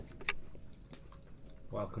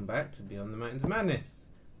Welcome back to Beyond the Mountains of Madness.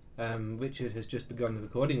 Richard has just begun the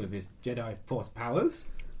recording with his Jedi Force powers,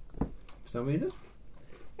 for some reason.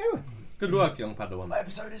 Anyway. Good work, young Padawan. What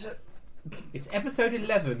episode is it? It's episode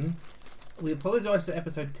 11. We apologise for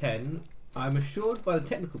episode 10. I'm assured by the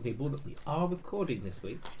technical people that we are recording this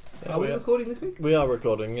week. Yeah, are we recording this week? We are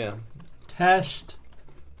recording, yeah. Test.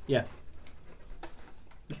 Yeah.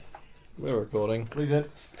 We're recording. We good?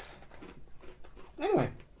 Anyway,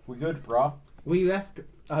 We good, brah? we left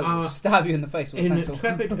I'll stab you in the face with a pencil.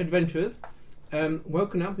 intrepid adventurers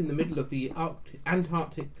woken up in the middle of the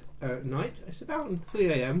Antarctic night. It's about 3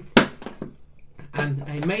 a.m. and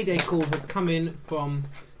a mayday call has come in from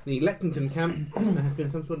the Lexington camp. There has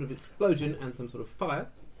been some sort of explosion and some sort of fire.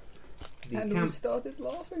 We started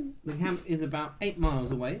laughing. The camp is about 8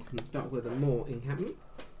 miles away from Starkweather Moor encampment,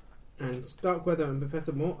 and Starkweather and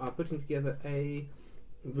Professor Moore are putting together a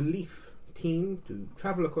relief team to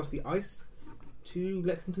travel across the ice to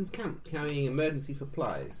Lexington's camp, carrying emergency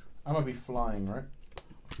supplies. I'm gonna be flying, right?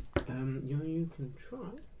 You can try.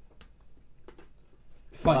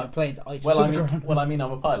 Find a plane to ice Well, to I the mean, ground.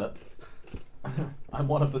 I'm a pilot. I'm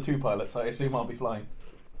one of the two pilots, so I assume I'll be flying.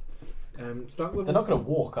 Starkweather. They're not going to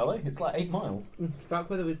walk, are they? It's like 8 miles.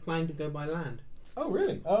 Starkweather is planning to go by land. Oh,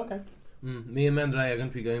 really? Oh, okay. Me and Mandalay are going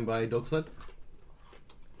to be going by dog sled.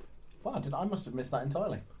 Wow, I must have missed that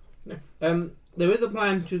entirely. No. There is a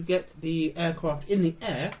plan to get the aircraft in the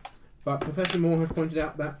air, but Professor Moore has pointed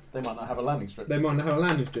out that They might not have a landing strip. they might not have a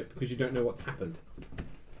landing strip because you don't know what's happened.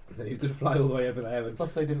 So he's going to fly all the way over there. And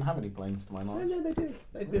Plus, they didn't have any planes, to my knowledge. no, they do.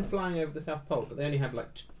 They've been flying over the South Pole, but they only had like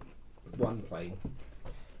one plane.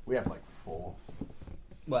 We have like 4.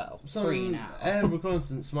 Well, Some 3 now. air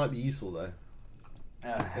reconnaissance might be useful though.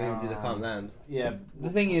 Maybe they can't land. Yeah. The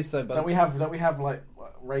thing is, though, but Don't we have like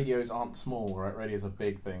radios aren't small, right? Radios are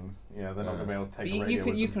big things. Yeah, they're not going to be able to take a radio.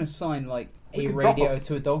 you can assign like We a could drop radio off-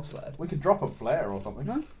 to a dog sled. We could drop a flare or something.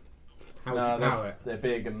 No How No, would you power it? they're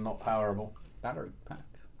big and not powerable. battery pack.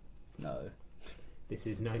 No. This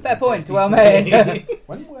is no. Fair point. Well made.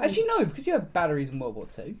 When Actually, no, because you had batteries in World War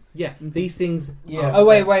II. Yeah, these things. Yeah. Oh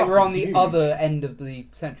wait, they're we're on the fucking huge. other end of the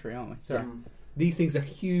century, aren't we? Sorry. These things are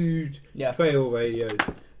huge Yeah. trail radios.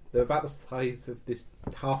 They're about the size of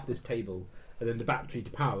half this table, and then the battery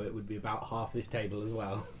to power it would be about half this table as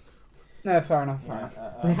well. No, fair enough. Fair Yeah,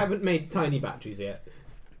 enough. They haven't made tiny batteries yet.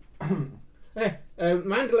 Hey,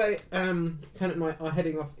 Mandalay, Ken and I are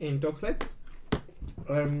heading off in dog sleds.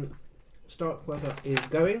 Starkweather is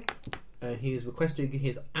going. He's requesting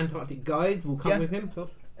his Antarctic guides will come Yeah. with him. So,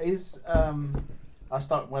 Is our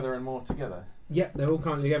Starkweather and Moore together? yeah, they're all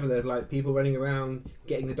currently together. There's like people running around,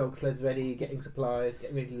 getting the dog sleds ready, getting supplies,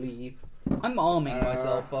 getting ready to leave. I'm arming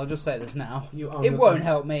myself. I'll just say this now. You arm It yourself. won't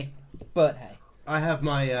help me, but hey. I have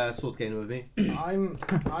my sword cane with me. I'm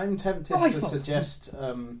tempted My to fault. suggest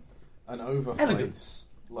an overflight, Elegance.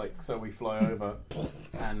 like so we fly over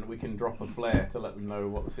and we can drop a flare to let them know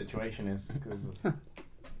what the situation is, because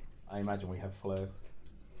I imagine we have flares.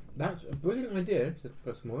 That's a brilliant idea, said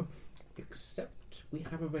Professor Moore. Except we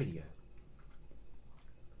have a radio.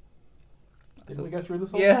 Didn't we go through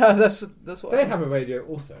this? all? Yeah, that's what. They have a radio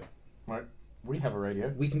also. We have a radio.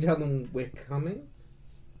 We can tell them we're coming.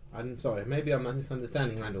 I'm sorry, maybe I'm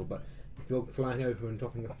misunderstanding Randall, but if you're flying over and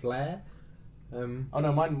dropping a flare, Oh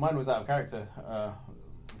no, mine was out of character.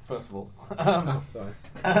 First of all, oh, sorry.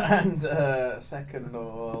 and second of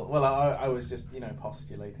all, well, I was just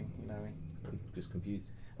postulating. I'm just confused.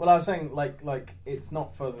 Well, I was saying like it's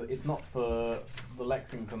not for the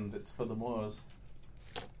Lexingtons, it's for the Moors.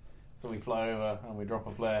 So we fly over and we drop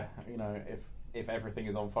a flare. If everything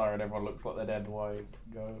is on fire and everyone looks like they're dead, why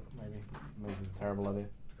go? Maybe it's a terrible idea.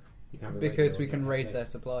 You can have a Because radio we on can that raid day. their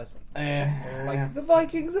supplies. Like Like the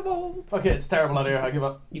Vikings of old. fuck it, it's a terrible idea. I give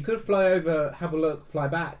up. You could fly over, have a look, fly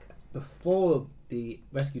back before the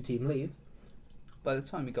rescue team leaves. By the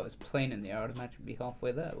time he got his plane in the air, I'd imagine it'd be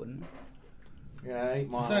halfway there, wouldn't it? Yeah, 8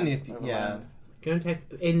 miles. only if you- over yeah. land. Going to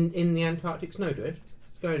take in the Antarctic snowdrift.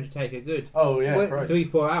 It's going to take a good Oh yeah, Well, Christ.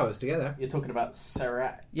 3-4 hours to get there. You're talking about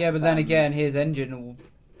Serac. Yeah, but then again, his engine will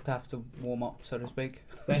have to warm up, so to speak.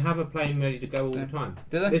 They have a plane ready to go all the time.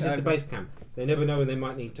 Do they? This is Okay. the base camp. They never know when they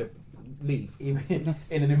might need to leave. in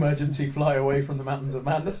an emergency fly away from the mountains of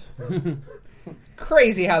madness.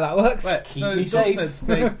 Crazy how that works. Right, Keep so me the dog safe. sleds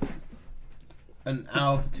take an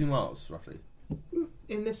hour for 2 miles, roughly.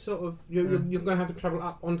 In this sort of, you're going to have to travel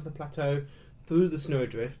up onto the plateau through the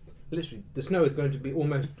snowdrifts. Literally, the snow is going to be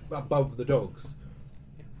almost above the dogs.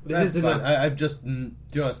 This That's is fine. enough. I've just, to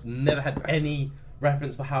be honest, never had any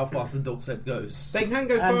reference for how fast the dog sled goes. They can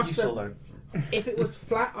go And you faster still don't. if it was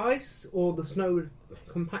flat ice or the snow was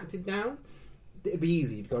compacted down. it'd be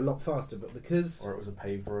easy. You'd go a lot faster, but because Or it was a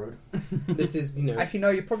paved road. this is, Actually, no,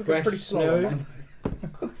 you're probably going fresh pretty slow. snow. on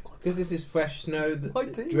that. Because this is fresh snow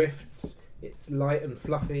that drifts. It's light and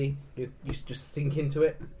fluffy. You just sink into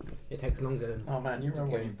it. It takes longer. Oh man, you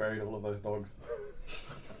remember when you buried all of those dogs?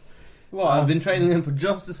 Well, I've been training them for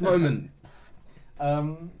just this moment.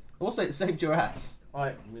 Um, Also, it saved your ass.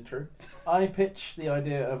 true. I pitched the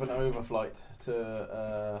idea of an overflight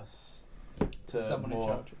to Someone in more,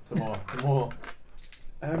 charge. to more.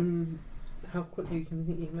 How quickly can you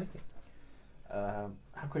think you can make it?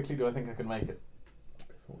 How quickly do I think I can make it?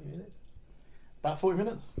 40 minutes. About 40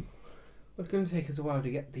 minutes. Well, it's going to take us a while to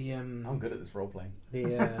get the I'm good at this role playing.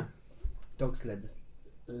 the dog sleds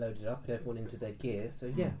loaded up and everyone into their gear.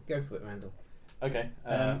 So yeah, go for it, Randall. Okay.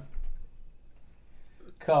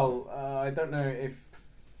 Carl, I don't know if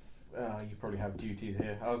you probably have duties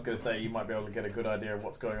here. I was going to say you might be able to get a good idea of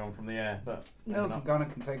what's going on from the air, but maybe Nils not. and Gunner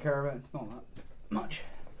can take care of it. It's not that much.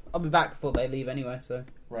 I'll be back before they leave anyway, so...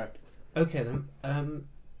 Right. Okay then,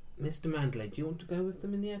 Mr. Mandalay, do you want to go with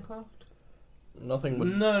them in the aircraft? Nothing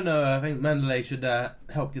would No, I think Mandalay should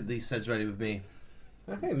help get these sets ready with me.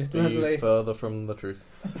 Okay, Mr. be Mandalay. further from the truth.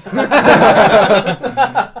 Fair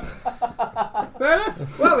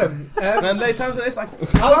enough. Well then, Mandalay, times like this, I I'll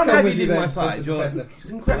can't come have with you you leave then, my says side. the professor. It's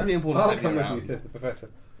incredibly important I'll to have come you with you, around. says the professor.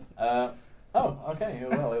 Okay.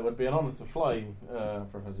 Well, it would be an honour to fly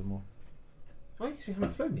Professor Moore. Oh, you actually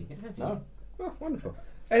haven't flown me yet, have you? No. Oh, wonderful.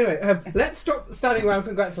 Anyway, let's stop standing around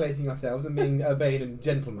congratulating ourselves and being urbane and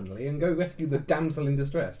gentlemanly and go rescue the damsel in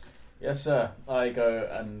distress. Yes, sir. I go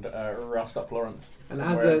and rust up Lawrence. And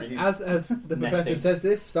from wherever he's as the professor nesting. says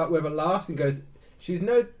this, Starkweather laughs and goes, "She's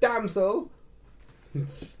no damsel," and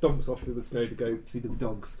stomps off through the snow to go see the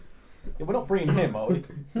dogs. Yeah, we're not bringing him, are we?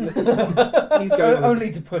 He's going Only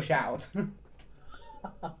to push out.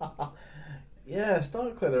 Yeah,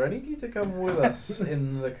 Starkweather, I need you to come with us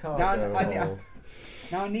in the cargo hold.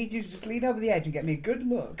 Now I need you to just lean over the edge and get me a good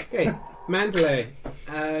look. Okay, Mandalay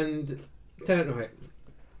and Lieutenant White,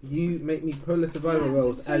 you make me polar survival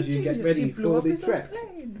rolls as you get ready for the trek.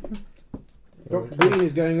 Dr. Green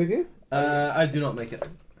is going with you. I do not make it.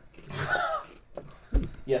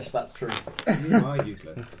 Yes, that's true. You are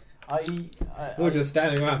useless. We're just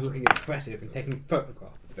standing around looking impressive and taking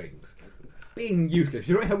photographs of things. Being useless.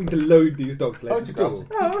 You're not helping to load these dog sleds at all.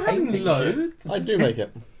 Photographs. Oh, I'm having Painting loads. I do make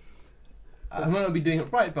it. I might not be doing it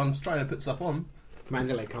right, but I'm just trying to put stuff on.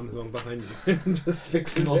 Mandalay comes along behind you and just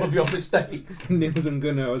fixes all it. of your mistakes. Nils and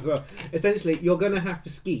Gunnar as well. Essentially, you're going to have to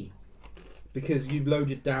ski because you've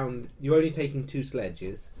loaded down. You're only taking 2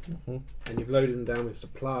 sledges, and you've loaded them down with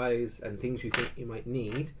supplies and things you think you might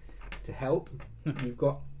need to help. You've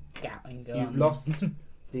got. Gatling gun. You've lost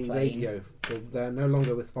the Plane. radio. So they're no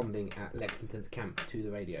longer responding at Lexington's camp to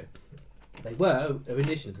the radio. They were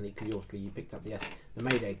initially, because you picked up the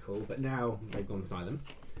Mayday call, but now they've gone silent.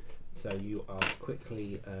 So you are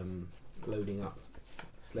quickly loading up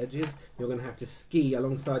sledges. You're going to have to ski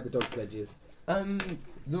alongside the dog sledges.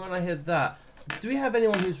 When I hear that, do we have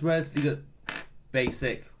anyone who's relatively good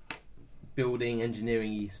basic building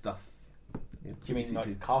engineering-y stuff? Do you mean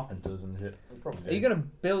like carpenters and shit? Probably. Are you going to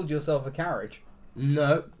build yourself a carriage?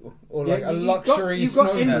 No. Or like a you've luxury You've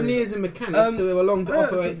got snow engineers and mechanics who are along to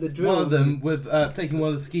operate the drills. One of them with taking one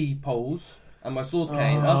of the ski poles and my sword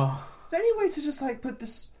cane. Is there any way to just like put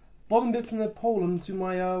this bottom bit from the pole onto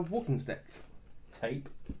my walking stick? Tape.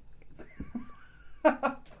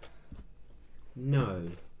 No.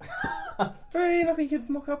 Very nothing you could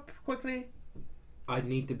mock up quickly. I'd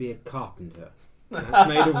need to be a carpenter. That's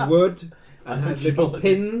made of wood and has little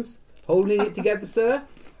pins holding it together, sir.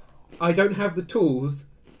 I don't have the tools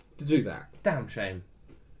to do that. Damn shame.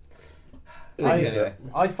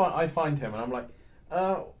 I find him and I'm like,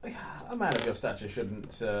 a man of your stature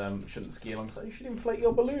shouldn't ski alongside. You should inflate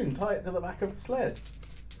your balloon, tie it to the back of the sled.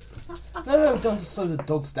 No, don't slow the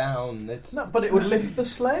dogs down. It's No, but it would lift the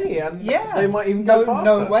sleigh, and Yeah. they might even go faster.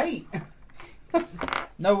 No weight.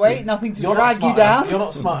 No weight, nothing to You're drag not you smart down. enough- You're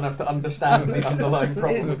not smart enough to understand the underlying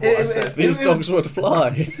problem with what it- I've said. These dogs would fly.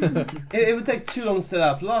 it would take too long to set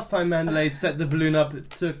up. Last time Mandalay set the balloon up, it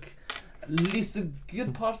took at least a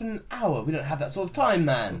good part of an hour. We don't have that sort of time,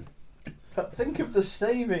 man. But think of the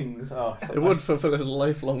savings. Oh, It would fulfill his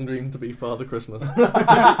lifelong dream to be Father Christmas.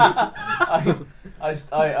 I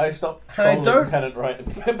stopped And I trolling don't- Lieutenant Wright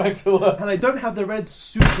and get back to work. And I don't have the red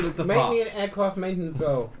suit to look the Make part. me an aircraft maintenance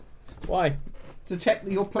roll Why? to check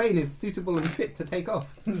that your plane is suitable and fit to take off.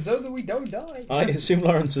 So that we don't die. I assume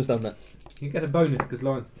Lawrence has done that. You get a bonus because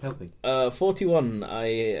Lawrence is helping. 41.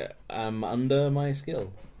 I am under my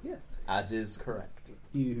skill. As is correct.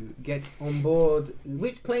 You get on board.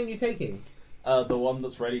 Which plane are you taking? The one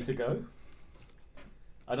that's ready to go.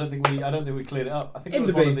 I don't think we cleared it up. I think it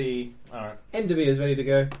was Enderby. one of the. All right. Enderby is ready to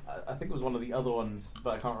go. I think it was one of the other ones,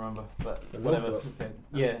 but I can't remember. But The whatever. logbook. Okay.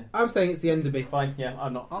 Yeah. I'm saying it's the Enderby. Fine. Yeah.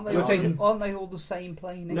 I'm not. Aren't they, You're all, taking- aren't they all the same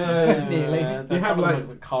plane? No. Nearly. There's You have, some of them like-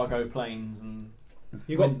 with cargo planes and.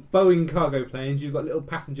 You've got Boeing cargo planes, you've got little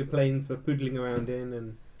passenger planes for poodling around in,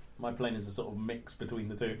 and My plane is a sort of mix between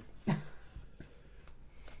the two.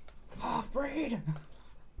 Half-breed!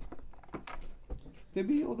 Did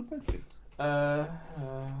we eat all the breadsticks? I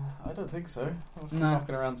don't think so. I was No.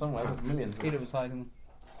 knocking around somewhere. There's millions. Of Peter them. was hiding them.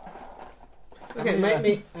 okay, Yeah.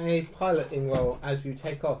 make me a piloting roll as you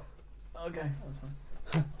take off. Okay, that's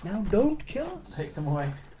fine. Now don't kill us! Take them away.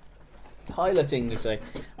 Piloting, you say?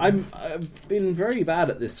 I've been very bad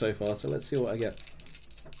at this so far, so let's see what I get.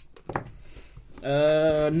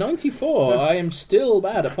 94. I am still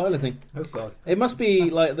bad at piloting. Oh god. It must be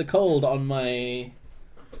like the cold on my.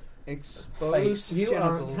 Exposed You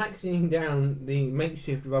genitals. are taxiing down the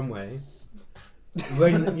makeshift runway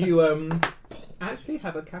when you actually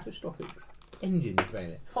have a catastrophic engine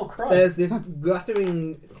failure. Oh Christ! There's this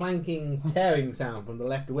guttering, clanking, tearing sound from the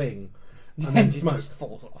left wing, The and then engine smoke. just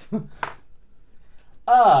falls off.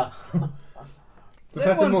 Ah! Does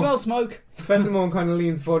everyone smell smoke? Professor Morn kind of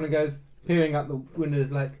leans forward and goes, peering out the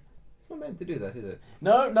windows like, it's not meant to do that, is it?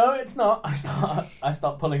 No, it's not. I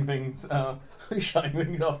start pulling things, shutting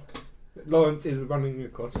things off. Lawrence is running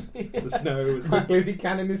across the snow as quickly as he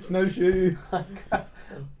can in his snowshoes.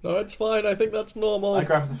 No, it's fine. I think that's normal. I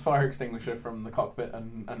grab the fire extinguisher from the cockpit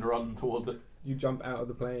and run towards it. You jump out of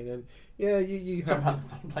the plane and, yeah, you Jump have... out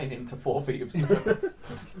of the plane into 4 feet of snow.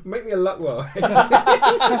 Make me a luck roll.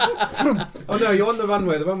 Oh no, you're on the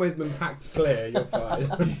runway. The runway's been packed clear. You're fine.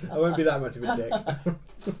 I won't be that much of a dick.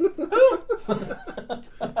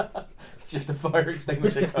 It's just a fire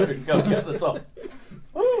extinguisher cone going at the top.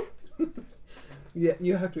 Yeah,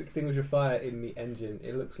 you have to extinguish a fire in the engine.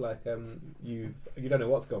 It looks like you don't know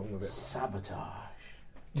what's going on with it. Sabotage.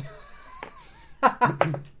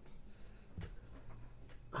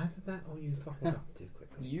 Either that or you throttled up too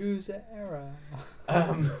quickly. User error.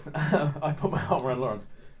 I put my arm around Lawrence.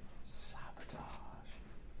 Sabotage.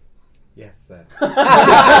 Yes, sir.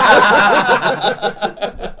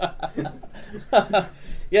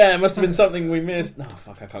 Yeah, it must have been something we missed. No,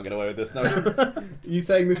 fuck, I can't get away with this. No, You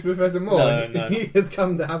saying this, Professor Moore? No. He has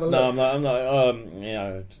come to have a look. no, I'm not.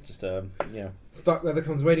 It's just Stark Weather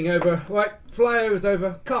comes wading over. Right, flyover's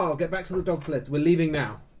over. Carl, get back to the dog sleds. We're leaving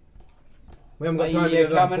now. We haven't got Are time to you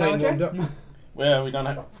get another coming, plane warmed Roger? up. Well, we don't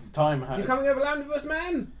have time. You coming over land with us,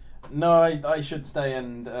 man? No, I should stay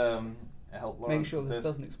and help Lawrence. Make sure with this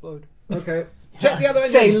doesn't explode. Okay. Check the other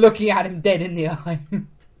Say, engines. looking at him dead in the eye.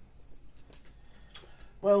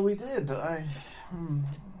 Well, we did. Ah.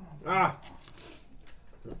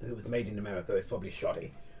 It was made in America. It's probably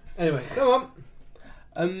shoddy. Anyway, come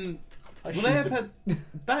on. Well, they have had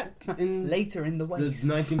back in Later in the the waste.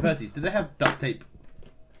 1930s. Did they have duct tape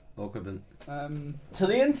or equivalent? To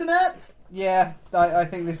the internet? Yeah, I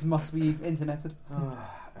think this must be interneted.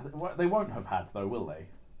 They won't have had, though, will they?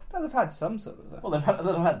 They'll have had some sort of that. Well,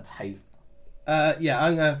 they'll have had tape.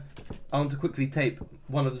 Yeah, I want to quickly tape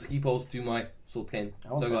one of the ski poles to my sword cane.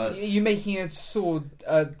 I want So, to- You're making a spear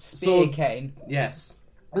Sword. cane. yes.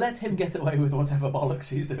 Let him get away with whatever bollocks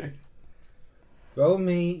he's doing. Roll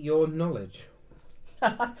me your knowledge.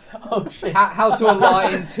 Oh, shit. How to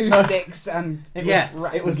align two sticks and...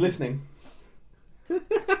 Yes. It was listening.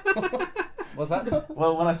 What's that?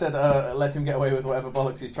 Well, when I said let him get away with whatever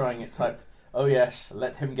bollocks he's trying, it typed, oh yes,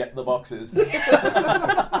 let him get the boxes.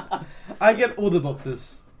 I get all the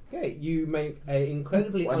boxes. Okay, you make a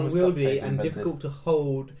incredibly When was unwieldy duct tape and invented? difficult to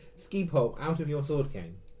hold ski pole out of your sword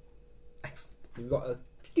cane. You've got a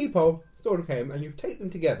ski pole, sword cane, and you've taped them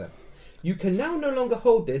together. You can now no longer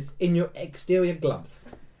hold this in your exterior gloves.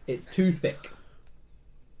 It's too thick.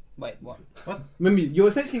 Wait, what? Remember, you're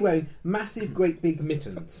essentially wearing massive, great big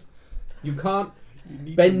mittens. You can't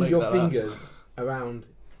bend your fingers around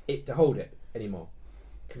it to hold it anymore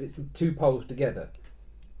because it's two poles together.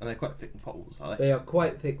 And they're quite thick poles, are they? They are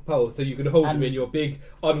quite thick poles, so you can hold them And- in your big,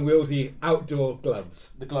 unwieldy outdoor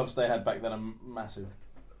gloves. The gloves they had back then are massive.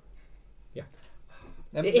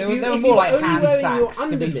 They were If more you're like only hand wearing your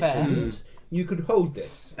sacks, to be fair. undermittens, you could hold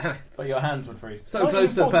this. But your hands would freeze. So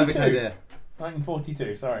close to a perfect 1942. idea.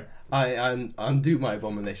 1942, sorry. I undo my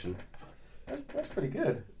abomination. That's pretty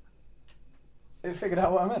good. It figured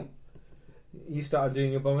out what I meant. You start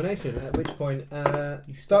doing your abomination, at which point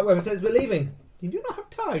you start where it says we're leaving. You do not have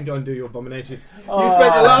time to undo your abomination. You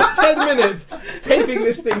spent the last 10 minutes taping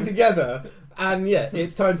this thing together And yeah,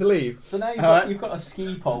 it's time to leave. So now Alright. you've got a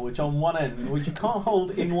ski pole, which on one end, which you can't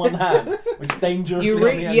hold in one hand, which dangerously You on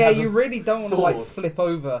the end has a you really don't want to like sword. flip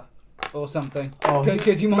over or something Oh,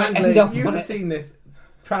 because you might Mandley, end up you on have it. seen this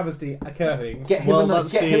travesty occurring. Get him, Well, another,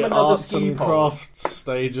 that's get him the another arts ski and pole. crafts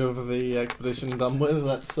stage of the expedition done with.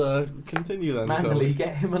 Let's continue then. shall Mandley, we?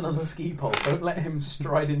 get him another ski pole. Don't let him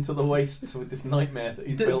stride into the wastes with this nightmare that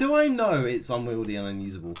he's built. Do I know it's unwieldy and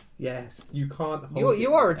unusable? Yes, you can't hold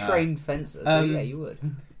You it. are a trained fencer, so yeah, you would.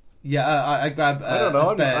 Yeah, I grab. I don't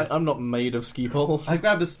know. A spare. I'm not made of ski poles. I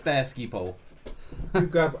grab a spare ski pole. You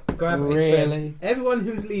grab a spare. Really? Everyone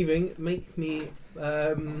who's leaving, make me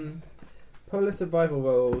polar survival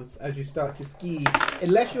rolls as you start to ski.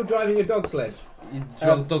 Unless you're driving a dog sled. You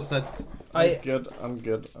dog sled. I I'm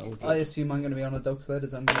good. I assume I'm going to be on a dog sled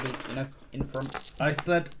as I'm going to be, in front. I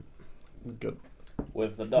sled. I'm good.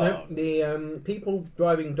 With the No, dogs. the people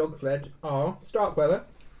driving dog sled are Starkweather,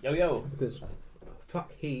 Yo, because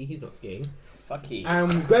fuck he's not skiing. fuck you.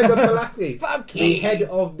 Gregor Pulaski, Fuck the head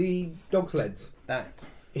of the dog sleds. That.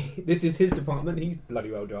 This is his department. He's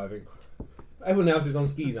bloody well driving. Everyone else is on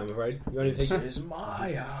skis, I'm afraid. You only This take is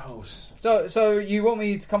my house. So you want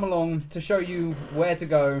me to come along to show you where to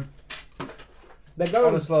go They're on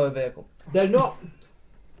going. a slower vehicle? They're not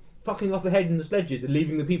fucking off the head in the sledges and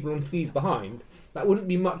leaving the people on skis behind. That wouldn't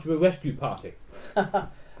be much of a rescue party.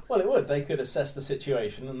 Well, it would. They could assess the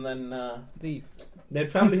situation and then. Leave. They're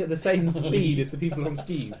travelling at the same speed as the people on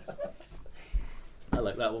skis. I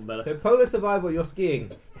like that one better. So polar survival, you're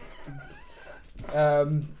skiing.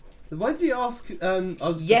 Why did you ask? I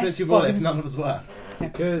was Yes, yes, if fine. none of us were.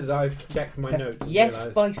 Because I've checked my notes. and Yes,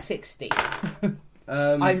 realised- by 60.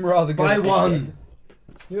 Um, I'm rather good by at this one. shit.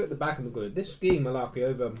 You're at the back of the good. This skiing malarkey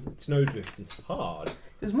over snowdrifts is hard.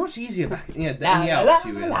 It's much easier back. Yeah, La, in the la, Alps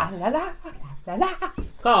la, you la, is. la, la, la, la.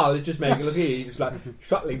 Carl is just making a look here. He's just like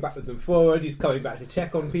shuttling backwards and forwards. He's coming back to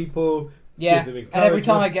check on people. Yeah, Give them and every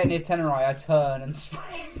time I encouragement. get near Tenerai, I turn and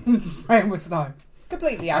spray him with snow.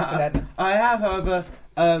 Completely accidental. I have, however,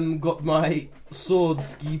 got my sword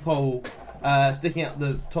ski pole sticking out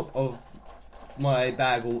the top of my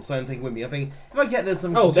bag, or so I'm taking with me. I think if I get there,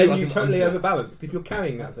 some. Oh, to do, then I you can totally undo it. overbalance. If you're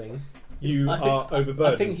carrying that thing, you I think- are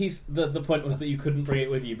overburdened. I think he's the point was that you couldn't bring it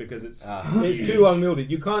with you because it's It's too unwieldy.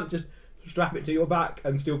 You can't just strap it to your back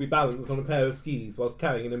and still be balanced on a pair of skis whilst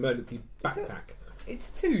carrying an emergency backpack. It's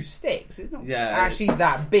 2 sticks. It's not Yeah. actually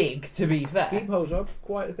that big, to be Ski fair. poles are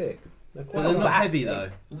quite thick. They're But quite they're not that heavy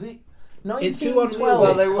thick. though. The It's too 1912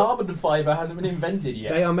 Well, they were- carbon fibre hasn't been invented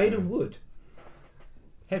yet. They are made of wood.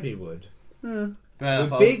 Heavy wood. Fair With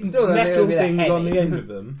enough, big Still don't think metal it'll be that things on heavy. the end of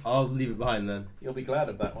them. I'll leave it behind then. You'll be glad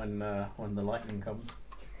of that when the lightning comes.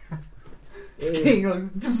 Skiing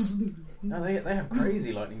looks. No, they have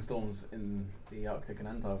crazy lightning storms in the Arctic and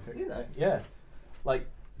Antarctic. You know. Yeah, like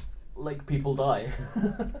people die.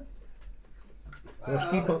 Well,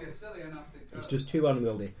 ski pole- It's just too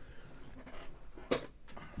unwieldy.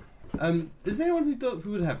 Is there anyone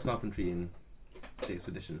who would have carpentry in the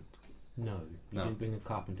expedition? No, you No. didn't bring a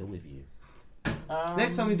carpenter with you.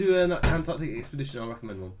 Next time we do an Antarctic expedition, I'll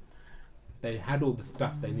recommend one. They had all the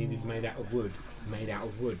stuff they needed made out of wood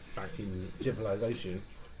back in civilization.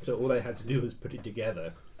 So all they had to do was put it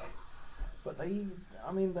together. But they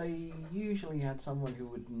usually had someone who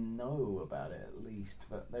would know about it at least.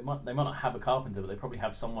 But they might not have a carpenter, but they probably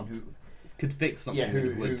have someone who Could fix something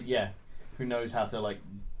who with wood. who knows how to like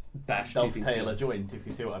Bash two things dovetail a together. joint, if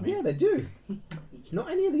you see what I mean. Yeah, they do. Not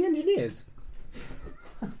any of the engineers.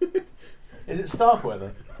 Is it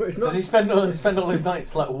Starkweather? It's Does not. he spend all his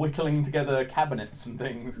nights like whittling together cabinets and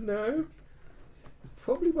things? No. It's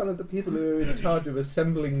probably one of the people who are in charge of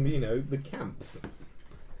assembling, the camps.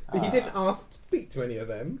 But he didn't ask to speak to any of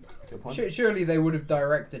them. Good point. Surely they would have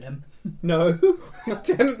directed him. No. It's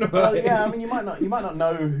Tenant Well, Ryan. yeah, I mean, you might not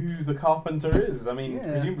know who the carpenter is. I mean,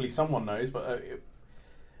 Yeah. presumably someone knows, but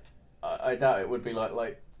I doubt it would be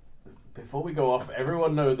like before we go off,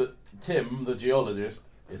 everyone know that Tim, the geologist,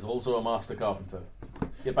 is also a master carpenter.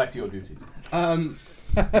 Get back to your duties.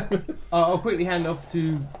 I'll quickly hand off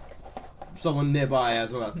to someone nearby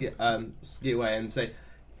as well to get away and say,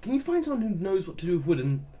 can you find someone who knows what to do with wood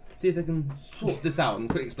and see if they can sort this out and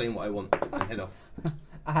quickly explain what I want and head off.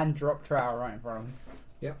 A hand drop trowel right in front of him.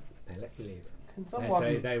 Yep. They let you leave. Can They someone?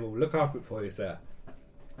 say they will look after it for you, sir.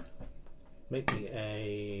 Make me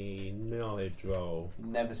a knowledge roll.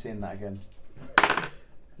 Never seen that again.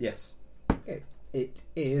 Yes. It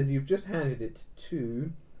is. You've just handed it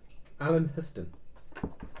to Alan Huston.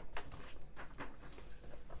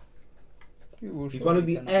 He's one of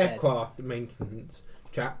the aircraft maintenance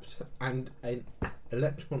chaps and an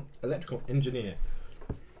electrical engineer.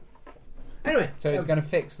 Anyway, So it's going to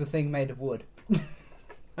fix the thing made of wood.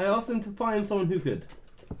 I asked him to find someone who could.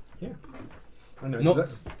 I know. Not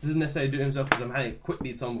to necessarily do it himself because I'm having it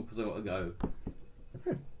quickly tumble because I've got to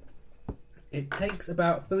go. It takes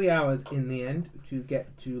about 3 hours in the end to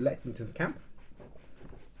get to Lexington's camp.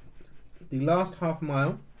 The last half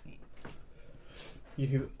mile,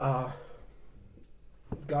 you are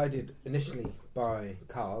guided initially by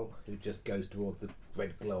Carl, who just goes towards the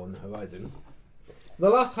red glow on the horizon. The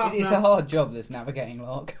last half It's mile, a hard job, this navigating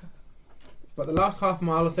log. but the last half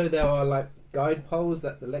mile or so, there are like guide poles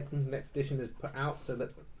that the Lexington expedition has put out so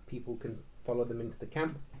that people can follow them into the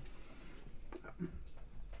camp.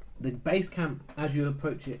 The base camp, as you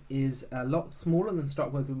approach it, is a lot smaller than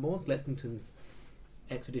Starkweather Moors. Lexington's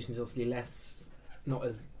expedition is obviously not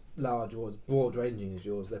as large or as broad-ranging as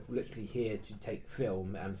yours. They're literally here to take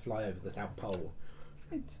film and fly over the South Pole.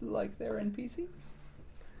 It's like they're NPCs.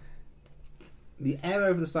 The air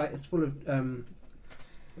over the site is full of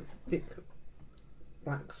thick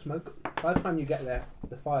black smoke. By the time you get there,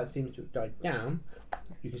 the fire seems to have died down.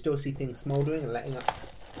 You can still see things smouldering and letting up.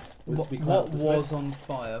 What was on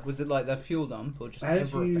fire? Was it like their fuel dump or just As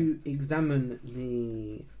everything? you examine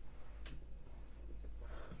the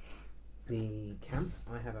camp,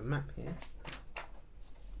 I have a map here.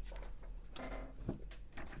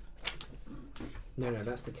 No,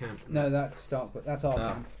 that's the camp. No, that's Stark, but that's our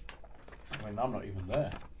Ah. camp. I mean, I'm not even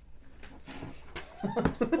there.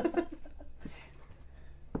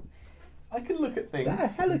 I can look at Is things. that a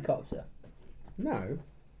helicopter? No.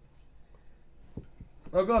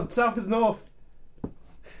 Oh god, south is north.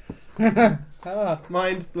 Ah.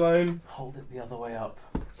 Mind blown. Hold it the other way up.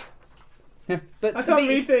 But I to can't be,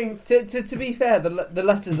 read things. to be fair, the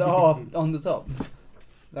letters are on the top.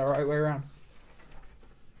 The right way around.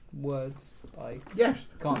 Words. I Yes,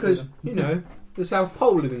 can't do because, them. you know, the South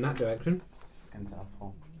Pole is in that direction. In South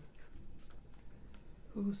Pole.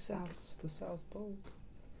 Who south's the South Pole?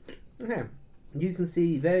 Okay. You can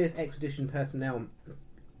see various expedition personnel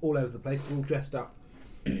all over the place, all dressed up.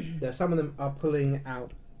 Some of them are pulling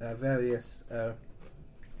out various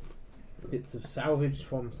bits of salvage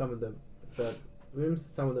from some of the rooms.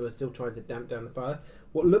 Some of them are still trying to damp down the fire.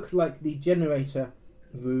 What looks like the generator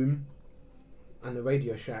room and the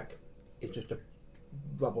radio shack is just a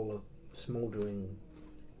rubble of smouldering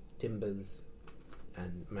timbers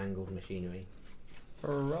and mangled machinery. A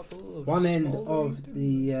rubble of One end smouldering of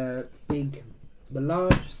the the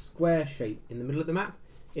large square shape in the middle of the map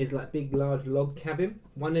is like big large log cabin.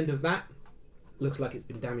 One end of that looks like it's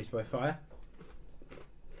been damaged by fire.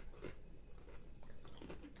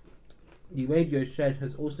 The radio shed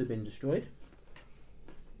has also been destroyed.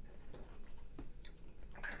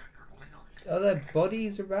 Are there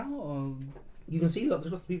bodies around? Or... You can see lots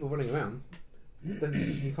of people running around.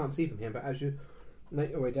 You can't see from here, but as you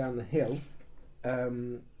make your way down the hill,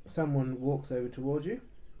 someone walks over towards you.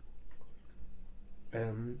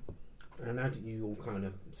 And as you all kind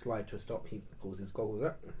of slide to a stop, he pulls his goggles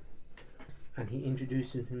up. And he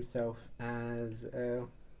introduces himself as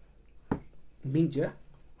Bintje.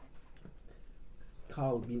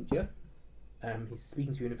 Carl Bintje. He's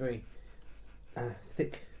speaking to you in a very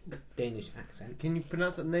thick Danish accent. Can you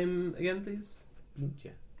pronounce that name again, please?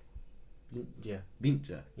 Bintje. Bintje.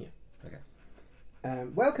 Bintje.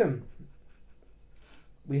 Welcome.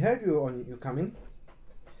 We heard you're coming.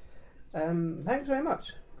 Thanks very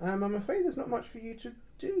much. I'm afraid there's not much for you to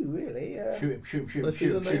do, really. Shoot him, Let's see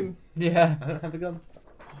the name. Yeah. I don't have a gun.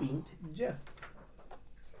 Bintje.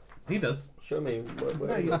 He does. Show me.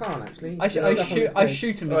 No, you can't actually. I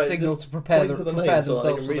shoot him a Alright, signal just to prepare point to the prepare name so I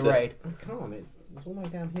themselves can for the read it. raid. I can't. It's all the way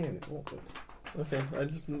down here and it's awkward. Okay, I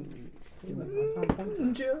just. I can't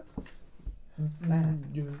point it. There.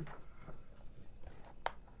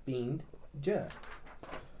 Bintje.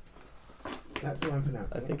 That's what I'm I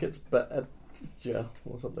pronouncing. think it's yeah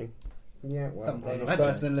or something. Yeah, well, Some Danish I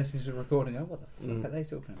person listens to the recording. Oh, what the fuck Mm. are they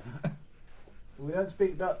talking about? We don't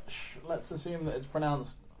speak Dutch. Let's assume that it's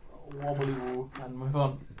pronounced wobbly woo and move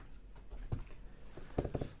on.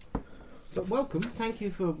 But welcome. Thank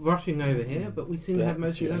you for rushing over here. But we seem to have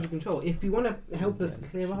most of it Yeah. under control. If you want to help us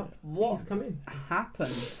clear up, What please come in.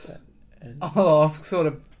 happened? And- I'll ask, sort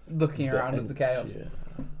of looking around at the chaos. Yeah.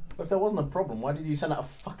 If there wasn't a problem, why did you send out a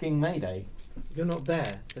fucking mayday? You're not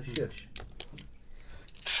there, so shush.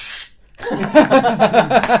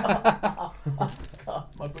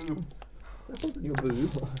 My boob. That wasn't your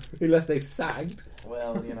boob, unless they've sagged.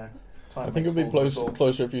 Well, you know. Time I think it'd makes be fools of us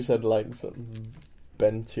closer if you said like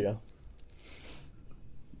Bentia.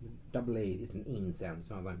 Double A is an "een" sound, as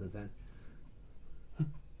far as I'm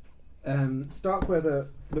concerned. Starkweather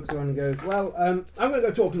looks around and goes, "Well, I'm going to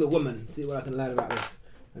go talk to the woman, see what I can learn about this."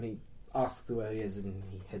 And he asks where he is, and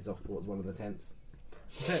he heads off towards one of the tents.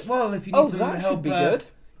 Okay, well, if you need some that help, should be good. If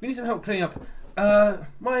you need some help cleaning up,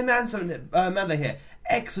 my man, Manley here,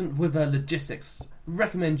 excellent with logistics.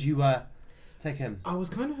 Recommend you take him. I was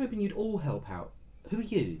kind of hoping you'd all help out. Who are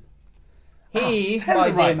you? He, Tell my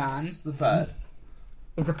the dear rights, man, the third.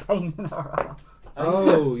 It's a pain in our ass.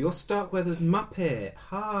 Oh, you're Starkweather's Muppet.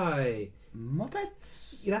 Hi.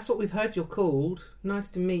 Muppets. Yeah, that's what we've heard you're called. Nice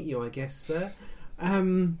to meet you, I guess, sir.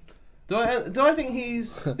 Do I think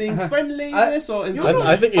he's being friendly in this, or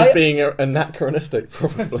I think he's being anachronistic,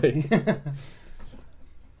 probably.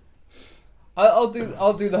 I'll do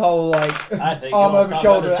the whole like I think arm you're over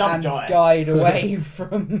shoulder Starkweather's and chump joy. guide away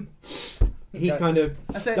from. He kind of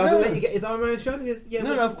I say, doesn't no, let you get his arm around his shoulder. He goes, yeah,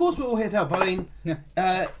 no, of course we're all here to help. I mean,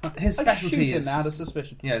 his I specialty shoot is him out of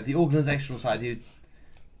suspicion. the organisational side.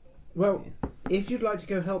 Well, if you'd like to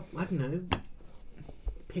go help, I don't know,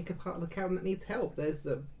 pick a part of the camp that needs help. There's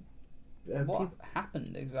the What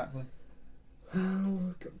happened exactly?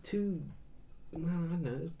 got two. Well, I don't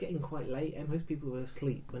know. It was getting quite late, and most people were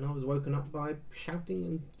asleep when I was woken up by shouting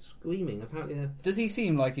and screaming. Apparently, Does he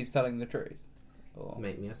seem like he's telling the truth? Or... they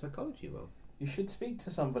make me a psychology roll. You should speak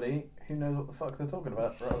to somebody who knows what the fuck they're talking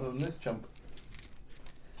about, rather than this chump.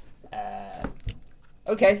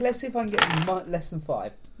 Okay, let's see if I can get less than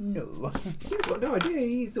 5. No. You've got no idea.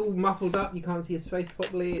 He's all muffled up. You can't see his face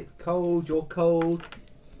properly. It's cold. You're cold.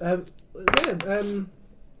 Where's their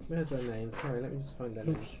name? Sorry, let me just find their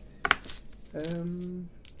name.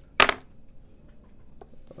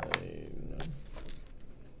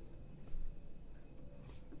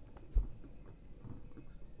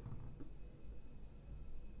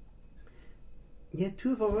 Yeah,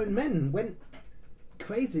 2 of our own men went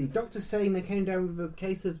crazy. Doctor's saying they came down with a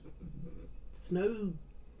case of snow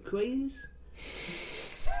craze.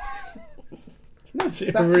 No, Is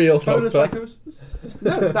it a real doctor? Psychosis.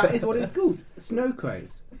 No, that is what it's called. Snow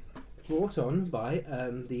craze. Brought on by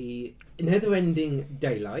the never-ending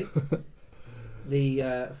daylight. The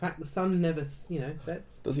fact the sun never,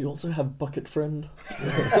 sets. Does he also have bucket friend?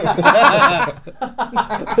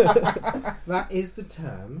 That is the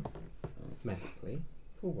term, medically,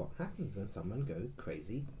 for what happens when someone goes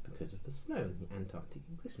crazy because of the snow in the Antarctic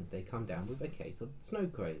existence. They come down with a case of snow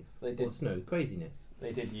craze. They did. Or snow craziness.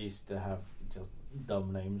 They did used to have just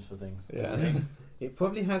dumb names for things. Yeah. It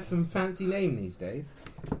probably has some fancy name these days.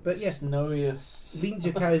 But yes, Snowiest.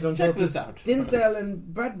 Vinja carries on. Check this out. Dinsdale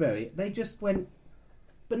and Bradbury, they just went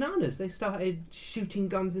bananas. They started shooting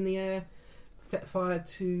guns in the air, set fire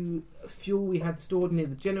to fuel we had stored near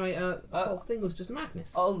the generator. The whole thing was just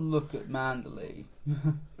madness. I'll look at Manderley.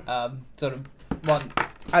 Sort of one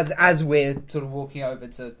as we're sort of walking over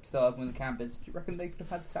to start with the campers. Do you reckon they could have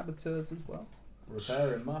had saboteurs as well?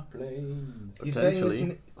 Repairing my planes. You're saying Potentially.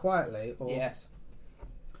 this quietly, or Yes.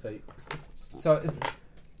 So, So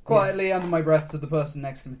quietly under my breath to the person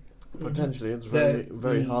next to me. Potentially. It's The-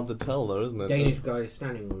 very the hard to tell, though, isn't it? Danish guy is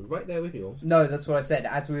standing right there with you. No, that's what I said.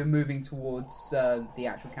 As we were moving towards the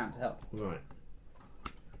actual camp to help. Right.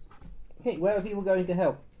 Hey, where are people going to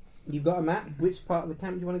help? You've got a map. Which part of the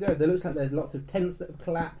camp do you want to go? There looks like there's lots of tents that have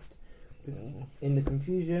collapsed in the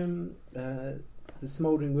confusion. The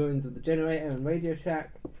smouldering ruins of the generator and radio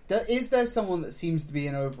shack. Is there someone that seems to be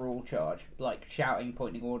in overall charge, like shouting,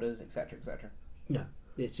 pointing orders, etc., etc.? No.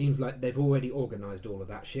 It seems like they've already organised all of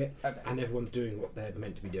that shit, Okay. and everyone's doing what they're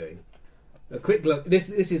meant to be doing. A quick look. This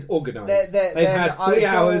is organised. They're- They've had I 3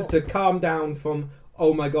 shall- hours to calm down from,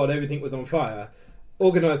 oh my god, everything was on fire.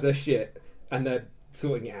 Organise their shit, and they're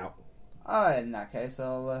sorting it out. In that case,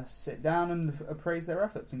 I'll sit down and appraise their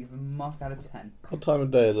efforts and give them a mark out of 10. What time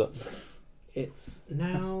of day is it? It's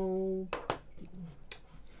now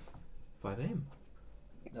 5 a.m.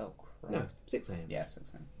 Oh, crap. No, 6 a.m. Yes,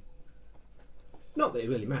 okay. Not that it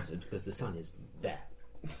really mattered because the sun is there.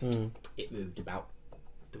 Hmm. It moved about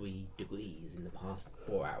 3 degrees in the past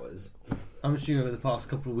 4 hours. I'm assuming over the past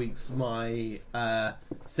couple of weeks, my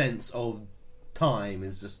sense of time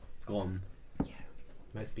is just gone.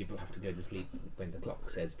 Most people have to go to sleep when the clock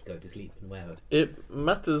says to go to sleep and where. It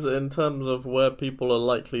matters in terms of where people are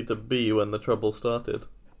likely to be when the trouble started.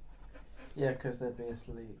 Yeah, because they'd be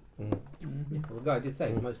asleep. Yeah, well, the guy did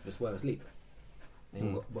say most of us were asleep. They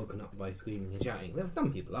all got woken up by screaming and shouting. There were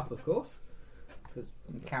some people up, of course. Because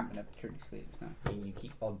Camp never truly sleeps, no. I mean, you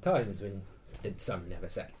keep odd times when the sun never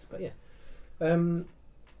sets. But yeah. But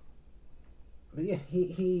yeah,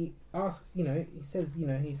 he asks, he says,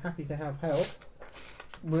 he's happy to have help.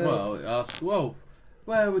 Well, ask,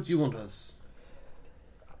 where would you want us?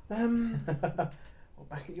 Well,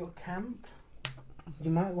 back at your camp?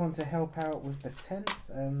 You might want to help out with the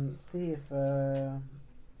tents. See if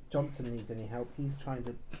Johnson needs any help. He's trying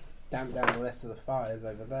to damp down the rest of the fires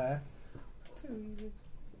over there.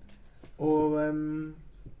 Or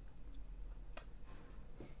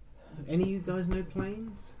any of you guys know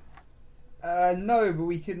planes? No, but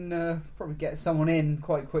we can probably get someone in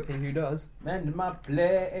quite quickly who does. Mend my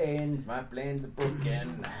planes are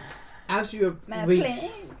broken. As you reach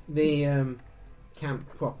the camp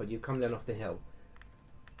proper, you come down off the hill.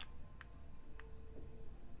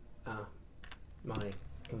 My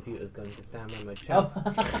computer's going to stand by my Chow.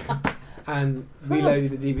 And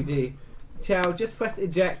reloaded the DVD. Chow, just press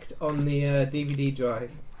eject on the DVD drive.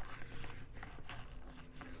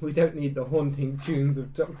 We don't need the haunting tunes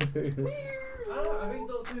of Doctor Who. I think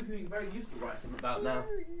Doctor Who can be very useful writing about now.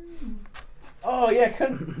 Oh yeah,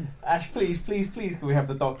 Ash, please, can we have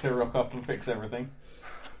the Doctor rock up and fix everything?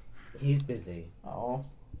 He's busy. Oh.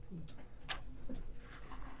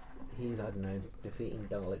 He's, I don't know, defeating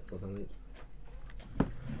Daleks or something.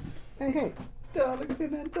 Hey. Daleks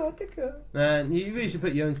in Antarctica. Man, you really should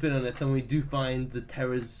put your own spin on this. And when we do find the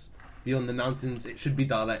terrors beyond the mountains, it should be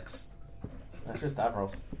Daleks. That's just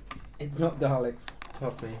Davros. It's not Daleks,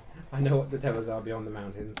 trust me. I know what the terrors are beyond the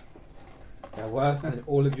mountains. They're worse than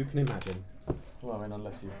all of you can imagine. Well, I mean,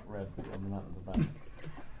 unless you've read Beyond the Mountains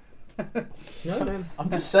about. No. I'm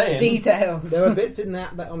just saying. Details. There are bits in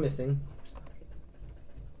that are missing.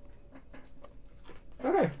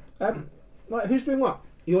 Okay. Right, who's doing what?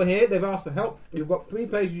 You're here, they've asked for help. You've got 3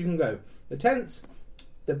 places you can go. The tents,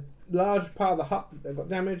 the large part of the hut that got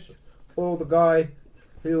damaged, or the guy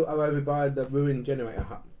who are over by the ruined generator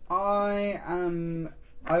hut. I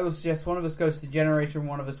will suggest one of us goes to the generator and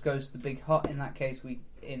one of us goes to the big hut. In that case,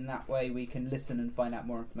 in that way we can listen and find out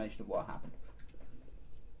more information of what happened.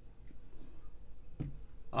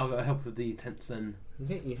 I'll go help with the tents then.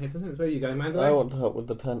 Okay, you head for the tents. Where are you going, Mandalay? I want to help with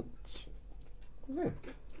the tents. Okay.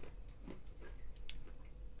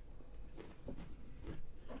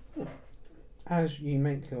 As you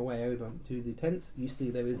make your way over to the tents, you see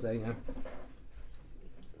there is a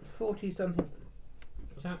 40-something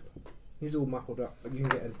chap. He's all muffled up, but you can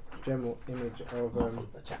get a general image of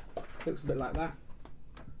the chap. Looks a bit like that.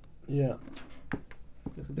 Yeah.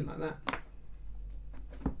 Looks a bit like that.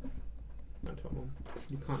 No, top one.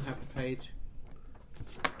 You can't have the page.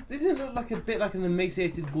 Doesn't it look like a bit like an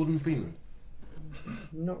emaciated Gordon Freeman?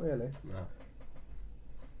 Not really. No.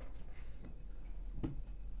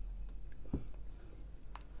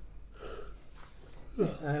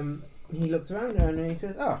 He looks around and he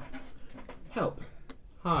says, "Oh, help!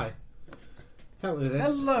 Hi, help with this."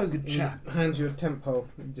 Hello, good He chap. hands you a tent pole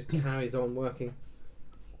and just carries on working.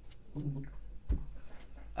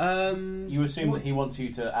 You assume that he wants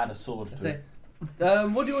you to add a sword to it.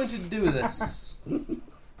 What do you want to do with this?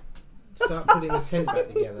 Start putting the tent back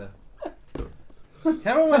together. Can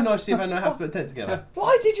I roll my knowledge to see if I know how to put a tent together?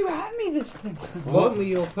 Why did you hand me this thing? Roll me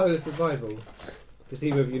your polar survival to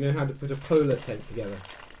see whether you know how to put a polar tent together.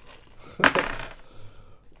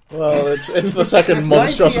 Well, it's the second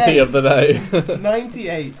monstrosity of the day.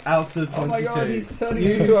 98 out of 22. Oh my god, he's turning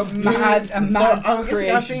into a mad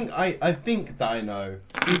creation. I think that I know.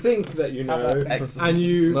 You think that you know, Excellent. and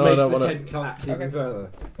you No, I make don't the wanna- tent collapse even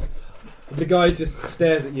further. The guy just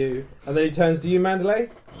stares at you, and then he turns to you,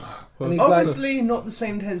 Mandalay. And he's Obviously, not the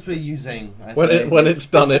same tents we're using. I When think. when it's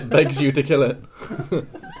done, it begs you to kill it.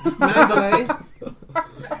 like, Mandalay.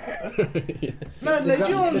 Man, The do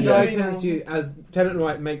you want guy to turns to you as Lieutenant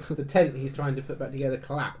Wright makes the tent he's trying to put back together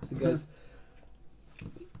collapse. He goes,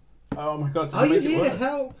 Oh my god, did "Are you make it here to worse?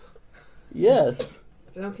 help? Yes.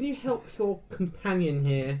 Now, can you help your companion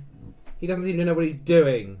here? He doesn't seem to know what he's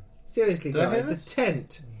doing. Seriously, Do I hear guys, it's this? a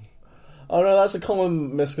tent." Oh no, that's a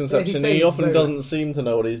common misconception. Yeah, he's saying He often slowly. doesn't seem to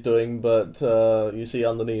know what he's doing, but you see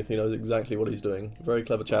underneath he knows exactly what he's doing. Very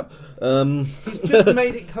clever chap. He's just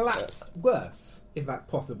made it collapse worse, if that's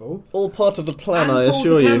possible. All part of the plan, And I pulled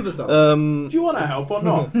assure the you. canvas off. Do you want to help or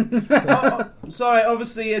not? Sorry,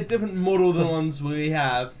 obviously a different model than the ones we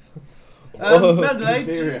have. Mandalay,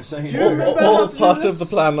 Inferior, saying do you all remember how all to do part of this? the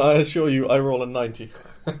plan, I assure you. I roll a 90.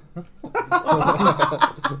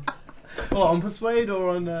 What, on Persuade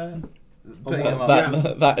or on putting him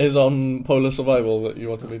up? That is on Polar Survival that you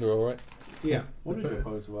wanted me to roll, right? Yeah. What did you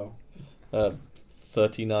propose well?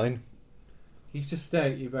 39. He's just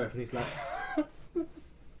staring at you both, and he's like,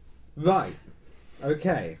 "Right,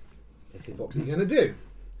 okay, this is what we're going to do."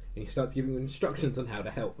 And he starts giving you instructions on how to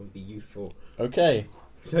help and be useful, Okay.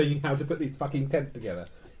 showing you how to put these fucking tents together.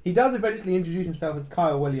 He does eventually introduce himself as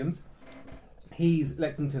Kyle Williams. He's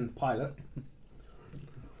Lexington's pilot.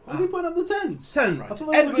 Why did he put up the tents? Tenenright. I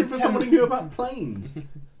thought they were looking for someone who knew about planes.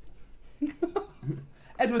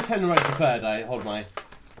 Edward Tenenright III. I hold my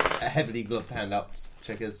heavily gloved hand out.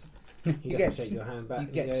 Checkers. He You doesn't get shake your hand back. You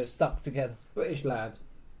He get goes, stuck together. British lad.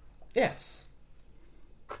 Yes,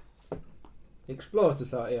 Explorer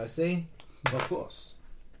Society, I see. of course.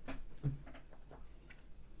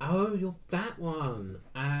 Oh, you're that one.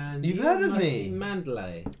 And You've you heard of must me. be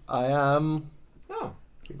Mandalay. I am. Oh,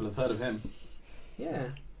 People have heard of him. yeah.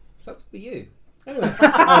 Sucks for you. Anyway,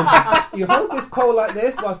 you hold this pole like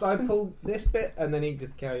this whilst I pull this bit, and then he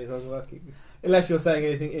just carries on working. Unless you're saying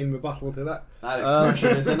anything in rebuttal to that. That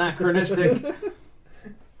expression is anachronistic.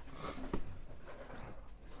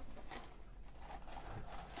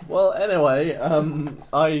 Well, anyway,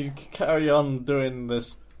 I carry on doing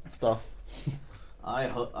this stuff.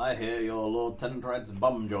 I hear your Lord Tenantred's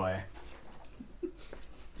bumjoy.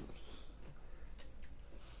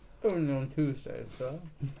 Only on Tuesdays, sir.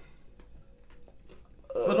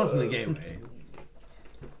 But not in the gateway.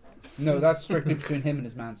 No, that's strictly between him and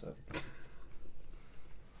his manservant.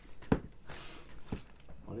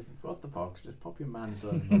 Well, if you've got the box, just pop your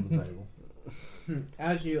manservant on the table.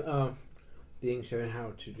 As you are being shown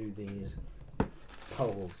how to do these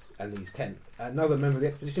poles and these tents, another member of the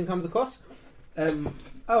expedition comes across.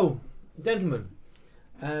 Oh, gentlemen.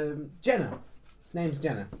 Jenna. Name's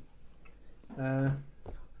Jenna.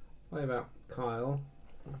 What about Kyle?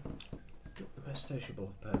 He's not the most sociable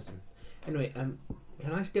person. Anyway,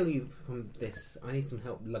 can I steal you from this? I need some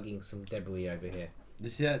help lugging some debris over here.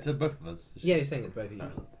 Yeah, to both of us. Yeah, you're saying it's both of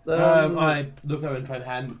you. I look over and try to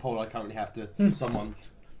hand the pole I currently have to someone.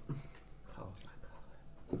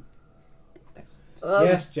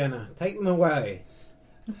 Yes, Jenna. Take them away.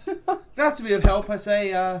 Glad to be of help, I say.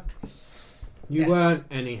 You Yes. weren't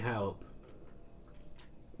any help.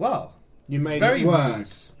 Well, You made Very it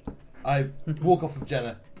worse. I walk off with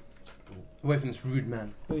Jenna, away from this rude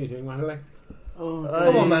man. What are you doing, Mandalay? Oh,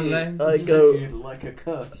 Come on, Mandalay. I go. like a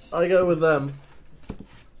curse. I go with them.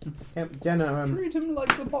 Jenna, Treat him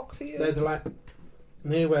like the box he is. there's a like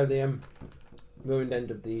near where the ruined end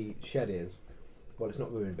of the shed is. Well, it's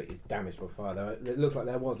not ruined, but it's damaged by fire. It looks like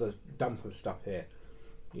there was a dump of stuff here.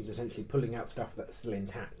 He's essentially pulling out stuff that's still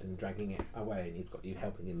intact and dragging it away, and he's got you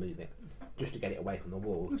helping him move it, just to get it away from the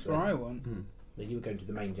wall. That's So- what I want. So you were going to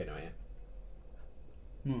the main generator.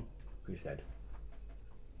 You said.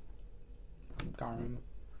 Can't remember.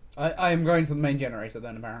 I am going to the main generator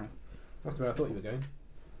then, apparently. That's where I thought you were going.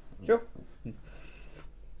 Sure.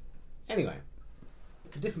 Anyway,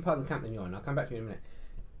 it's a different part of the camp than you're in. I'll come back to you in a minute.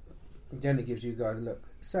 Jenny gives you guys a look.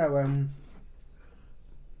 So, do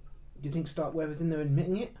you think Starkweather's in there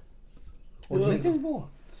admitting it? Or do you think what?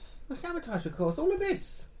 well, sabotage, of course. All of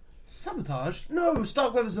this. Sabotage? No,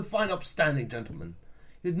 Starkweather's a fine, upstanding gentleman.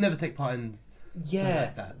 He'd never take part in something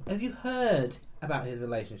like that. Have you heard about his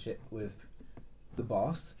relationship with the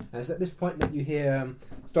boss? And it's at this point that you hear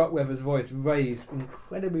Starkweather's voice raised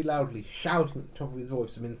incredibly loudly, shouting at the top of his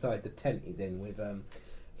voice from inside the tent he's in with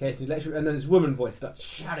Casey lecture, and then this woman voice starts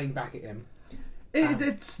shouting back at him.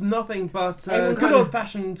 It's nothing but Everyone good kind of-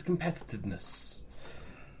 old-fashioned competitiveness.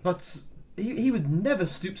 But he would never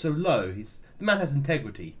stoop so low. The man has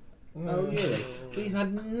integrity. Oh, really? We've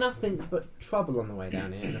had nothing but trouble on the way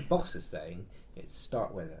down here, and the boss is saying it's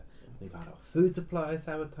Starkweather. We've had our food supply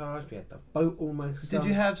sabotaged, we had the boat almost Did sunk.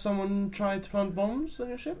 you have someone try to plant bombs on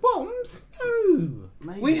your ship? bombs? No!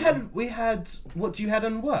 We had what you had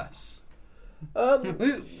and worse. To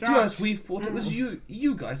be honest, we thought it was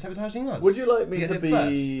you guys sabotaging us. Would you like me get to it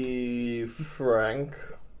be frank?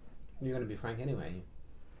 You're going to be frank anyway.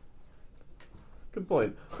 Good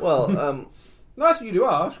point. Well, Nice of you to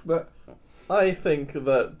ask, but I think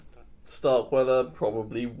that Starkweather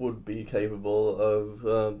probably would be capable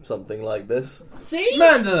of something like this. see?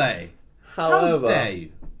 Mandalay! How However, dare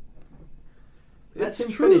you? That's it's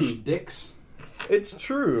him true. finished, dicks. It's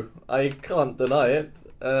true. I can't deny it.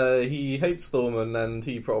 He hates Thorman, and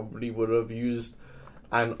he probably would have used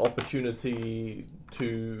an opportunity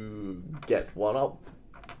to get one up.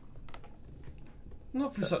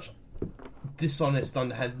 Not through such dishonest,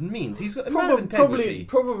 underhanded means. He's got a man of integrity.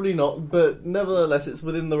 Probably not, but nevertheless, it's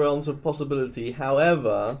within the realms of possibility.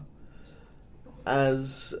 However,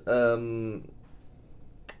 as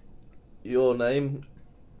your name,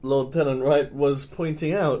 Lord Tenant Wright, was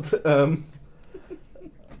pointing out,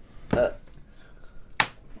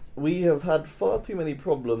 we have had far too many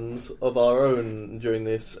problems of our own during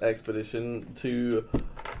this expedition to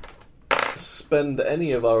spend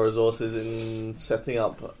any of our resources in setting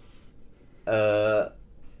up a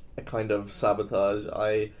kind of sabotage.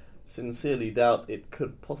 I sincerely doubt it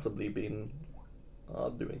could possibly been our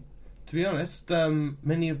doing. To be honest,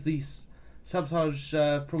 many of these sabotage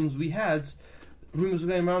problems we had, rumours were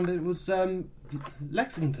going around it was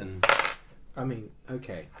Lexington. I mean,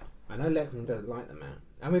 okay. I know Lexington doesn't like the man.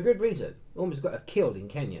 And with good reason. Almost got her killed in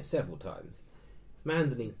Kenya several times.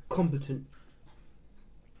 Man's an incompetent,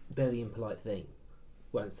 very impolite thing.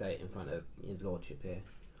 Won't say it in front of his lordship here.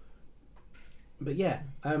 But yeah,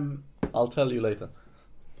 I'll tell you later.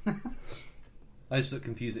 I just look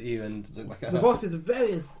confused at you and look back at the her. boss is a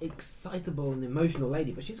very excitable and emotional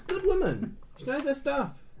lady, but she's a good woman. She knows her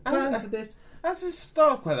stuff. Planned for this. As is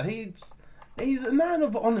Starkweather, he's a man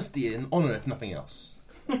of honesty and honour, if nothing else.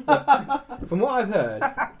 From what I've heard,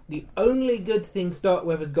 the only good thing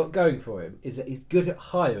Starkweather's got going for him is that he's good at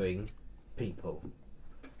hiring people.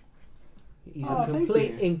 He's a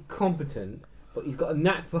complete incompetent, but he's got a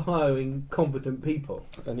knack for hiring competent people.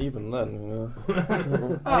 And even then, you know.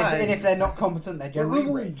 And if they're not competent, they're generally With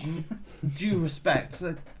all rich. due respect,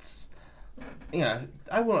 that's,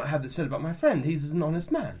 I will not have this said about my friend. He's an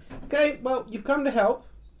honest man. Okay, well, you've come to help,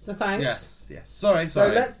 so thanks. Yes. Sorry. So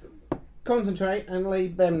let's concentrate and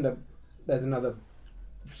leave them to... There's another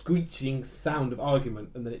screeching sound of argument,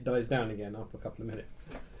 and then it dies down again after a couple of minutes.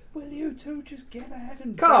 Will you two just get ahead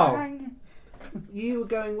and Carl! bang? You were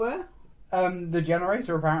going where? The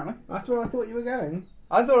generator, apparently. That's where I thought you were going.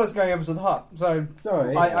 I thought I was going over to the hut, so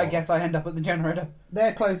Sorry. I guess I end up at the generator.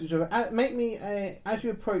 They're close to each other. Make me, as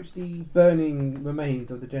you approach the burning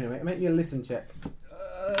remains of the generator, make me a listen check.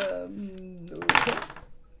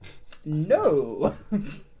 No.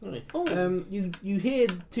 You hear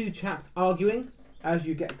two chaps arguing as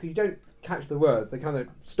you get. Cause you don't catch the words. They kind of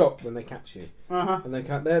stop when they catch you, and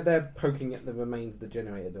they're poking at the remains of the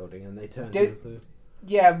generator building, and they turn.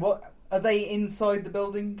 Yeah. What are they inside the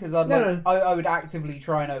building? Because I would actively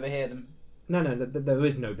try and overhear them. No, there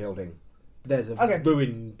is no building. There's a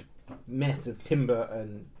ruined mess of timber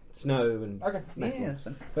and snow and metal. Yeah, that's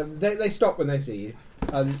fine. But they stop when they see you.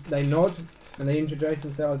 They nod and they introduce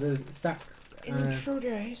themselves as Sachs.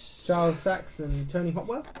 Charles Sachs and Tony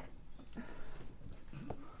Hotwell.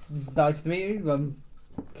 Nice to meet you.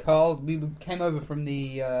 Carl, we came over from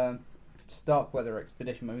the Starkweather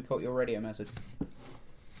expedition when we caught your radio message.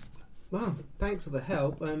 Well, thanks for the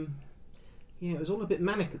help. Yeah, it was all a bit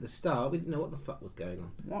manic at the start. We didn't know what the fuck was going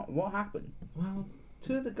on. What happened? Well,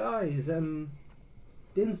 two of the guys,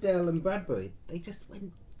 Dinsdale and Bradbury, they just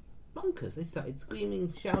went bonkers. They started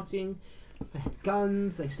screaming, shouting. They had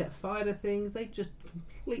guns. They set fire to things. They just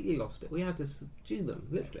completely lost it. We had to subdue them,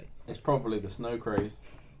 literally. It's probably the snow craze.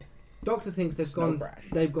 Doctor thinks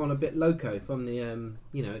they've gone a bit loco from the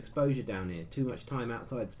exposure down here. Too much time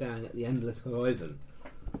outside, staring at the endless horizon.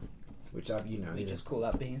 Which you just call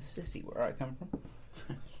that being a sissy where I come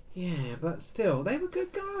from. Yeah, but still, they were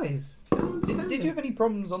good guys. Did you have any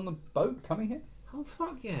problems on the boat coming here? Oh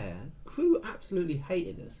fuck yeah! Crew absolutely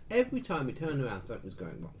hated us. Every time we turned around, something was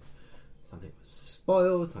going wrong. Something was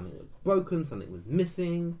spoiled. Something was broken. Something was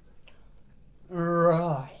missing.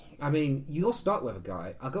 Right. I mean, your Starkweather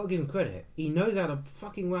guy, I gotta give him credit. He knows how to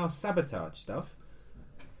fucking well sabotage stuff.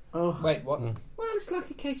 Oh, wait, what? Well, it's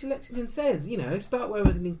like Casey Lexington says,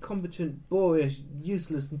 Starkweather's an incompetent, boorish,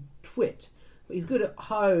 useless twit. But he's good at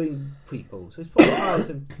hiring people, so he's probably hired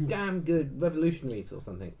some damn good revolutionaries or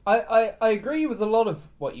something. I agree with a lot of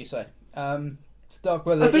what you say.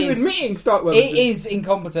 Starkweather you're admitting Starkweather is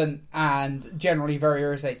incompetent and generally very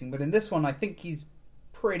irritating, but in this one I think he's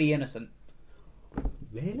pretty innocent.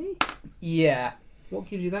 Really? Yeah. What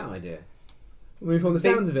gives you that idea? I mean, from the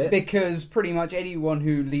sounds of it, because pretty much anyone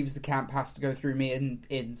who leaves the camp has to go through me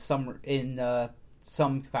in some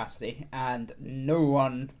capacity, and no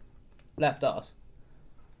one left us.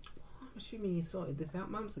 I'm assuming you sorted this out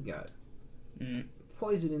months ago. Mm.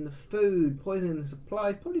 Poison in the food, poison in the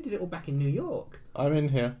supplies. Probably did it all back in New York. I'm in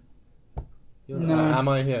here. You're No. not. Am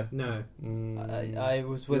I here? No. I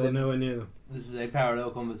was with You're him. nowhere near them. This is a parallel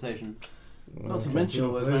conversation. Not to mention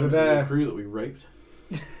all those Over members there. of the crew that we raped.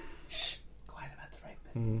 Quiet about the rape.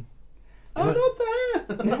 Mm. I'm not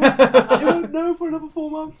there! You won't know for another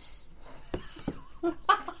 4 months.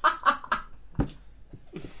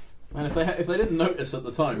 And if they didn't notice at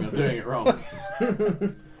the time, they're doing it wrong.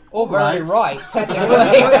 Or very right, technically.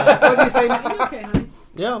 What do you say next? You okay, honey?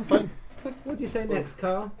 Yeah, I'm fine. What do you say next,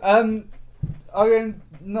 Carl? No,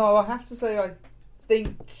 I have to say I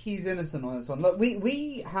think he's innocent on this one. Look,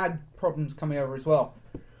 we had problems coming over as well.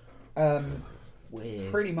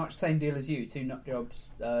 Weird. Pretty much same deal as you. 2 nut jobs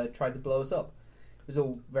tried to blow us up. It was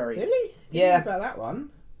all very... Really? Yeah. About that one.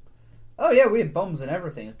 Oh yeah, we had bombs and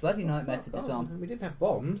everything. It was a bloody nightmare to Fuck disarm. off. We didn't have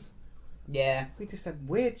bombs. Yeah. We just had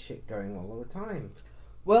weird shit going on all the time.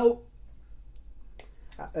 Well,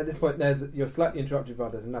 At this point, you're slightly interrupted by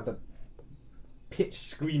there's another pitch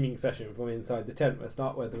screaming session from inside the tent where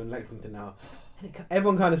Starkweather and Lexington are. And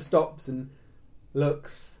everyone kind of stops and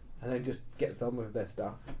looks and then just gets on with their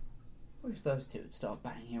stuff. I wish those two would start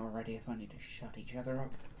banging already, if only to shut each other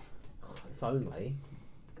up. If only.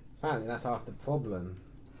 Apparently that's half the problem.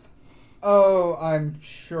 Oh, I'm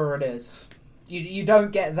sure it is. You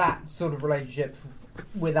don't get that sort of relationship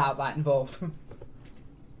without that involved.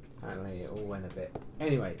 Apparently it all went a bit...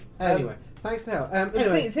 Anyway, thanks for the help.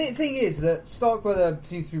 The thing is that Starkweather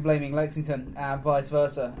seems to be blaming Lexington and vice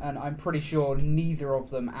versa, and I'm pretty sure neither of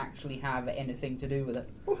them actually have anything to do with it.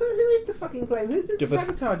 Well, who is the fucking blame? Who's been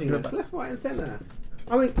sabotaging us left, right and centre?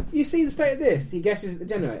 I mean, you see the state of this? He guesses at the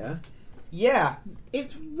generator. Yeah.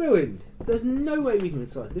 It's ruined. There's no way we can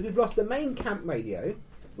solve it. We've lost the main camp radio.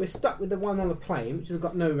 We're stuck with the one on the plane, which has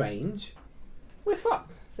got no range. We're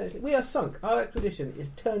fucked, essentially. We are sunk. Our expedition is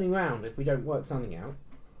turning round if we don't work something out.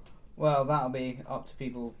 Well, that'll be up to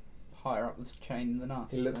people higher up the chain than us.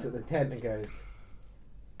 He looks at the tent and goes,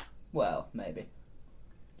 well, maybe.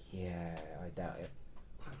 yeah, I doubt it.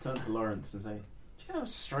 I turn to Lawrence and say, do you have a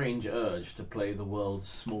strange urge to play the world's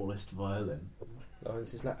smallest violin?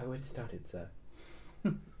 Lawrence is like, I already started, sir.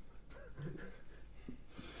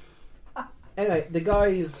 Anyway, the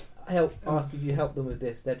guys asked if you help them with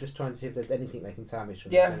this. They're just trying to see if there's anything they can salvage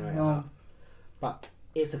from the generator. No. But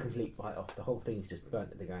it's a complete write-off. The whole thing's just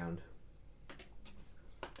burnt to the ground.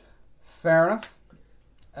 Fair enough.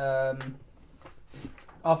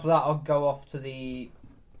 After that, I'll go off to the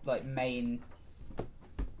main,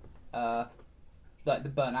 the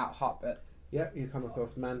burnt out hut bit. Yep, you come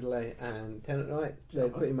across Mandalay and Tenant Knight. They're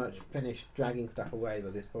pretty much finished dragging stuff away by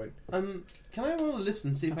this point. Can I roll a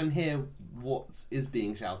listen, see if I can hear what is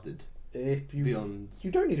being shouted? If you Beyond.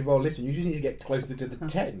 you don't need to roll listen, you just need to get closer to the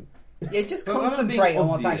tent. Yeah, just Well, I'm not concentrate being on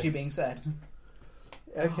what's obvious. actually being said.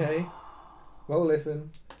 Okay. Roll listen.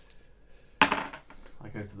 I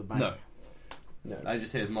go to the bank. No. No. I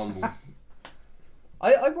just hear mumble.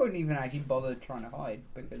 I won't even actually bother trying to hide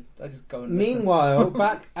because I just go and listen. Meanwhile,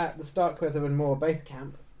 back at the Starkweather and Moore base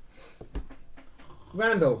camp,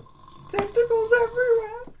 Randall, Tentacles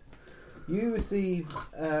everywhere! you receive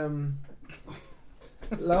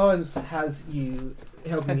Lawrence has you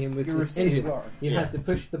helping him with You this receive engine. Lawrence. You Yeah. had to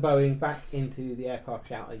push the Boeing back into the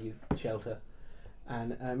aircraft shelter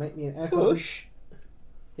and make me an aircraft. Push?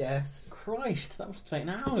 Yes. Christ, that must have taken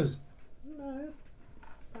hours. No.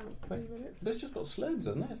 About 20 minutes. But it's just got sleds,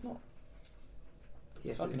 hasn't it? It's not...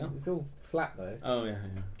 Yeah, Fucking hell. it's all flat though. Oh, yeah.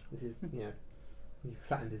 This is, you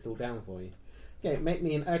flattened this all down for you. Yeah, make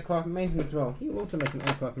me an aircraft maintenance roll. You also make an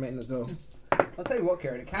aircraft maintenance roll. I'll tell you what,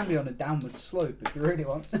 Kieran, it can be on a downward slope if you really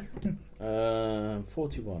want.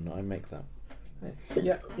 41, I make that.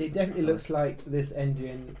 Yeah, it definitely looks like this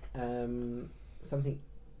engine, something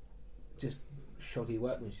just shoddy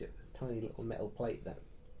workmanship. This tiny little metal plate that's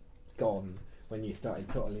gone when you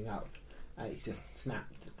started throttling up. And it's just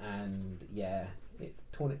snapped and, yeah, it's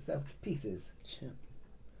torn itself to pieces. Shit.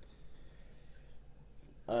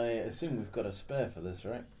 I assume we've got a spare for this,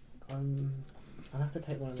 right? I'll have to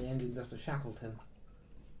take one of the engines off the Shackleton.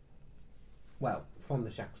 Well, from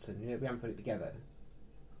the Shackleton. We haven't put it together.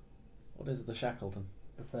 What is the Shackleton?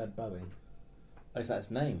 The third Boeing. Oh, is that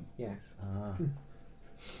its name? Yes. Ah.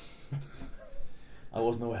 I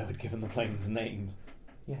wasn't aware we'd given the planes names.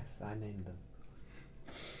 Yes, I named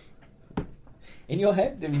them. In your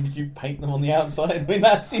head? I mean, did you paint them on the outside? I mean,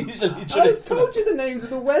 that's usually I traditional. told you the names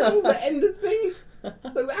of the weather, the Endersby.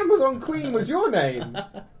 The Amazon Queen was your name.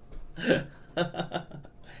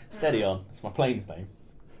 Steady on. It's my plane's name.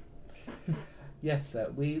 Yes,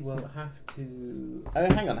 sir. We will have to.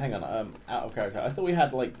 Oh, hang on. Out of character. I thought we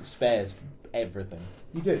had like spares for everything.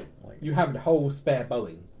 You do. Like, You have a whole spare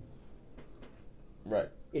Boeing. right,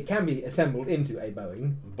 It can be assembled into a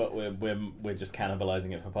Boeing. but we're just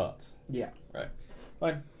cannibalising it for parts. Yeah. Right.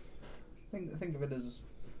 Fine. Think of it as...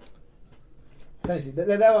 Essentially,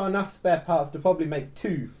 there are enough spare parts to probably make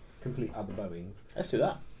 2 complete other Boeings. Let's do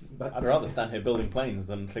that. But I'd rather stand here building planes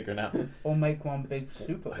than figuring out Or make one big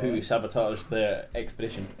super who Boeing. sabotaged their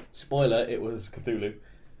expedition. Spoiler: it was Cthulhu.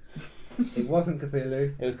 It wasn't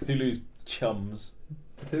Cthulhu. It was Cthulhu's chums.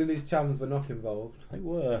 Cthulhu's chums were not involved. They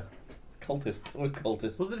were cultists. Always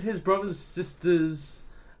cultists. Was it his brother's sister's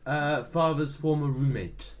father's former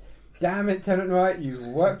roommate? Damn it, Tenant Wright, you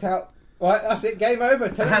worked out. Right, that's it, game over.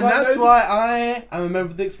 Tenant And Wright that's knows why I am a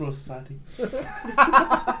member of the Explorer Society.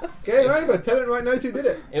 Game over. Tenant Wright knows who did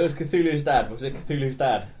it. It was Cthulhu's dad. Was it Cthulhu's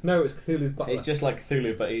dad? No, it's Cthulhu's butler. He's just like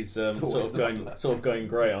Cthulhu, but he's always the sort of going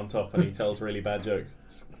grey on top, and he tells really bad jokes.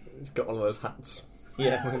 He's got one of those hats.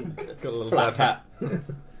 Yeah, Got a little flat bad hat.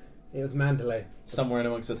 It was Mandalay. Somewhere in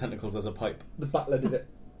amongst the tentacles, there's a pipe. The butler did it.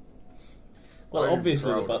 Well,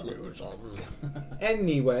 obviously the butler.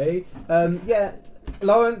 Anyway, yeah,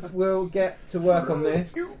 Lawrence will get to work on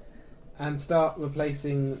this and start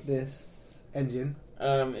replacing this engine.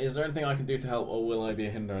 Is there anything I can do to help, or will I be a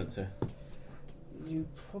hindrance here? You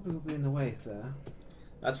probably will be in the way, sir.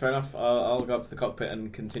 That's fair enough. I'll go up to the cockpit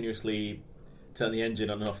and continuously turn the engine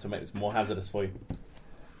on enough to make this more hazardous for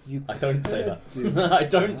you. I don't say that. I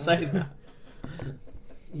don't say that.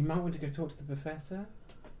 You might want to go talk to the professor.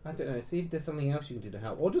 I don't know. See if there's something else you can do to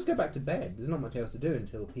help, or just go back to bed. There's not much else to do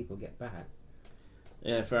until people get back.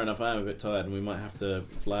 Yeah, fair enough. I am a bit tired, and we might have to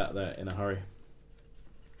fly out there in a hurry.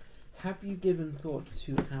 Have you given thought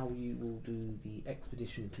to how you will do the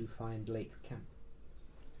expedition to find Lake's camp?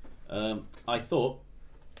 I thought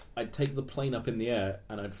I'd take the plane up in the air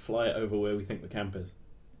and I'd fly it over where we think the camp is.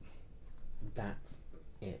 That's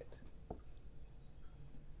it.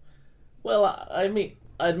 Well, I admit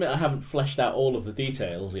I haven't fleshed out all of the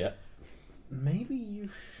details yet. Maybe you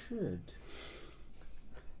should.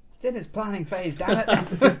 It's in its planning phase, damn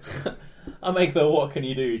it. I make the "what can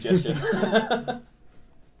you do" gesture.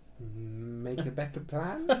 Make a better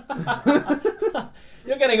plan?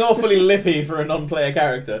 You're getting awfully lippy for a non-player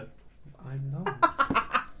character. I'm not.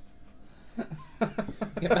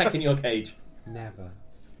 Get back in your cage. Never.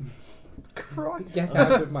 Christ. Get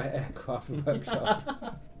out of my aircraft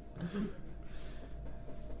workshop.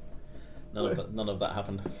 None of that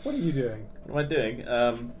happened. What are you doing? What am I doing?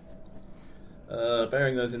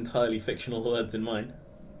 Bearing those entirely fictional words in mind,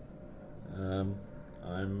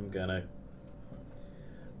 I'm gonna.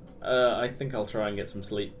 I think I'll try and get some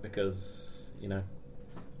sleep because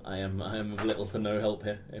I am of little to no help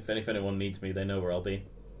here. If anyone needs me, they know where I'll be.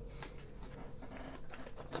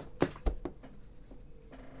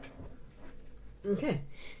 Okay.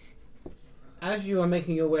 As you are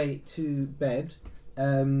making your way to bed,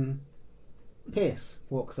 Pierce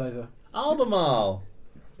walks over. Albemarle!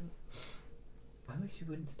 I wish you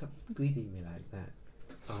wouldn't stop greeting me like that,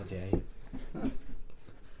 RJ.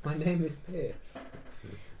 My name is Pierce.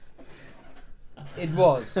 It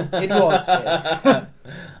was Pierce.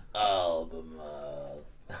 Albemarle.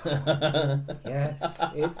 Yes,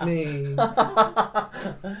 it's me.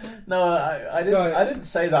 No, I didn't. Sorry. I didn't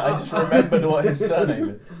say that. I just remembered what his surname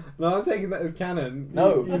is. No, I'm taking that as canon.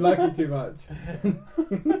 No. You like it too much.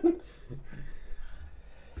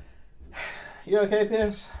 You okay,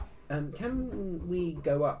 Pierce? Can we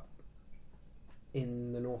go up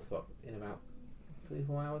in the Northrop in about 3 or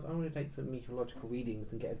 4 hours? I want to take some meteorological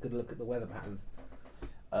readings and get a good look at the weather patterns.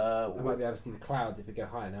 I might be able to see the clouds if we go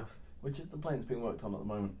high enough. Which is the plane that's being worked on at the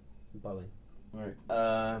moment? Boeing. Right.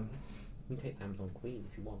 You can take the Amazon Queen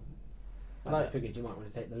if you want. I No. just figured you might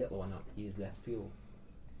want to take the little one up to use less fuel.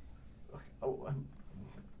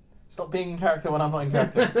 Stop being in character when I'm not in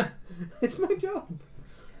character. It's my job.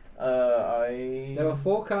 I. There are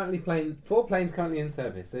four planes currently in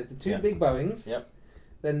service. There's the two Yep. big Boeings. Yep.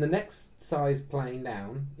 Then the next size plane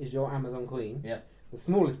down is your Amazon Queen. Yep. The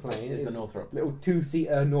smallest plane Is is the Northrop. little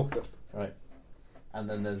 2-seater Northrop. Right. And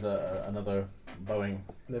then there's another Boeing.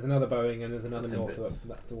 There's another Boeing and there's another That's in Northrop. bits.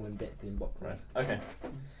 That's all in bits in boxes. Right. Okay.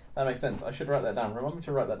 That makes sense. I should write that down. Remind me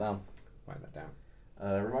to write that down. Write that down.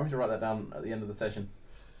 Remind me to write that down at the end of the session.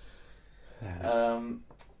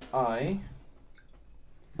 I.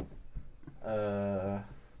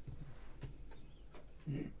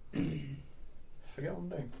 Forget what I'm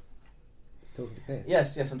doing. Talking to Pierce.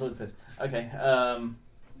 Yes, I'm talking to Fizz. Okay.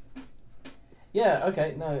 Yeah.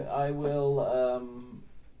 Okay. No, I will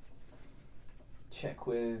check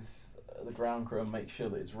with the ground crew and make sure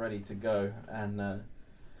that it's ready to go. And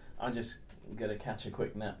I'm just gonna catch a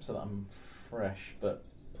quick nap so that I'm fresh. But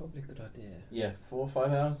Probably a good idea. yeah, 4 or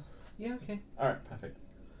 5 hours. Yeah, okay. All right. Perfect.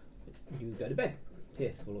 You can go to bed.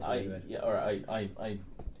 Pierce will also go to bed. Yeah. All right. I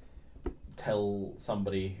tell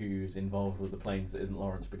somebody who's involved with the planes that isn't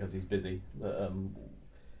Lawrence because he's busy. That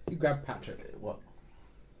You grab Patrick. what?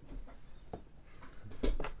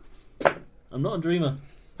 I'm not a dreamer.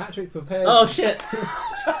 Patrick prepares. Oh shit!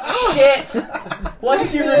 Shit! Why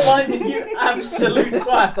did you remind me? You absolute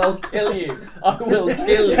twat! I'll kill you! I will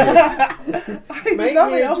kill you! Make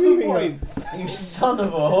me a dreaming points. You son of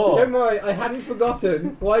a Don't whore! worry, I hadn't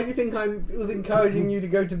forgotten. Why do you think I was encouraging you to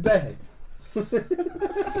go to bed?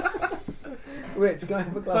 Rich, can I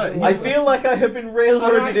have a glass Sorry, of I water? feel like I have been Oh,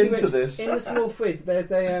 railroaded actually, into Rich, this. In the small fridge, there's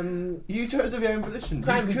a You chose of your own volition. You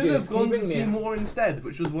Cranberry could juice, have can you gone to bring me see it? more instead,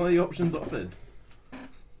 which was one of the options offered.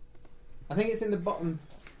 I think it's in the bottom.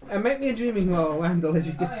 Make me a dreaming roll, Randall, as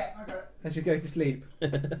you go, I got it. as you go to sleep.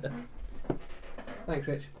 Thanks,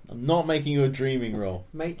 Rich. I'm not making you a dreaming roll.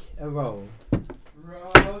 Make a roll.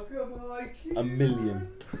 A million.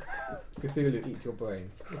 Cthulhu eats your brain.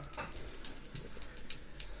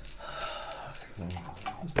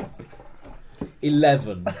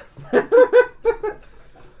 11.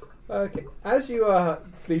 Okay. As you are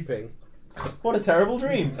sleeping, What a terrible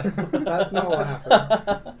dream. That's not what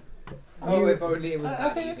happened. Oh, if only it was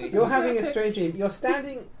that Okay, easy. You're having a strange dream. You're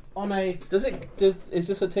standing on a... Is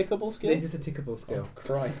this a tickable skill? This is a tickable skill. Oh,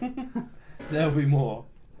 Christ. There'll be more.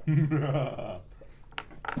 You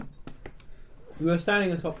are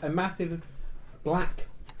standing atop a massive black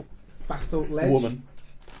basalt ledge. Woman.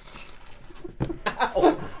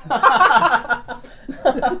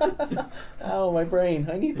 Ow, my brain.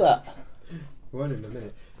 I need that. One in a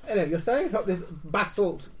minute. Anyway, you're standing atop this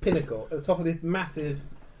basalt pinnacle at the top of this massive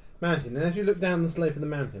mountain, and as you look down the slope of the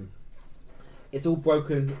mountain, it's all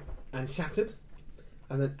broken and shattered,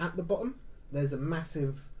 and then at the bottom there's a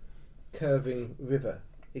massive curving river,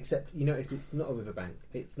 except you notice it's not a riverbank,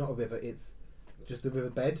 it's not a river, it's just a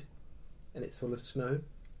riverbed, and it's full of snow.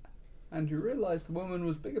 And you realise the woman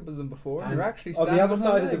was bigger than before, and And you're actually on standing the other on her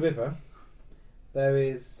side of the leg. river there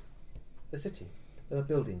is a city. There are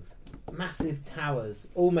buildings, massive towers,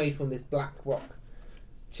 all made from this black rock,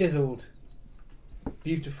 chiselled,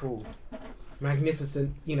 beautiful,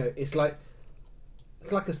 magnificent. You know, it's like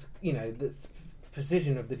a, you know, the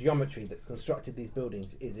precision of the geometry that's constructed these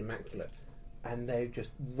buildings is immaculate, and they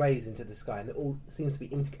just raise into the sky, and it all seems to be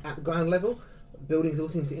at the ground level. Buildings all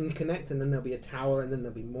seem to interconnect, and then there'll be a tower, and then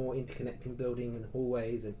there'll be more interconnecting building and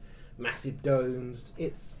hallways and massive domes.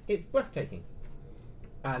 It's breathtaking.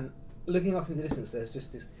 And looking up in the distance, there's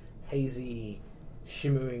just this hazy,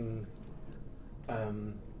 shimmering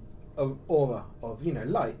aura of, you know,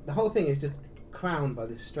 light. The whole thing is just crowned by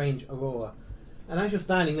this strange aurora. And as you're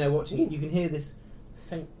standing there watching it, you can hear this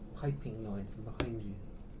faint piping noise from behind you.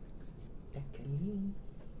 Tekali,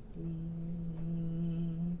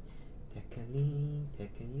 tekali,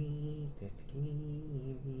 tekali,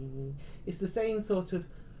 tekali. It's the same sort of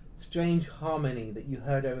strange harmony that you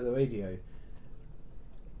heard over the radio.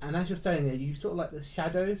 And as you're standing there, you sort of like the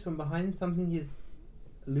shadows from behind. Something is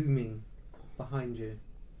looming behind you,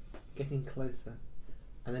 getting closer.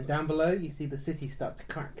 And then down below, you see the city start to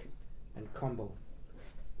crack and crumble.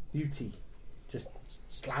 Beauty just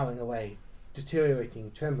sloughing away,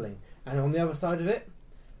 deteriorating, trembling. And on the other side of it,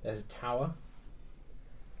 there's a tower.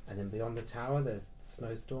 And then beyond the tower, there's the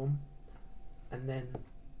snowstorm. And then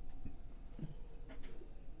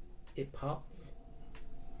it parts.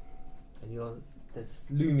 And this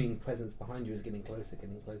looming presence behind you is getting closer,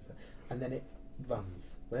 and then it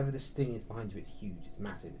runs. Whatever this thing is behind you, it's huge, it's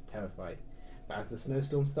massive, it's terrifying. But as the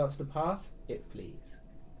snowstorm starts to pass, it flees.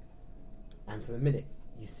 And for a minute,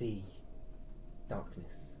 you see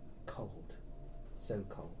darkness, cold, so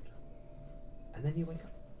cold. And then you wake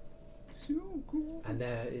up. So cool. And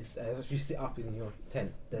there is, as you sit up in your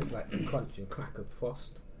tent, there's like a crunch and crack of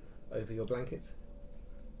frost over your blankets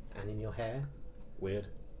and in your hair. Weird.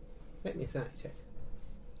 Make me a sanity check.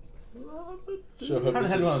 Sure hope Haven't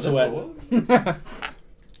this had is one of sweat. them before.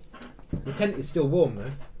 The tent is still warm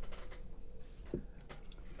though.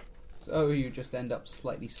 So you just end up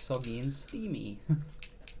slightly soggy and steamy.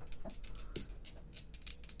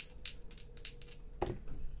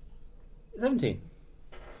 17.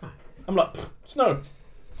 I'm like, snow.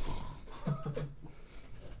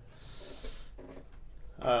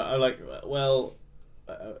 I'm like, well,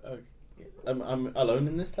 I'm alone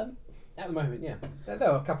in this tent. At the moment, yeah. There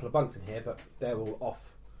are a couple of bunks in here, but they're all off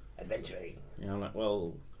adventuring. Yeah, I'm like,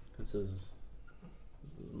 well, this isn't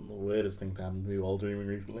the weirdest thing to happen to me while dreaming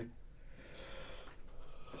recently.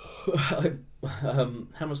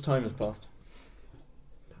 How much time has passed?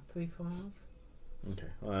 About 3-4 hours.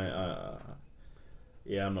 Okay,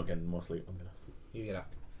 yeah, I'm not getting more sleep. I'm gonna. You get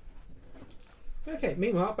up. Okay,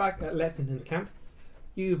 meanwhile, back at Lexington's camp,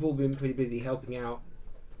 you've all been pretty busy helping out,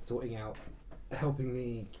 sorting out, helping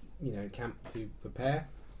the camp to prepare.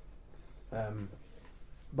 By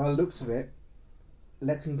the looks of it,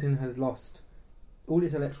 Lexington has lost all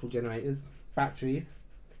its electrical generators, batteries,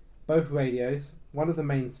 both radios, one of the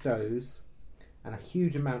main stoves, and a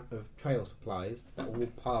huge amount of trail supplies that were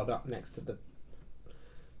all piled up next to the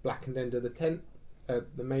blackened end of the tent,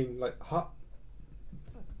 the main hut.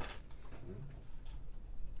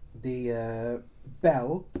 The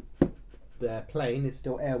Bell, their plane, is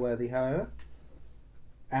still airworthy, however.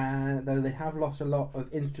 And though they have lost a lot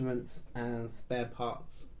of instruments and spare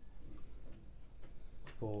parts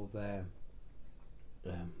for their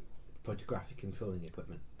photographic and filming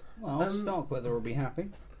equipment. Well, Starkweather will be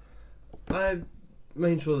happy. I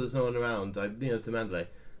made sure there's no one around. To Mandalay.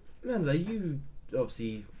 Mandalay, you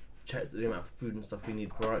obviously checked the amount of food and stuff we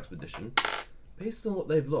need for our expedition. Based on what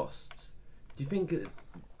they've lost, do you think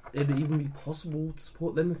it'd even be possible to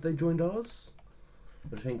support them if they joined ours?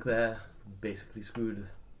 Or do you think they're basically screwed?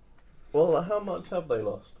 Well, how much have they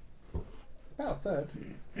lost? About a third.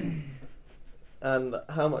 And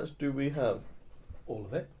how much do we have? All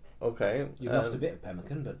of it. Okay. You lost a bit of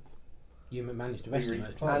pemmican, but you managed to rescue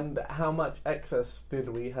most of it. And how much excess did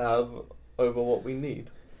we have over what we need?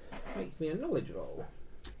 Make me a knowledge roll.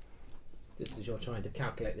 Just as you're trying to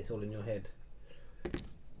calculate this all in your head.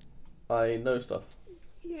 I know stuff.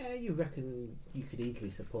 Yeah, you reckon you could easily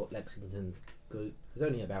support Lexington's group. There's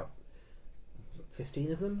only about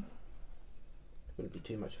 15 of them. Wouldn't be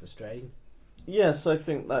too much of a strain. Yes, I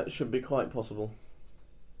think that should be quite possible.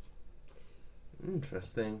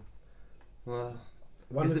 Interesting. Well,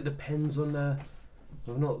 I One guess of- it depends on whether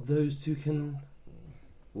or not those two can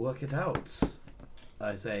work it out.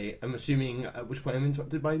 I say, I'm assuming at which point I'm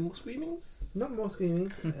interrupted by more screamings. Not more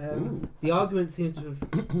screaming. Ooh. The argument seems to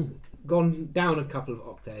have gone down a couple of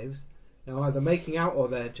octaves. They're either making out or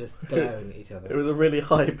they're just glaring at each other. It was a really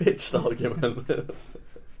high-pitched argument.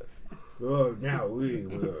 Oh, now we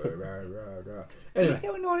were. Anyway, What's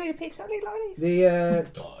going on here, Pixelly ladies? the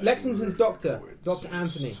Lexington's doctor, Dr.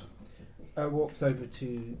 Anthony, walks over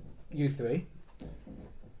to you three.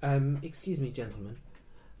 Excuse me, gentlemen.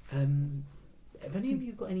 Have any of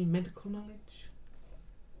you got any medical knowledge?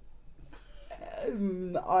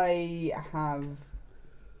 I have.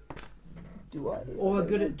 Do I? Or are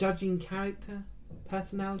good at judging character,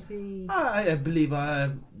 personality? I believe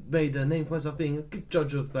I made a name for myself being a good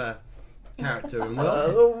judge of character and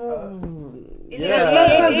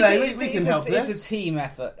It's we can help It's this. a team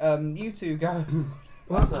effort. You two go.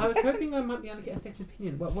 Well, I was hoping I might be able to get a second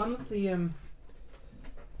opinion. Well, one of the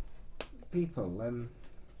people,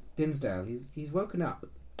 Dinsdale, he's woken up.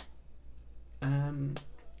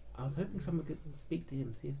 I was hoping someone could speak to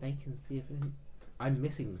him, see if they can see if I'm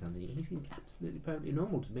missing something. He seems absolutely perfectly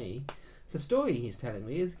normal to me. The story he's telling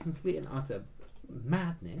me is complete and utter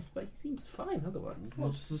madness, but he seems fine otherwise.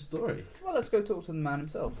 What's the story? Well, let's go talk to the man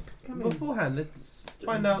himself. Come in. Beforehand, let's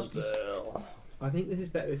find out. I think this is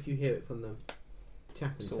better if you hear it from the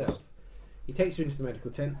chap himself. Source. He takes you into the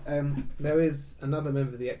medical tent. There is another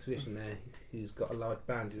member of the expedition there who's got a large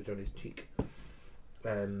bandage on his cheek.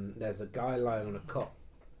 There's a guy lying on a cot,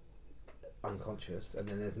 unconscious, and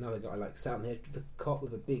then there's another guy sat on the edge of the cot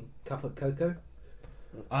with a big cup of cocoa.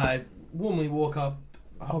 I warmly walk up,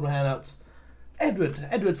 hold my hand out. Edward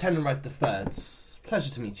Tenenwright III.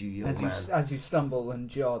 Pleasure to meet you, young man. As you stumble and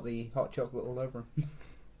jar the hot chocolate all over him.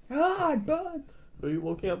 Ah, bud! Who are you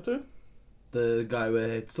walking up to? The guy we're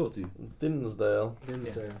here to talk to. Dinsdale.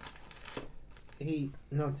 Dinsdale. He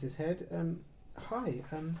nods his head. Hi.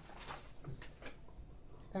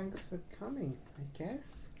 Thanks for coming, I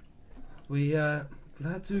guess. We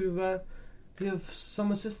glad to be of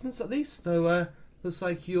some assistance at least. Though looks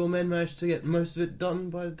like your men managed to get most of it done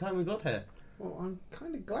by the time we got here. Well, I'm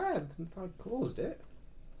kind of glad since I caused it.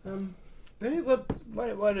 Really? Well,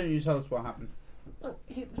 Why don't you tell us what happened? Well,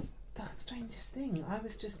 it was the strangest thing. I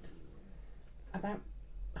was just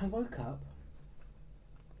I woke up.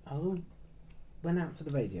 Went out to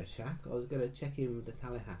the Radio Shack. I was going to check in with the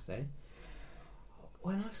Tallahassee.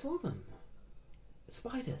 When I saw them,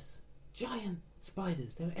 spiders, giant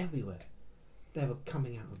spiders. They were everywhere. They were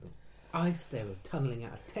coming out of the ice. They were tunneling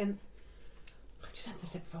out of tents. I just had to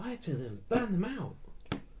set fire to them, burn them out.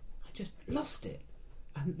 I just lost it.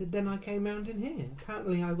 And then I came round in here.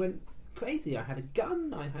 Apparently I went crazy. I had a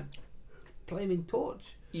gun. I had a flaming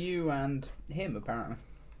torch. You and him, apparently.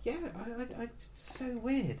 Yeah, I it's so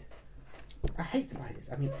weird. I hate spiders.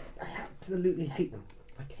 I mean, I absolutely hate them.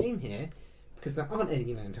 I came here because there aren't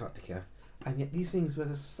any in Antarctica, and yet these things were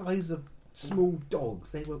the size of small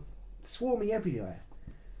dogs. They were swarming everywhere.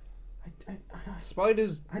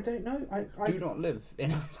 Spiders I don't know. do not live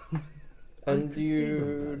in. And could see them,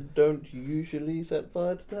 you don't usually set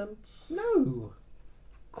fire to tents? No.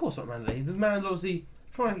 of course not, Manley. The man's obviously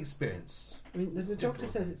trying experience. I mean, the doctor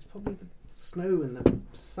says it's probably the snow and the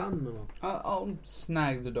sun, or I'll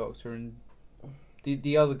snag the doctor and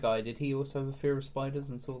the other guy. Did he also have a fear of spiders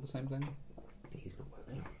and saw the same thing? he's not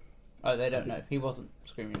woken up. Oh, they don't know. He wasn't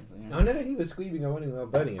screaming anything. No, no, he was screaming. I wasn't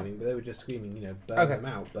about burning anything, but they were just screaming. Burn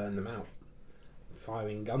them out,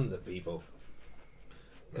 firing guns at people.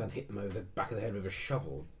 Go and hit them over the back of the head with a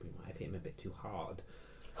shovel. We might have hit him a bit too hard.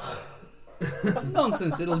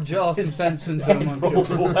 Nonsense. It'll jar some sense into him. I'm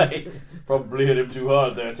sure. Probably hit him too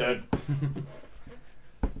hard there, Ted.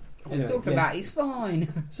 Anyway, Talking about, he's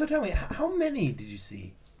fine. So tell me, how many did you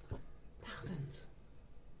see? thousands,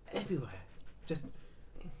 everywhere. Just,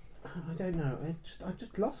 I don't know. I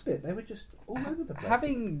just lost it. They were just all over the place.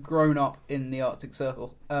 Having grown up in the Arctic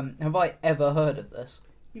Circle, have I ever heard of this?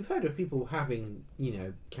 You've heard of people having,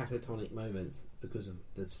 catatonic moments because of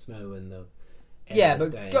the snow and the. Yeah, endless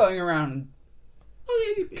but day. going around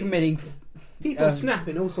committing. People snap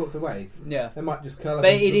in all sorts of ways. Yeah. They might just curl up.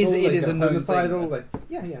 But into it the is- ball, it they is a jump known homicide, thing, all though.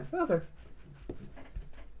 yeah. Okay.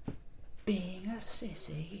 Being a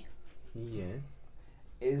sissy. Yes.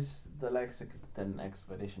 Is the Lexington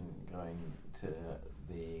expedition going to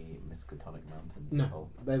the Miskatonic Mountains No, at all?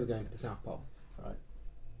 they were going to the South Pole.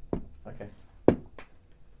 Okay.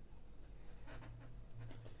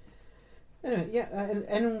 Anyway, and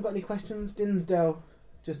anyone got any questions? Dinsdale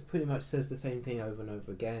just pretty much says the same thing over and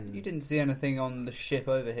over again. You didn't see anything on the ship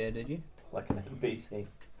over here, did you? Like an NPC.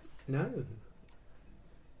 No.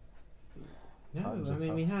 No, Times I are mean,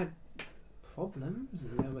 tough. we had problems.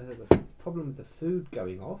 You know, we had a problem with the food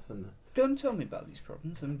going off and Don't tell me about these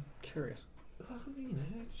problems. I'm curious. well, you know,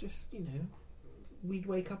 it's just, you know, we'd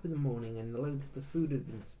wake up in the morning and loads of the food had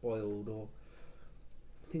been spoiled, or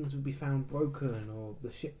things would be found broken, or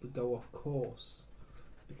the ship would go off course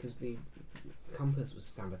because the compass was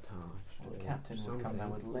sabotaged. The or captain would come something.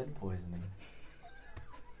 down with lead poisoning.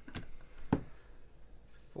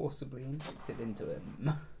 Forcibly injected into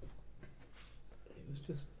him. It was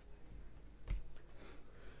just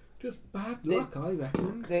bad luck, I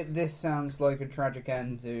reckon. This sounds like a tragic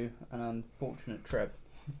end to an unfortunate trip.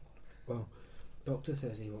 Well, Doctor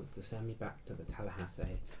says he wants to send me back to the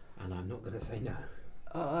Tallahassee, and I'm not going to say no.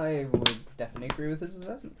 I would definitely agree with his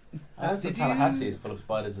assessment. The did Tallahassee you- is full of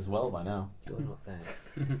spiders as well by now. You're not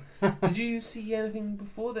there. Did you see anything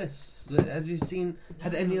before this? Have you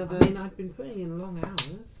had any other? I mean, I'd been putting in long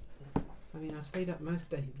hours. I mean, I stayed up most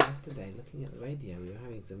days yesterday looking at the radio. We were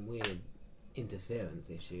having some weird interference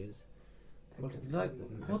issues. What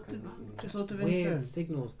sort of Weird interference?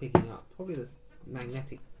 signals picking up. Probably the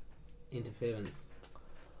magnetic interference.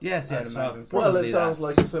 Yes, I'd yes. imagine. Well, probably it sounds that.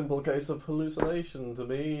 like a simple case of hallucination to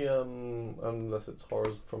me, unless it's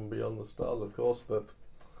horrors from beyond the stars, of course, but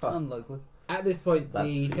Unlikely. At this point, that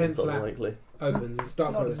the seems 10th flap unlikely. opens and Not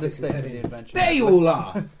Starkweather at this sticks his stage head of the in. adventure. There you all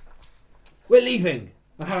are! We're leaving!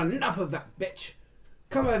 I've had enough of that bitch!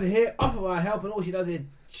 Come over here, offer our help, and all she does is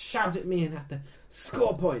shout at me and have to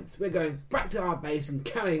score points. We're going back to our base and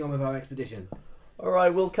carrying on with our expedition.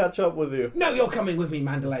 Alright, we'll catch up with you. No, you're coming with me,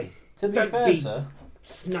 Mandalay. To be Don't fair, be- sir.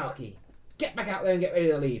 Snarky. Get back out there and get ready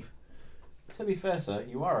to leave. To be fair, sir,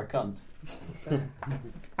 you are a cunt.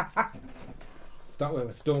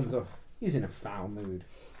 Starkweather storms off. He's in a foul mood.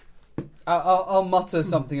 I'll mutter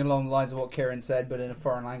something along the lines of what Kieran said, but in a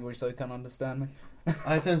foreign language so he can't understand me.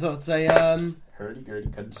 I tend to say, Hurdy-gurdy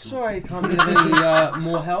cunt. sorry, I can't be of any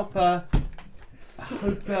more help. I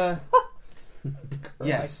hope,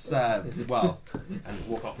 yes, well, and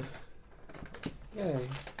walk off. Yay.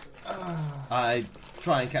 I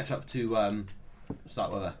try and catch up to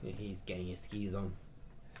Starkweather. He's getting his skis on.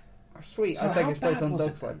 Sweet, So I'll take how his place bad on was dog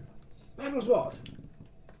it sled. That was what?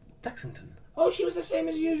 Lexington. Oh, she was the same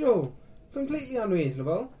as usual. Completely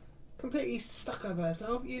unreasonable. Completely stuck up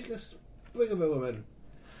herself. Useless sprig of a woman.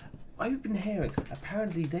 I've been hearing,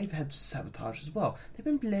 apparently they've had sabotage as well. They've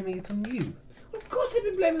been blaming it on you. Well, of course they've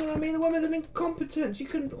been blaming her on me. The woman's an incompetent. She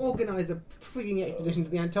couldn't organise a frigging expedition to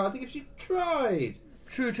the Antarctic if she tried.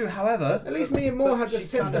 True, however. At least me and Moore had the she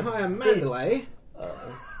sense to kinda hire Mandalay.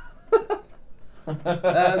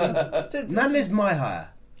 Manley's my hire.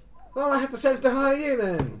 Well, I had the sense to hire you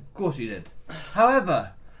then. Of course you did.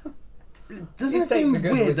 However, doesn't You it take seem the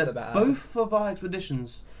good weird with the that bad. both of our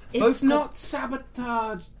expeditions... It's both not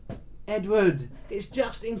sabotage, Edward. It's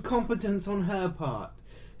just incompetence on her part.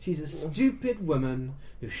 She's a stupid woman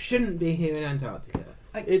who shouldn't be here in Antarctica.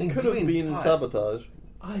 It could have been sabotage.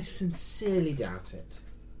 I sincerely doubt it,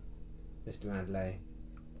 Mr. Mandalay.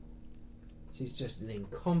 She's just an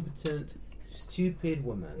incompetent, stupid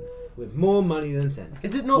woman with more money than sense.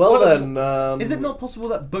 Is it not Well possible, then, is it not possible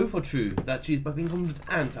that both are true? That she's both incompetent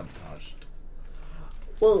and sabotaged?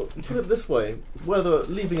 Well, put it this way: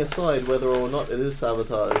 leaving aside whether or not it is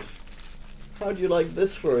sabotage, how do you like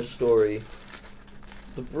this for a story?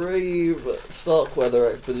 The brave Starkweather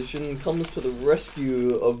expedition comes to the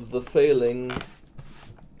rescue of the failing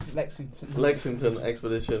Lexington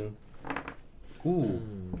expedition. Ooh.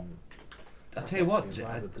 Hmm. I'll tell you what, Actually,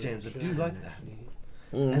 rather good James, I do plan, like that. actually.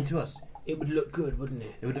 And to us, It would look good, wouldn't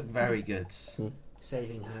it? it would look very good.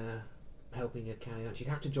 Saving her, helping her carry on. She'd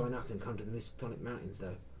have to join us and come to the Miskatonic Mountains,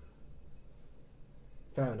 though.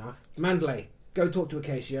 Fair enough. Mandalay, go talk to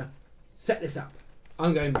Acacia. Set this up.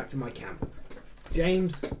 I'm going back to my camp.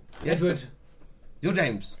 James, Yes. Edward. You're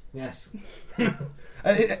James. Yes.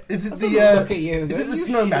 Is it Look the at you. is it the You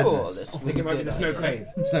snow sure madness? this I was think it a might be good the snow idea?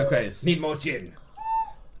 craze. snow craze? Need more gin.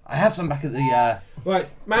 I have some back at the Right,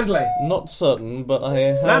 Mandalay. Not certain, but I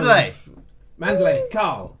have. Mandalay. Mandalay,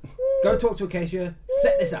 Carl, go talk to Acacia.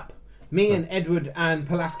 Set this up. Me and Edward and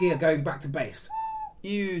Pulaski are going back to base.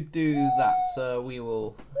 You do that, sir. We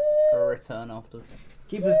will return afterwards.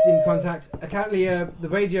 Keep us in contact. Apparently, the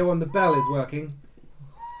radio on the bell is working.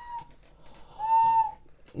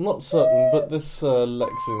 Not certain, but this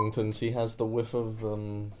Lexington, she has the whiff of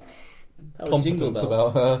competence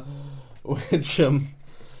about her, which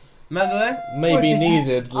Mandalay? may be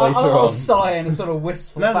needed later I'll on. sigh in a sort of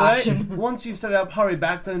wistful fashion. Mandalay, once you've set it up, hurry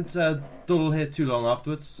back. Don't dawdle here too long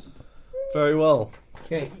afterwards. Very well.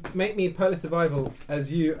 Okay, make me Polish survival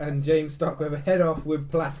as you and James Starkweather head off with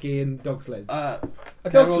Pulaski and dog sleds. A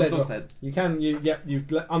dog sled. Dog sled. You can. You've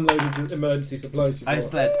unloaded the emergency supplies. I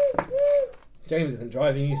sled. James isn't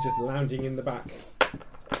driving. He's just lounging in the back.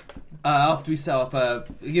 After we set up,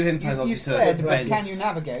 give him time. You obviously, said, to but bend. can you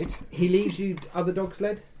navigate? He leaves you other dog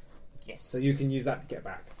sled, Yes. so you can use that to get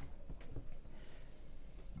back.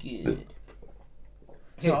 Good.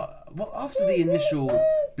 So, after the initial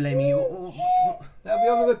blaming you, That'll be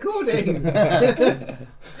on the recording.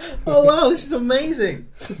 Oh wow, this is amazing!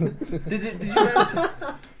 did you remember?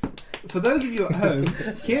 For those of you at home,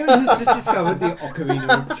 Kieran has just discovered the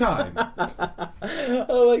Ocarina of Time.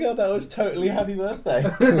 Oh my god, that was totally happy birthday.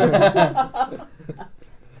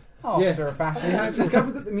 Oh, Yes. after a He fashion. has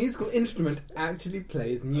discovered that the musical instrument actually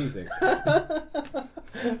plays music.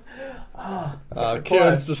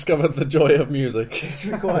 Kieran's discovered the joy of music. This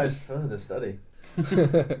requires further study.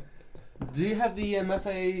 Do you have the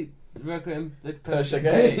Masai Requiem? The Persia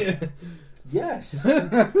game? Yes.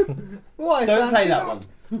 Why? Don't play fancy that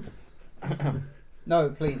one. No,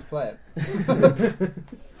 please play it.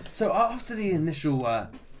 So after the initial,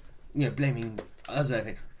 blaming us and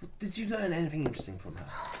everything, did you learn anything interesting from her?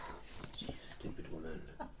 She's a stupid woman.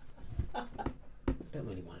 Don't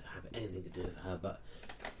really want to have anything to do with her, but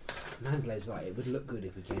Mandelay's right. It would look good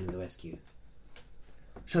if we came to the rescue.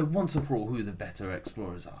 Show once and for all who the better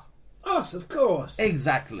explorers are. Us, of course.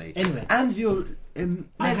 Exactly. Anyway. And your I had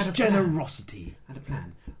immense a plan. generosity. I had a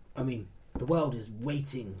plan. I mean, the world is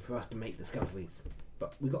waiting for us to make discoveries,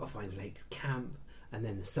 but we've got to find Lake's camp, and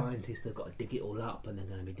then the scientists have got to dig it all up, and they're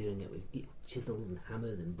going to be doing it with chisels and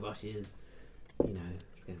hammers and brushes. You know,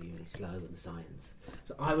 it's going to be really slow in science.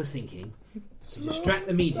 So I was thinking to distract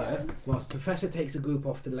the media whilst Professor takes a group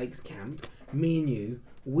off to Lake's camp. Me and you,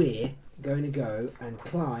 we're going to go and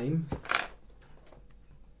climb.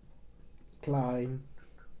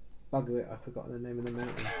 Bugger it! I forgot the name of the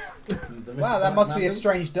mountain. Wow, that must be a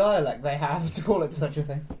strange dialect they have to call it such a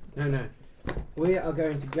thing. No. We are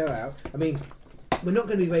going to go out. I mean, we're not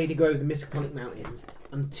going to be ready to go over the Miskatonic Mountains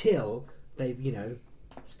until they've,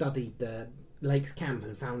 studied the Lake's camp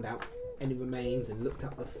and found out any remains and looked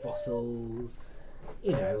up the fossils.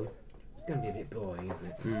 It's going to be a bit boring,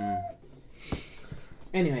 isn't it?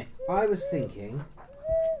 Anyway, I was thinking.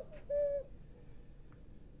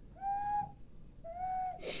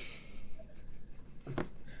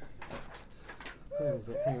 Where is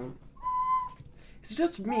it? Hang on. Is it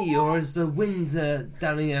just me, or is the wind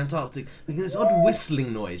down in the Antarctic making this odd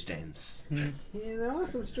whistling noise, James? Yeah, there are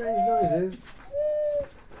some strange noises.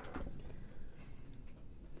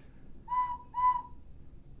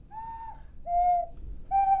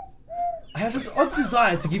 I have this odd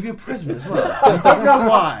desire to give you a present as well. I don't know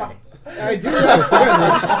why. I do have a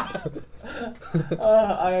present.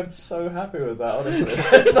 I am so happy with that,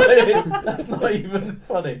 honestly. That's not even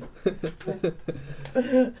funny.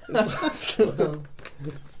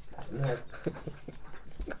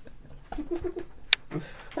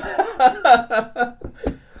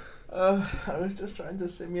 I was just trying to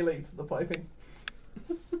simulate the piping.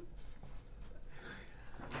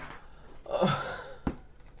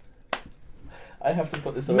 I have to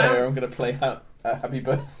put this away or I'm going to play Happy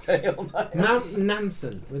Birthday all night. Mount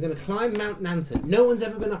Nansen. We're going to climb Mount Nansen. No one's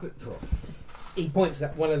ever been up it before. He points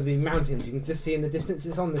at one of the mountains you can just see in the distance.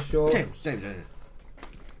 It's on the shore. James.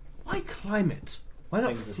 Why climb it? Why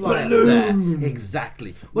not Dangerous. fly up there?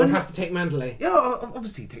 Exactly. We'll have to take Mandalay. Yeah,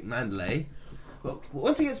 obviously take Mandalay. But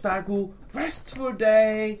once he gets back, we'll rest for a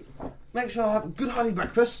day. Make sure I have a good hearty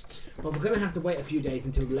breakfast. Well, we're going to have to wait a few days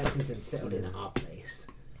until Lexington's settled in at our place.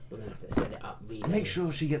 We're going to have to set it up really. And make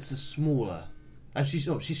sure she gets a smaller. And she's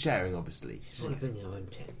sharing, obviously. She's going to bring her own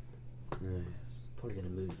tent. Probably going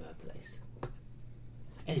to move her place.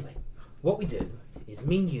 Anyway, what we do is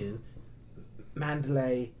me and you,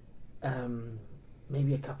 Mandalay,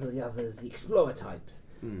 maybe a couple of the others, the explorer types.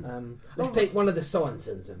 Let's take one of the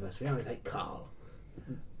Sorensens with us. We only take Carl.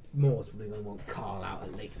 Moore's probably going to want Carl out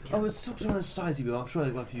at Lake's camp. Oh, it's such a society people. I'm sure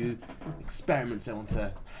they've got a few experiments they want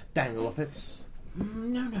to dangle off it.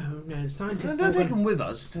 No. Scientists. Don't take them with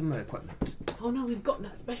us. Just send them their equipment. Oh no, we've got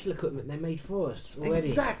that special equipment they made for us already.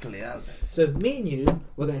 Exactly, that was it. So me and you,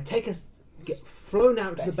 we're going to take us get flown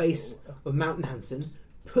out to the Special. base of Mount Nansen,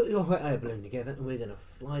 put your hot air balloon together, and we're going to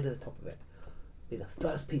fly to the top of it. Be the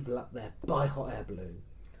first people up there by hot air balloon.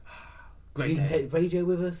 Great We can day. take radio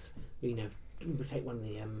with us. We we'll take one of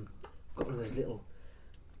the got one of those little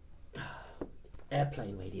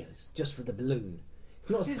airplane radios just for the balloon. It's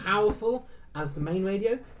not as powerful as the main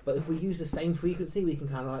radio, but if we use the same frequency, we can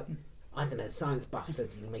kind of like, I don't know. Science buff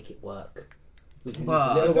says you can make it work. So we can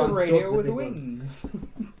Well, use It's the a little one, radio talk to with the big one. wings.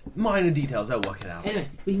 Minor details, I'll work it out. Anyway,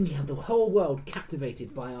 we can have the whole world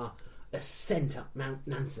captivated by our ascent up Mount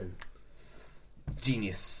Nansen.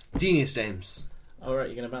 Genius. Genius, James. Alright,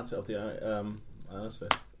 you're going to bounce it off the ionosphere.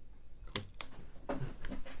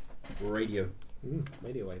 Cool. Radio.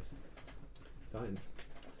 Radio waves. Science.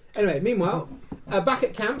 Anyway, meanwhile, back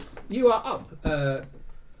at camp, you are up.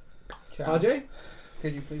 RJ?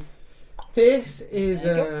 Could you please? Pierce is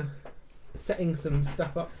There you setting some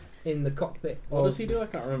stuff up in the cockpit. What does he do? I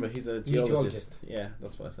can't remember. He's a geologist. Meteorologist. Yeah,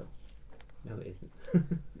 that's what I said. No, it isn't.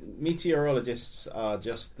 Meteorologists are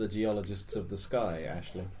just the geologists of the sky,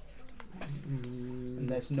 Ashley. And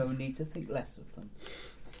there's no need to think less of them.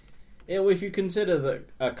 Yeah, well, if you consider that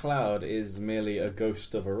a cloud is merely a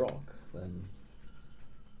ghost of a rock, then...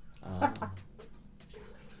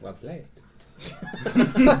 Well played.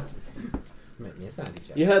 Make me a sanity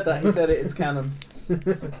check. You heard that, he said it, it's canon.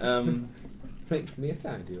 Make me a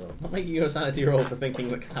sanity roll. I'm making you a sanity roll for thinking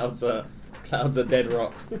that clouds are dead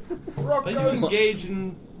rocks. Rock Are you goes. engaged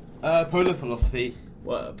in polar philosophy?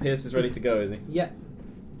 Well, Pierce is ready to go, is he? Yeah.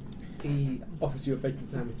 He offers you a bacon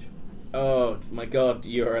sandwich. Oh my god,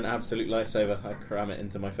 you're an absolute lifesaver. I cram it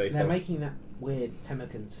into my face. They're though. making that weird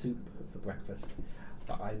pemmican soup for breakfast,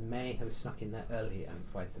 but I may have snuck in there early and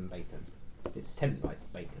fried some bacon. It's tent fried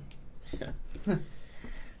bacon. Yeah.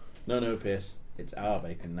 No, Pierce. It's our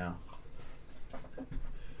bacon now.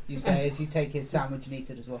 You say as you take his sandwich and eat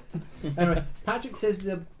it as well. Anyway, Patrick says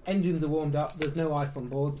the engines are warmed up. There's no ice on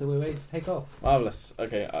board, so we're ready to take off. Marvellous.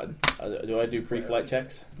 Okay, do I do pre-flight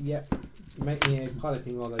checks? Yep. Make me a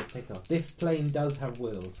piloting roll to take off. This plane does have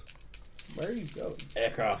wheels. Where are you going?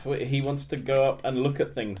 Aircraft. He wants to go up and look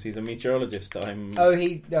at things. He's a meteorologist. I'm... Oh,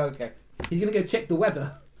 okay. He's going to go check the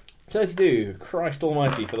weather. 32. Christ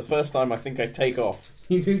almighty. For the first time, I think I take off.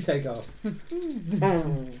 You do take off.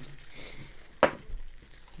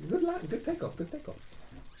 Good takeoff. Good takeoff.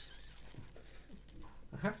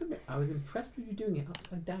 I have to admit, I was impressed with you doing it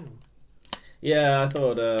upside down. Yeah, I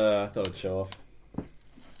thought I'd show off.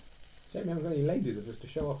 Shame we haven't got any ladies with us to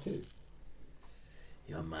show off too.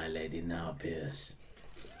 You're my lady now, Pierce.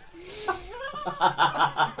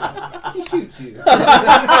 He shoots you.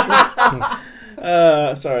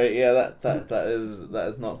 Sorry, yeah, that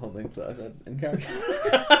is not something that I said in character.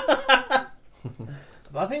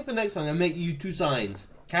 But I think for next time, I'm going to make you two signs.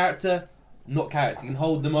 Character, not character. You can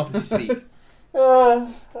hold them up as you speak.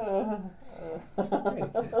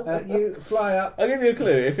 You fly up. I'll give you a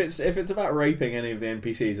clue. If it's about raping any of the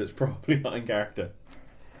NPCs, it's probably not in character.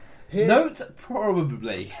 Pierce, Note,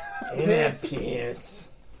 probably.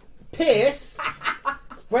 Pierce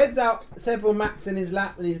spreads out several maps in his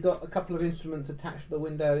lap, and he's got a couple of instruments attached to the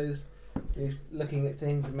windows. He's looking at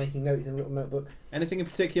things and making notes in a little notebook. Anything in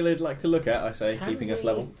particular you'd like to look at? I say, keeping us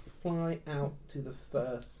level. Fly out to the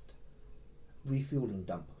first refueling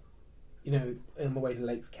dump. You know, on the way to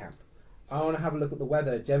Lake's camp. I want to have a look at the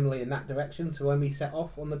weather generally in that direction. So when we set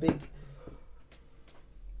off on the big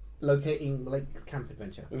locating Lake camp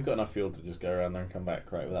adventure, We've got enough fuel to just go around there and come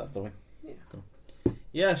back right without stopping. Yeah. Cool.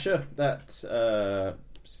 Yeah, sure. That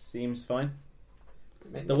seems fine.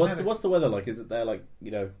 What's the weather like? Is it there like,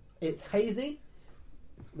 you know? It's hazy.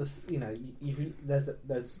 There's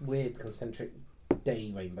weird concentric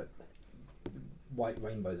day rainbow, white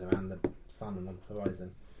rainbows around the sun and on the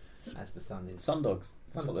horizon as the sun is. Sun dogs.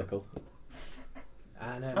 That's what they're called.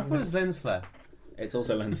 And I thought it was lens flare. It's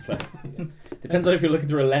also lens flare. Depends on if you're looking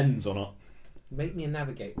through a lens or not. make me a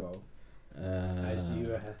navigate roll as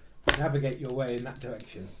you navigate your way in that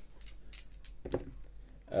direction.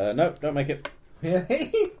 No, don't make it.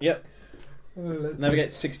 Really? Yep. Let's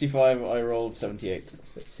Navigate 65, I rolled 78.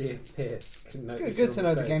 Let's see if Pierce can notice. Good to know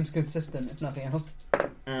the mistake. game's consistent, if nothing else.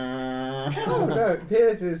 Oh no,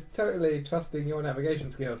 Pierce is totally trusting your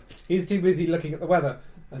navigation skills. He's too busy looking at the weather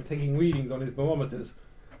and taking readings on his barometers.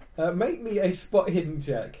 Make me a spot hidden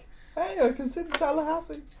check. Hey, I consider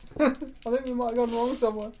Tallahassee. I think we might have gone wrong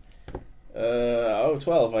somewhere.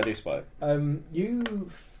 12, I do spot.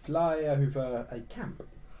 You fly over a camp.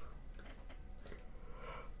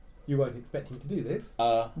 You weren't expecting to do this.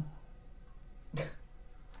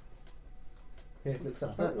 Pierce looks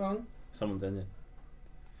up something wrong. Someone's engine.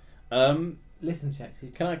 listen checks.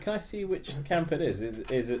 Can I see which camp it is? Is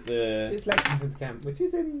it the? It's Lexington's camp, which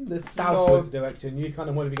is in the southwards direction. You kind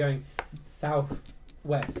of want to be going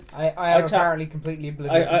southwest. I am apparently completely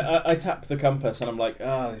oblivious. I tap the compass and I'm like,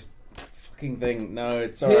 this fucking thing. No,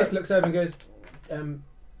 it's alright. Pierce looks over and goes,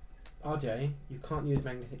 RJ, you can't use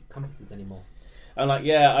magnetic compasses anymore. I'm like,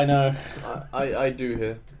 yeah, I know. I do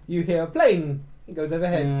hear. You hear a plane. It goes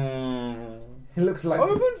overhead. It looks like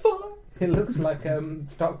Open fire. It looks like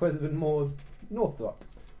Stark President Moore's Northrop.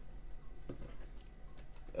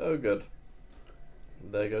 Oh, good.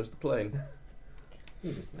 There goes the plane.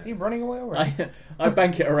 Is he running away already? I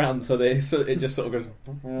bank it around so it just sort of goes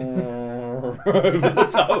over the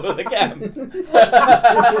top of the camp.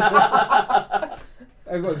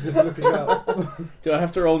 Everyone's just looking up. Do I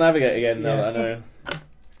have to roll navigate again now Yes. that I know?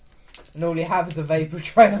 And all you have is a vapor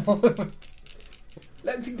trail.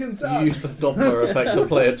 Lexington You sucks. use the Doppler effect to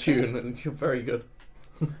play a tune, and you're very good.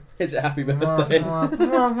 It's a happy birthday.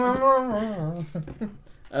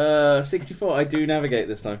 64. I do navigate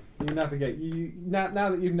this time. You navigate. You now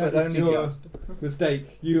that you've But noticed only your just.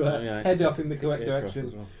 mistake, you Yeah, head up in the correct Get across direction.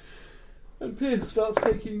 as well. And Pierce starts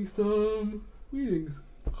taking some readings.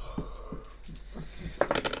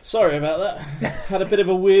 Sorry about that. Had a bit of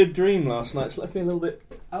a weird dream last night. It's left me a little bit.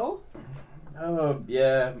 Oh? Oh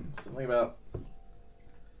yeah, something about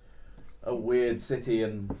a weird city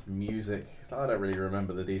and music. I don't really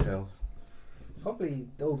remember the details. Probably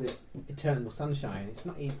all this eternal sunshine. It's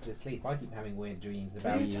not easy to sleep. I keep having weird dreams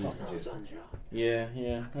about sausages. Yeah.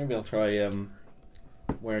 Maybe I'll try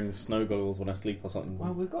wearing the snow goggles when I sleep or something.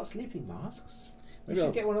 Well, we've got sleeping masks. We Maybe should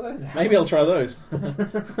I'll- get one of those out. Maybe I'll try those.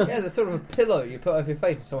 Yeah, there's sort of a pillow you put over your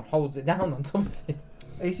face and someone holds it down on top of it.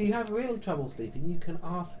 If you have real trouble sleeping, you can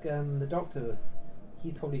ask the doctor.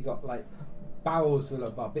 He's probably got like barrels full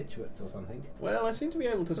of barbiturates or something. Well, I seem to be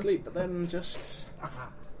able to sleep, but then just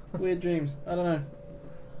weird dreams. I don't know.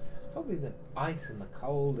 It's probably the ice and the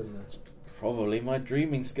cold and the... Probably my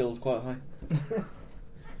dreaming skill's quite high.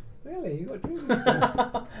 Really? You got dreams?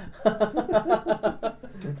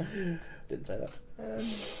 Didn't say that.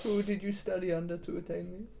 Who did you study under to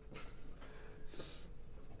attain these?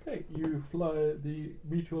 Okay, you fly the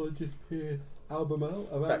meteorologist Pierce Albemarle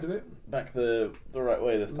around a bit. Back the right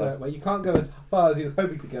way this time. Right, well, you can't go as far as he was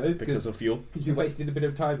hoping to go Because of fuel. you wasted a bit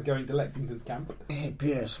of time going to Lexington's camp. Hey,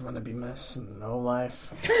 Pierce, wanna be my snow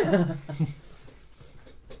life?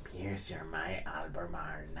 Pierce, you're my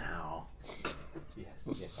Albemarle now.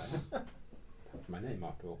 Yes, I am. That's my name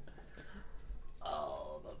after all.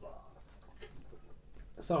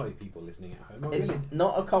 Sorry, people listening at home. It's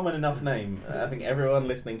not a common enough name. I think everyone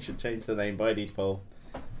listening should change the name by default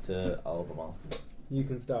to Albemarle. You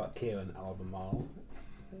can start Kieran Albemarle.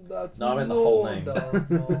 That's No, I meant the whole Lord name.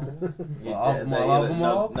 Albemarle.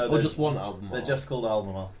 Albemarle? Or they're- just one Albemarle? They're just called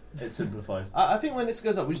Albemarle. It simplifies. I think when this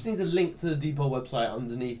goes up, we just need to link to the Depot website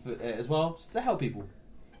underneath it as well, just to help people.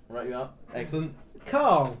 Right, you are. Excellent.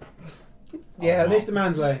 Carl! Yeah, Mr.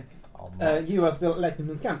 Mandalay, Albemarle. you are still at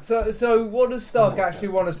Lexington's camp. So what does Stark actually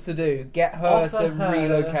want us to do? Get her Offer to her-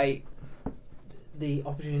 relocate? The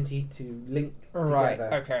opportunity to link Right,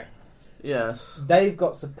 together. okay. Yes. They've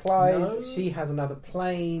got supplies, No. she has another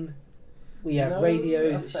plane, we have No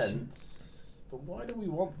radios. offence, but why do we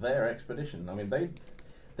want their expedition? I mean,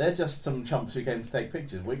 they're just some chumps who came to take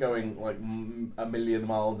pictures. We're going like a million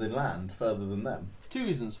miles inland, further than them. 2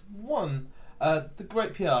 reasons. One, the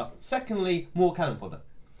great PR. Secondly, more cannon fodder.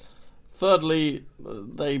 Thirdly,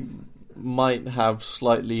 they might have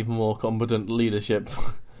slightly more competent leadership.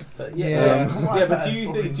 But, Yeah. But do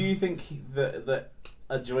you think that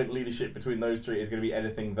a joint leadership between those three is going to be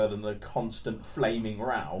anything other than a constant flaming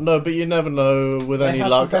row? No, but you never know. With They any have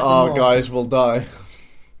luck, Professor our Moore. guys will die.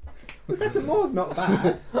 Professor Moore's not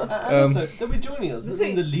bad. And also, they'll be joining us. The Doesn't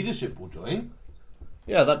mean thing- the leadership will join.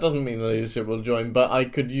 Yeah, that doesn't mean the leadership will join, but I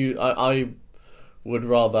could use. I would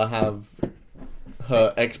rather have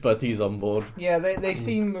her expertise on board. Yeah, they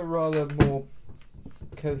seem a rather more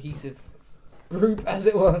cohesive group, as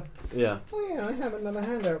it were. Yeah. Oh yeah, I have another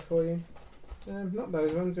handout for you. Not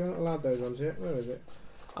those ones, you're not allowed those ones yet. Where is it?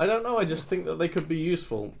 I don't know. I just think that they could be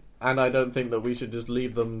useful, and I don't think that we should just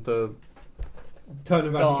leave them to. Turn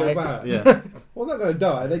around and go Die. back. Yeah. Well, they're not going to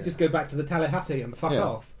die, they just go back to the Tallahassee and fuck Yeah.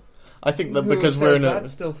 off. I think that Who because says we're in a.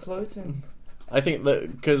 that's still floating. I think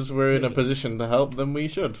that because we're in a position to help, then we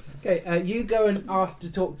should. Okay, you go and ask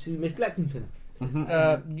to talk to Miss Lexington.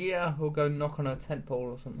 Yeah, we'll go knock on her tent pole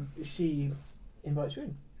or something. She invites you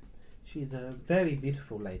in. She's a very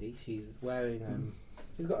beautiful lady. She's wearing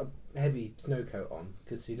she's got a heavy snow coat on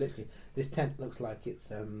because she literally this tent looks like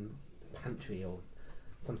it's a pantry or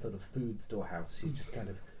some sort of food storehouse. She just kind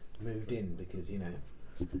of moved in because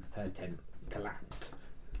her tent collapsed.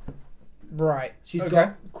 Right. She's Okay.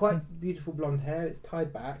 got quite beautiful blonde hair. It's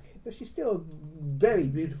tied back, but she's still a very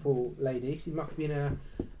beautiful lady. She must be in her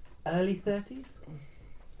early 30s.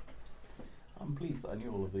 I'm pleased that I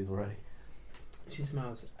knew all of these already. She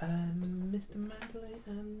smiles. Mr. Mandley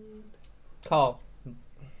and... Carl.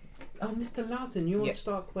 Oh, Mr. Larson, you're Yeah.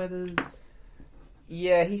 Starkweather's...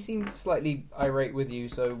 Yeah, he seemed slightly irate with you,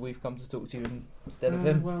 so we've come to talk to you instead of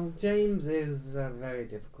him. Well, James is a very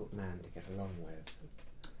difficult man to get along with.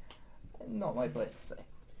 Not my place to say.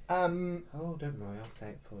 Oh, don't worry, I'll say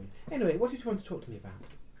it for you. Anyway, what did you want to talk to me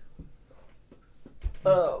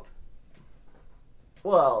about?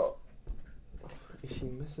 Well, is she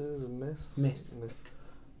Mrs. Miss.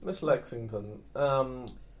 Miss Lexington?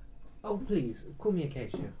 Oh, please, call me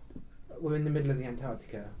Acacia. We're in the middle of the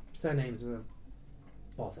Antarctica. Surnames are a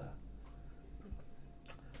bother.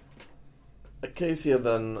 Acacia,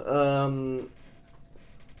 then.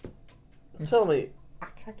 Tell me,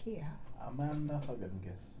 Akakia. Amanda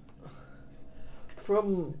Hugginkiss.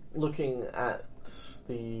 from looking at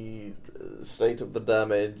the state of the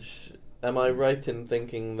damage, am I right in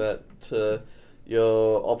thinking that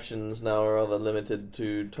your options now are rather limited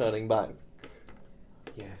to turning back?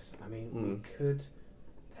 Yes, I mean, we could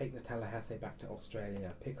take the Tallahassee back to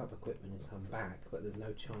Australia, pick up equipment and come back, but there's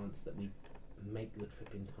no chance that we make the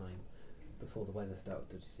trip in time before the weather starts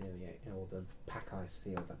to deteriorate or the pack ice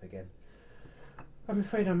seals up again. I'm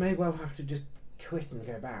afraid I may well have to just quit and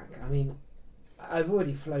go back. I mean, I've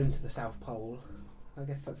already flown to the South Pole. I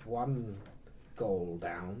guess that's one goal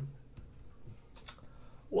down.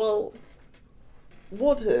 Well,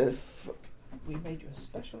 what if... We made you a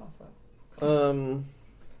special offer.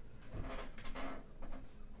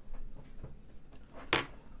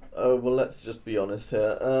 Oh, well, let's just be honest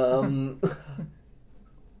here.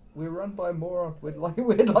 We're run by a moron. We'd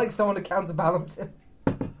like someone to counterbalance him.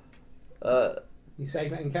 You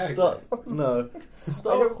saying that in character? No.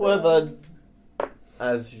 Starkweather,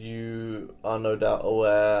 as you are no doubt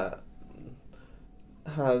aware,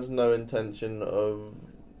 has no intention of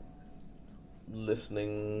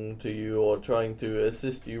listening to you or trying to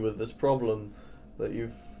assist you with this problem that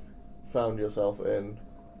you've found yourself in.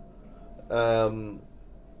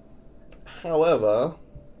 However,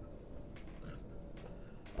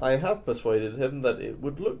 I have persuaded him that it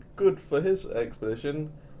would look good for his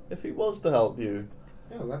expedition if he was to help you.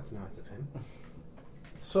 Oh, that's nice of him.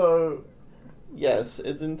 So, yes,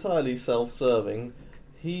 it's entirely self-serving.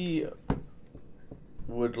 He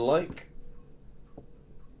would like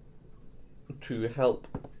to help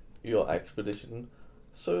your expedition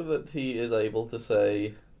so that he is able to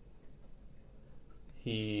say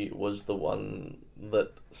he was the one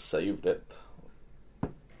that saved it.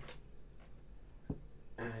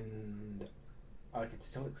 And I could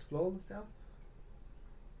still explore the South?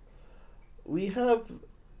 We have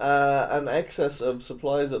an excess of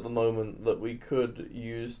supplies at the moment that we could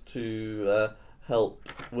use to help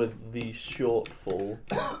with the shortfall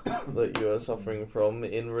that you are suffering from.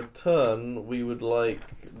 In return, we would like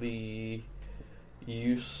the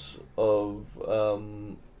use of... how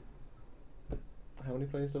many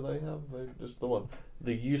planes do they have? Just the one.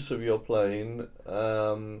 The use of your plane,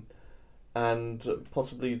 and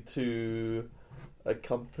possibly to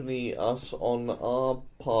accompany us on our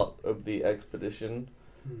part of the expedition.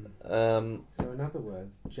 So in other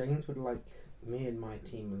words, James would like me and my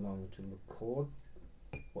team along to record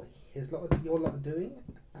what your lot are doing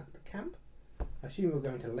at the camp. I assume we're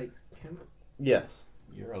going to Lakes Camp. Yes.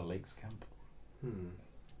 You're a Lakes Camp.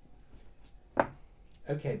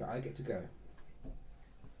 Okay, but I get to go.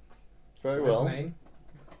 Very My well. plane.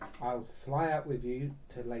 I'll fly out with you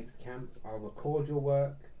to Lakes Camp. I'll record your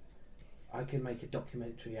work. I can make a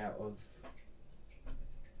documentary out of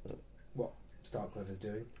what Starkweather's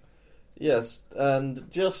doing. Yes, and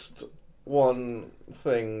just one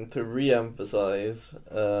thing to re-emphasise.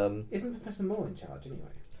 Isn't Professor Moore in charge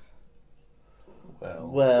anyway?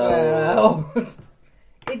 Well,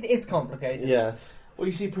 It's complicated. yes. Well,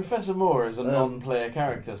 you see, Professor Moore is a non-player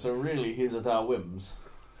character, so really he's at our whims.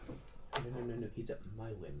 No, he's at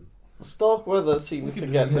my whim. Starkweather seems to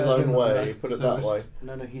get his own way, put it that way.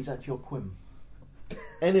 No, he's at your whim.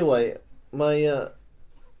 Anyway, my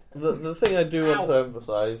the thing I do want to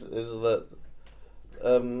emphasise is that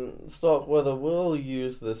Starkweather will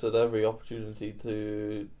use this at every opportunity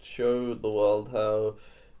to show the world how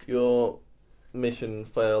your mission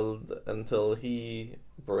failed until he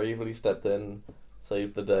bravely stepped in,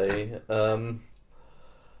 saved the day.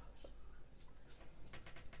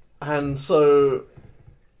 And so,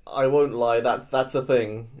 I won't lie, that's a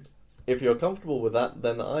thing. If you're comfortable with that,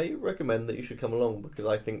 then I recommend that you should come along, because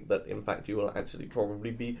I think that, in fact, you will actually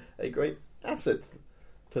probably be a great asset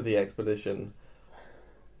to the expedition.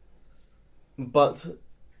 But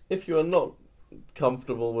if you are not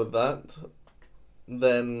comfortable with that,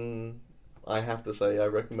 then I have to say I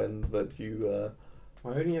recommend that you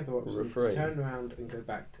My only other option refrain. is to turn around and go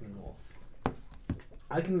back to the north.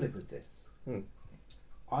 I can live with this.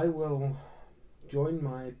 I will join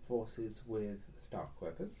my forces with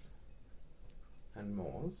Starkweathers and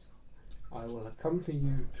Moors. I will accompany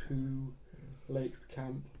you to Lake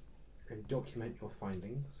Camp and document your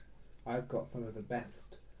findings. I've got some of the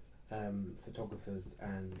best photographers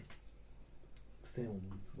and film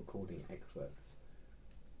recording experts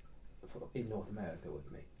in North America with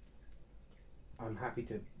me. I'm happy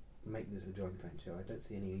to make this a joint venture. I don't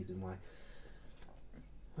see any reason why.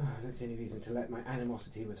 I don't see any reason to let my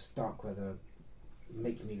animosity with Starkweather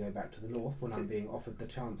make me go back to the north when I'm being offered the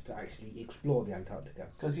chance to actually explore the Antarctica.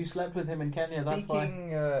 Because you slept with him in Kenya, that's why.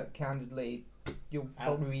 Speaking candidly, you'll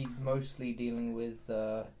probably be mostly dealing with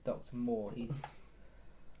Dr. Moore. He's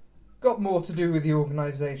got more to do with the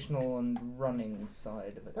organisational and running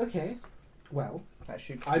side of it. Okay, well, That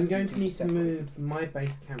should I'm going to be need to separate. move my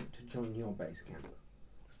base camp to join your base camp.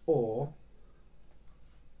 Or,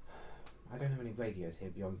 I don't have any radios here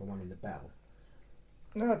beyond the one in the bell.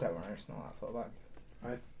 No, don't worry, it's not that far back.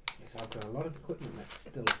 I've got a lot of equipment that's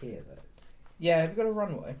still here, though. Yeah, have you got a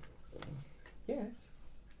runway? Yes.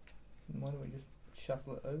 Why don't we just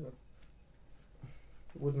shuffle it over?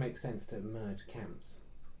 It would make sense to merge camps.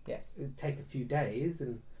 Yes. It would take a few days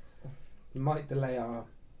and might delay our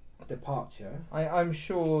departure. I'm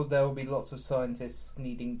sure there will be lots of scientists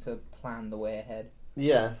needing to plan the way ahead.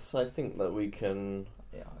 Yes, I think that we can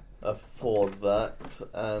Yeah. afford that,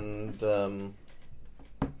 and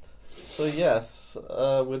so yes,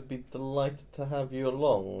 we'd be delighted to have you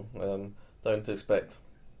along. Don't expect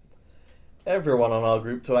everyone on our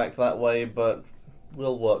group to act that way, but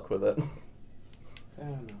we'll work with it. Fair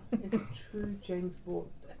enough. Is it true James brought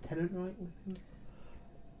a tenant right with him?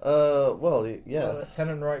 Well, yes. Well,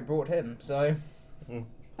 Lieutenant Wright brought him, so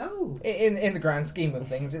Oh! in the grand scheme of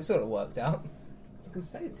things, it sort of worked out. I was going to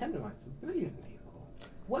say, tenant rights are brilliant people.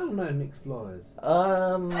 Well-known explorers.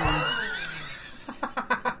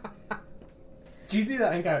 Do you do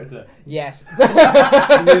that in character? Yes.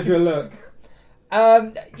 Give you a look.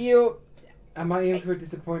 You Am I in for a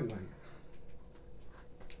disappointment?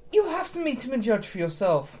 you'll have to meet him and judge for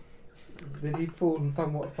yourself. Did he fall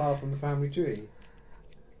somewhat far from the family tree?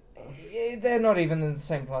 They're not even in the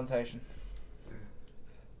same plantation.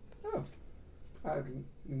 Oh. I've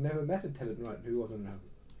never met a tenant right who wasn't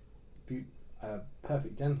a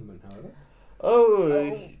perfect gentleman, however.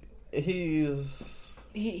 Oh, he's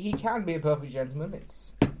He can be a perfect gentleman.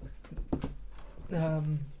 It's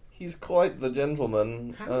he's quite the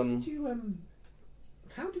gentleman.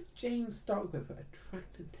 How did James Starkweather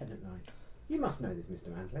attract a tenant right? You must know this, Mr.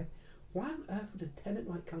 Mantley. Why on earth would a tenant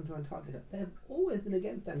right come to Antarctica? They've always been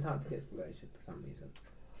against Antarctic exploration for some reason.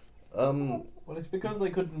 Well, it's because they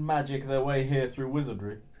couldn't magic their way here through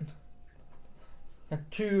wizardry.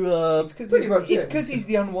 to Pretty much it's it. because he's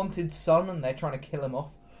the unwanted son, and they're trying to kill him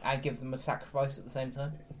off and give them a sacrifice at the same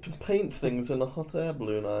time. to paint things in a hot air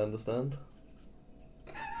balloon, I understand.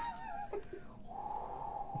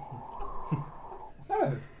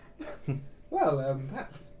 Oh. Well,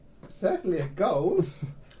 that's certainly a goal.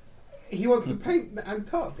 He wants to paint the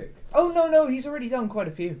Antarctic. Oh no, he's already done quite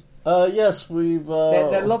a few. Yes, we've.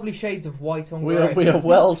 They're lovely shades of white on We grey. are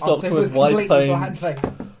well I'll stocked say with white completely paint. bland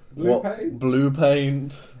face. Blue paint? Blue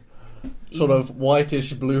paint. Sort of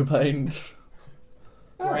whitish blue paint.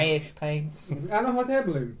 Greyish paint. And a hot air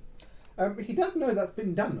balloon. He does know that's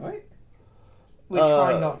been done, right? We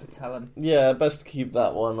try not to tell him. Yeah, best to keep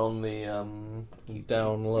that one on the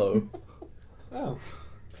down low. Oh.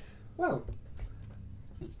 Well,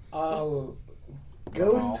 I'll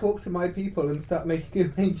go and talk to my people and start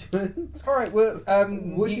making arrangements. All right. Well,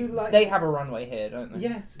 Would you like- They have a runway here, don't they?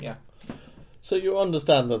 Yes. Yeah. So you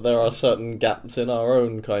understand that there are certain gaps in our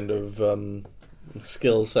own kind of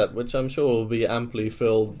skill set, which I'm sure will be amply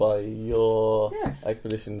filled by your Yes.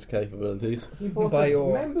 expedition's capabilities. He bought By a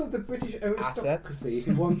your member of the British aristocracy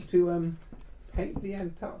who wants to paint the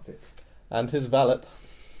Antarctic. And his valet.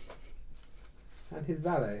 And his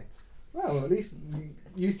valet. Well, at least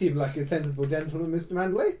you seem like a sensible gentleman, Mr.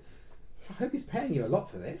 Manley. I hope he's paying you a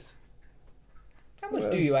lot for this. How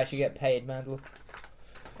much do you actually get paid, Mandel?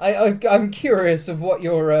 I'm curious of what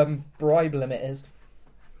your bribe limit is.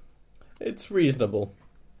 It's reasonable.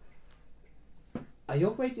 Are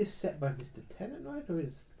your wages set by Mr. Tennant, right, or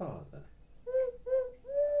his father?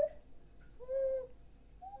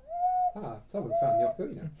 Ah, someone's found the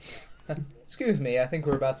ocarina. Excuse me, I think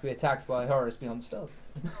we're about to be attacked by horrors beyond the stars.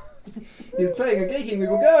 He's playing a gating. We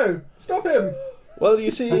will go. Stop him. Well,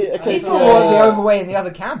 you see, He's Acacia. all the overweight in the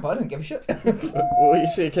other camp. I don't give a shit. Well, you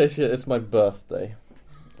see, Acacia, it's my birthday.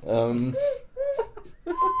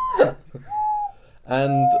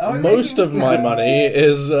 And most of my money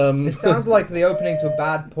is. It sounds like the opening to a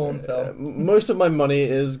bad porn film. Most of my money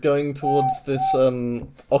is going towards this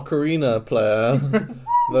ocarina player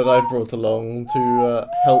that I brought along to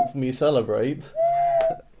help me celebrate.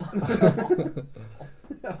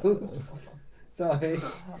 Oops. Sorry.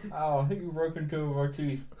 Oh, I think you've broken two of our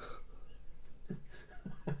teeth.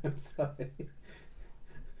 I'm sorry.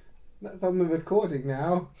 That's on the recording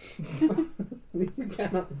now. You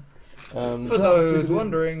cannot. For those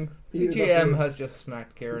wondering, the He was GM up has just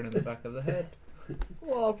smacked Kieran in the back of the head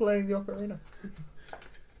while playing the ocarina.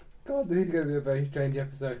 God, this is going to be a very strange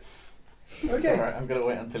episode. It's Okay. alright, I'm going to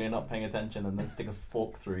wait until you're not paying attention and then stick a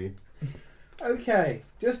fork through you. Okay,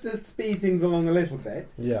 just to speed things along a little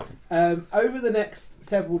bit. Yeah. Over the next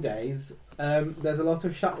several days, there's a lot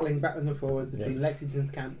of shuttling backwards and forwards between Yeah.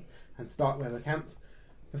 Lexington's camp and Starkweather camp.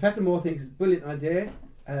 Professor Moore thinks it's a brilliant idea,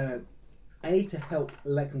 A, to help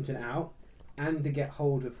Lexington out, and to get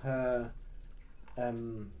hold of her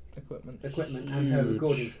Equipment. and her Huge.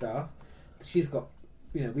 recording staff. She's got,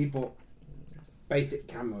 we bought basic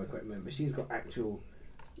camera equipment, but she's got actual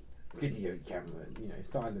video camera,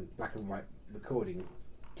 silent black and white recording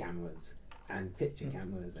cameras and picture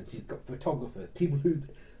cameras, and she's got photographers, people whose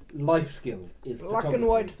life skills is Black and photography.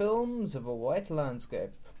 white films of a white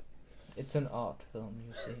landscape. It's an art film,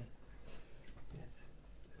 you see. Yes,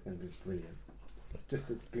 it's going to be brilliant.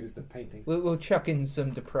 Just as good as the painting. We'll chuck in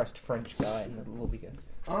some depressed French guy and it'll all be good.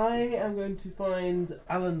 I am going to find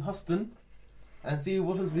Alan Huston and see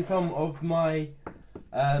what has become of my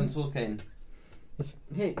sword cane.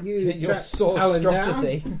 Here, you Your track Alan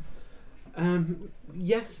swordstrosity.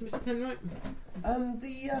 Yes, Mr. Tenright?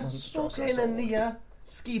 The sword cane and the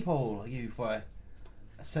ski pole you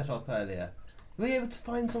set off earlier. Were you able to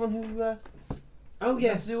find someone who? Oh Does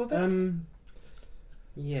yes. that do a bit?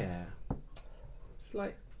 Yeah.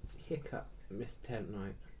 Slight hiccup, Mr.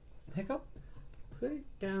 Tenright. Hiccup? Put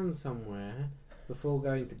it down somewhere before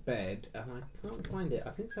going to bed, and I can't find it.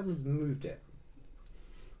 I think someone's moved it.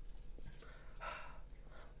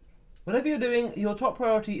 Whatever you're doing, your top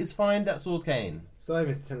priority is find that sword cane. Sorry,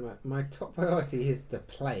 Mr. Tenright. My top priority is the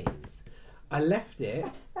planes. I left it.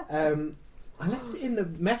 I left it in the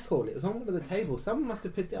mess hall. It was on one of the tables. Someone must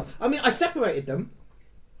have picked it up. I mean, I separated them.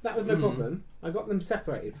 That was no problem. I got them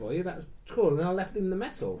separated for you. That's cool. And then I left them in the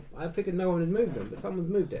mess hall. I figured no one had moved them, but someone's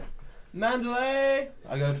moved it. Mandalay!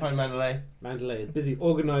 I go and find Mandalay. Mandalay is busy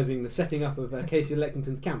organising the setting up of Acacia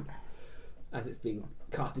Lexington's camp as it's being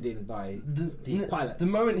carted in by the pilots. The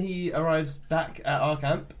moment he arrives back at our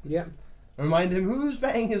camp, Yep. remind him who's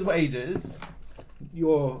paying his wages.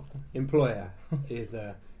 Your employer is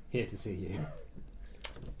here to see you.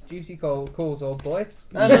 Duty calls, old boy.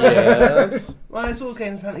 Yes. My sword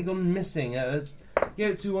cane's apparently gone missing. Gave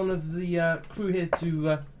it to one of the crew here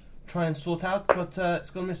to try and sort out, but it's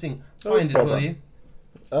gone missing. No Find it, will bother.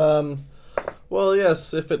 you? Well,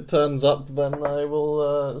 yes, if it turns up, then I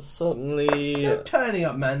will certainly. No turning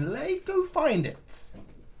up, Mandalay. Go find it.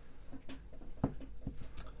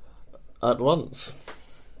 At once.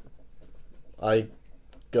 I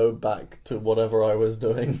go back to whatever I was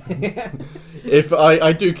doing. If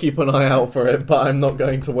I do keep an eye out for it, but I'm not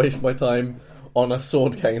going to waste my time on a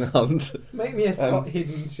sword cane hunt. Make me a spot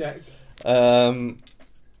hidden check. Um,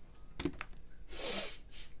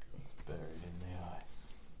 Buried in the eye.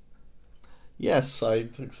 yes, I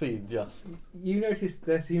succeed just. You notice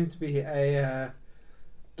there seems to be a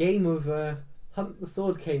game of hunt the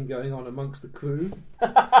sword cane going on amongst the crew.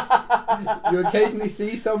 You occasionally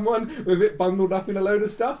see someone with it bundled up in a load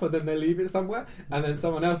of stuff, and then they leave it somewhere, and then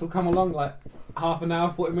someone else will come along like half an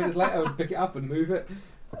hour, 40 minutes later, and pick it up and move it.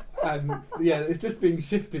 And yeah, it's just being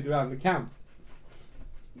shifted around the camp.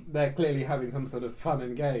 They're clearly having some sort of fun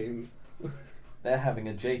and games. They're having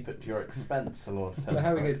a jape at your expense, Lord. They're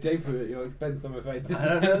having a japer at your expense, I'm afraid. I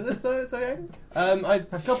don't know this, so it's okay. A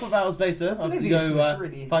couple of hours later, I have to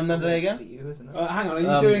go find Mandalay again. For you, isn't it? Hang on,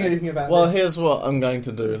 are you doing anything about Well, this? here's what I'm going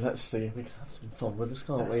to do. Let's see. We can have some fun with this,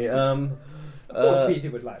 can't we? Of course Peter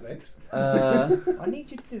would like this. I need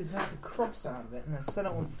you to do is make a cross out of it and then set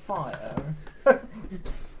it on fire.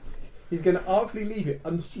 He's going to artfully leave it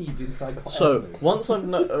unsheathed inside the So fire. once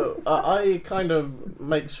I kind of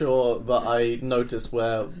make sure that I notice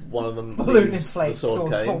where one of them Balloon leaves the inflates, sword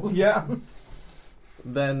sword cane. falls Yeah. down.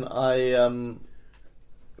 Then I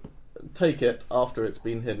take it after it's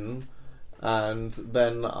been hidden, and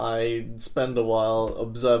then I spend a while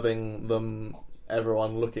observing them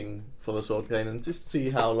everyone looking for the sword cane and just see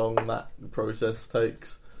how long that process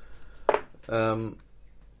takes. The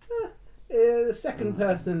second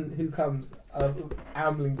person who comes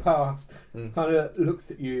ambling past kind of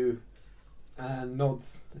looks at you and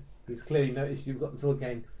nods. He's clearly noticed you've got the sword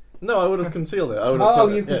cane. No, I would have concealed it. I would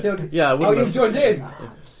have you've concealed it. Yeah, I Oh, wouldn't you've have. joined in.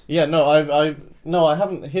 Yeah, no, I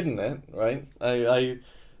haven't hidden it. Right, I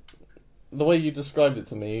the way you described it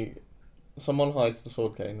to me, someone hides the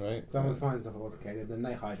sword cane, right? Someone finds the sword cane, and then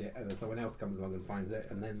they hide it, and then someone else comes along and finds it,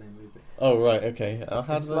 and then they move it. Oh right, okay.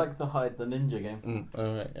 It's like the hide the ninja game.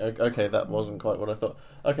 All right, okay, that wasn't quite what I thought.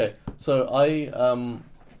 Okay, so all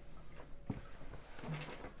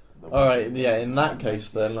right, yeah. In that case,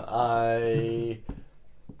 then I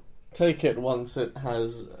take it once it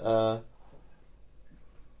has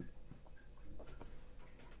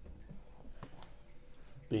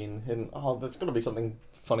been hidden. Oh, there's got to be something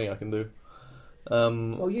funny I can do.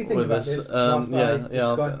 Well, you think with about this.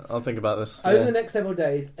 I'll think about this. Over Yeah. the next several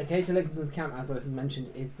days, occasionally Lincoln's camp, as I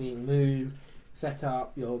mentioned, is being moved, set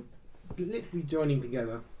up. You're literally joining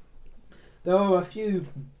together. There are a few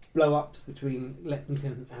blow-ups between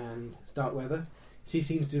Lexington and Starkweather. She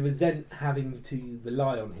seems to resent having to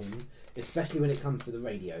rely on him, especially when it comes to the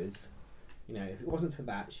radios. You know, if it wasn't for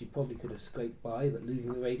that, she probably could have scraped by, but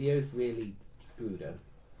losing the radios really screwed her.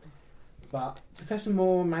 But Professor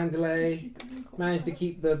Moore, Mandalay managed to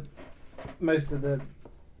keep most of the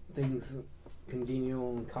things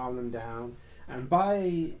congenial and calm them down. And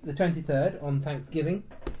by the 23rd, on Thanksgiving,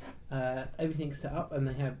 everything's set up, and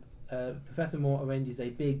they have Professor Moore arranges a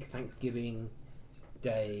big Thanksgiving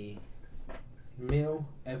Day meal.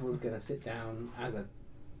 Everyone's going to sit down as a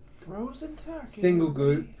Frozen turkey. single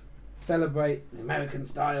group, celebrate the American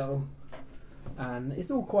style, and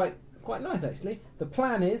it's all quite nice actually. The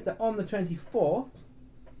plan is that on the 24th,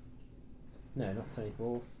 no, not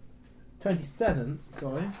 24th, 27th,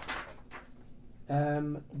 sorry,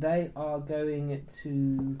 they are going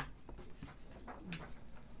to.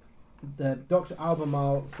 The Dr.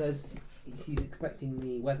 Albemarle says he's expecting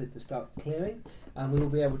the weather to start clearing, and we will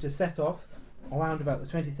be able to set off around about the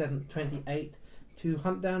 27th, 28th to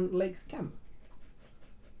hunt down Lake's camp.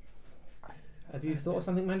 Have you thought of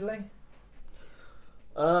something, Mandalay?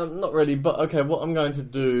 Not really, but okay. What I'm going to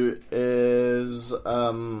do is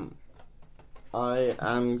I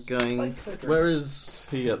am going. Where is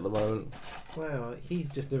he at the moment? Well, he's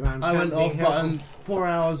just around. I went off, camping, but helping. 4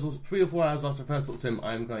 hours, or 3 or 4 hours after I first talked to him,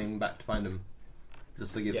 I'm going back to find him.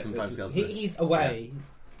 Just to give Yeah, some time to go. he's away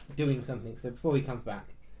doing something, so before he comes back,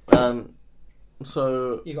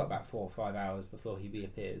 So. you got about 4 or 5 hours before he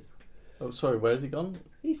reappears. Oh, sorry. Where's he gone?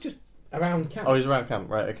 He's just around camp. Oh, he's around camp.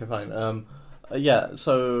 Right. Okay. Fine. Yeah.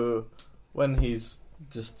 So when he's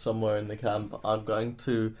just somewhere in the camp, I'm going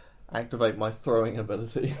to activate my throwing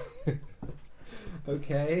ability.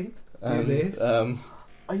 Okay. Do And, this.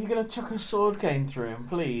 Are you going to chuck a sword cane through him,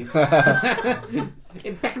 please?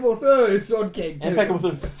 Impeccable throw, sword king. Impeccable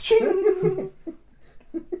sort of. Ching!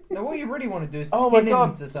 Now, what you really want to do is Oh my pin him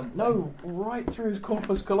God. to something. No, right through his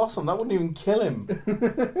corpus callosum. That wouldn't even kill him.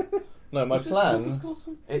 No, my plan.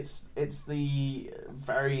 It's the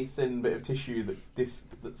very thin bit of tissue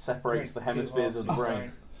that separates the hemispheres of the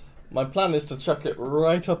brain. My plan is to chuck it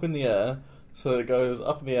right up in the air, so that it goes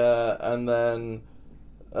up in the air and then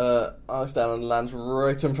arcs down and lands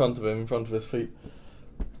right in front of him, in front of his feet.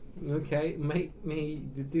 Okay, make me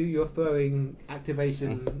do your throwing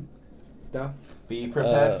activation stuff. Be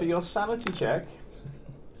prepared for your sanity check.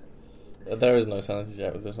 There is no sanity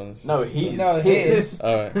check with this one. It's No, just- his.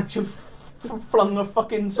 Alright. You flung a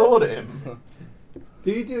fucking sword at him.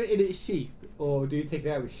 Do you do it in its sheath, or do you take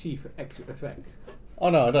it out with sheath for extra effect? Oh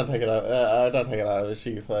no, I don't take it out. I don't take it out of the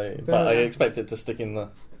sheath, but I expect it to stick in the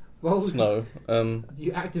Well, snow.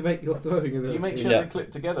 you activate your throwing ability. Do you make sure Yeah. they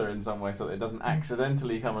clip together in some way so that it doesn't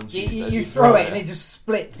accidentally come unsheathed? You, as you throw it and it? it just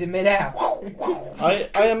splits in midair.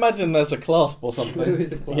 I imagine there's a clasp or something. There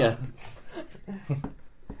is a clasp. Yeah.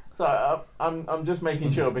 So I'm just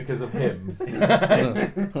making sure because of him.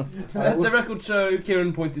 Let the record show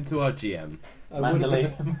Kieran pointed to our GM.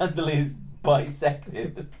 Mandalay is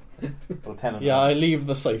bisected. Or 10 of Yeah, them. I leave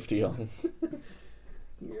the safety on.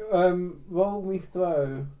 Roll me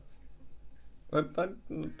throw. I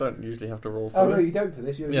don't usually have to roll for Oh no, it. you don't for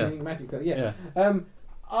this. You're Yeah. using magic throw. Yeah. Yeah.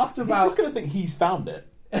 After He's about just going to think he's found it.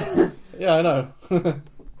 Yeah, I know.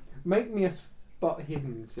 make me a spot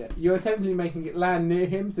hidden check. You're attempting making it land near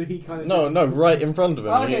him, so he kind of No, right in front of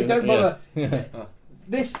him. Oh, okay, don't bother. Yeah.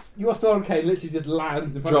 This your sword cane literally just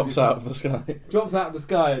lands in front Drops of you. out of the sky. Drops out of the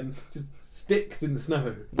sky and just sticks in the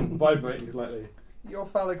snow, vibrating slightly. Your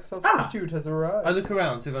phallic substitute has I arrived. look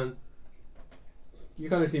around, so going, You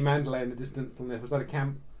kind of see Mandalay in the distance on the other side of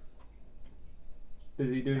camp.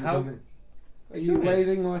 Busy doing How something. Are you curious.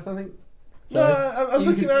 waving or something? No, I'm You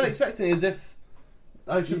looking can around see- expecting it as if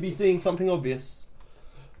I should be seeing something obvious.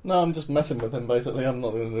 No, I'm just messing with him, basically. I'm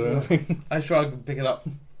not going to do anything. I shrug and pick it up.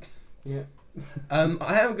 Yeah. I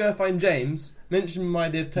am going to find James, mention my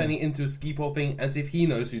idea of turning it into a ski pole thing, and see if he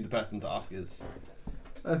knows who the person to ask is.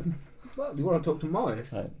 Well, you want to talk to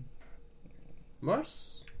Morris? Right.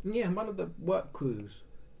 Morris? Yeah, one of the work crews.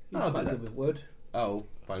 He's I'll quite do good that. with wood. Oh,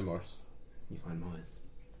 find Morris. You find Morris.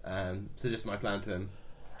 Suggest my plan to him.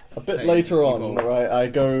 A bit Hey, later ski on, pole. right, I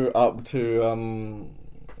go up to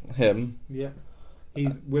him. Yeah.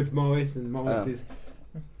 He's with Morris, and Morris Oh. is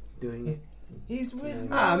doing it. He's with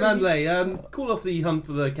Mandalay, call off the hunt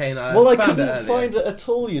for the cane. Well, I found it couldn't earlier. find it at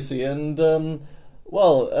all, you see, and,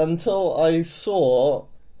 well, until I saw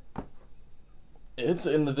it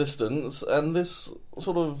in the distance, and this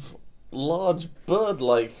sort of large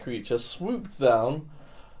bird-like creature swooped down,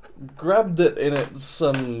 grabbed it in its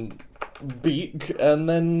beak, and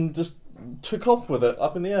then just took off with it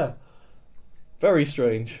up in the air. Very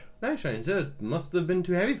strange. Very strange. It must have been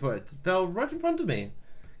too heavy for it. It fell right in front of me.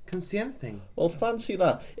 Couldn't see anything. Well, fancy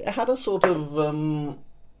that. It had a sort of,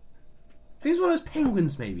 He's one of those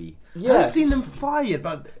penguins, maybe. I Yes. haven't seen them fly yet,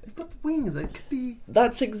 but they've got wings. It could be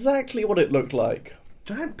that's exactly what it looked like.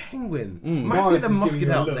 giant penguin. Mm. Might Morris take the is musket giving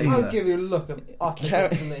you a out look. later. I'll give you a look of utter Car-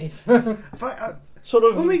 disbelief. If I, Sort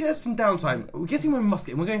of, when we get some downtime, we're getting my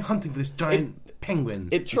musket and we're going hunting for this giant penguin.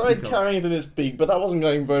 it to tried speak of. carrying it in its beak, but that wasn't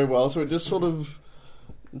going very well, so it just sort of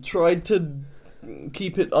tried to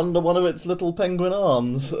keep it under one of its little penguin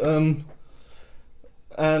arms.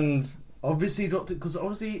 And Obviously, because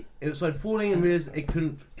obviously it started falling and realised it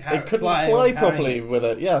couldn't it couldn't fly, fly properly with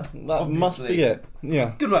it. Yeah, that must Obviously. be it.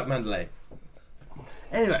 Yeah. Good luck, Mandalay.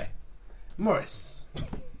 Anyway, Morris.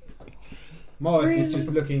 Morris is just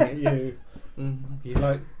looking at you. Mm. He's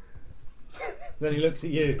like... Then he looks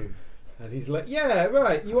at you. And he's like, yeah,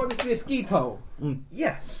 right, you want this to be a ski pole?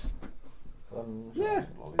 Yes. Yeah.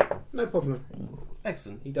 No problem.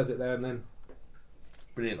 Excellent. He does it there and then.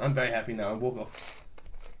 Brilliant. I'm very happy now. I walk off.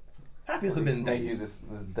 Happy as I've been in Make you days. this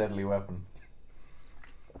deadly weapon.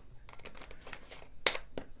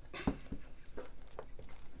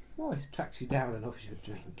 Morris tracks you down and offers you a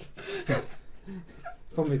drink.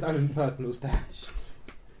 From his own personal stash.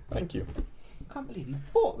 Thank you. I can't believe you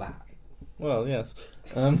bought that. Well, yes.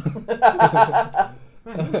 Man,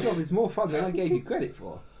 your job is more fun than I gave you credit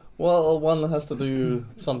for. Well, one has to do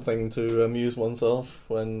something to amuse oneself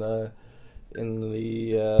when in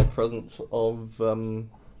the presence of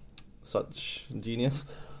such genius.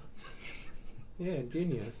 Yeah,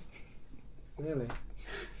 genius. Really.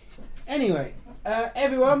 Anyway,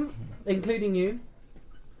 everyone, including you,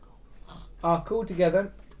 are called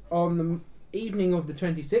together on the evening of the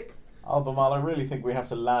 26th. Albemarle, I really think we have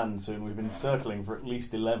to land soon. We've been circling for at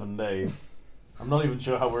least 11 days. I'm not even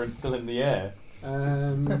sure how we're still in the air.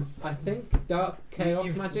 I think dark chaos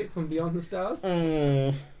magic from beyond the stars.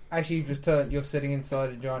 Actually, you're sitting inside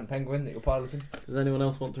a giant penguin that you're piloting. Does anyone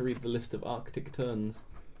else want to read the list of Arctic terns?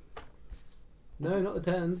 No, not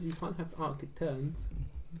the turns. You can't have Arctic turns.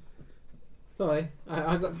 Sorry,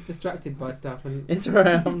 I got distracted by stuff. And It's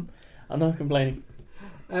around. I'm not complaining.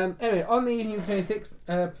 anyway, on the evening of the 26th,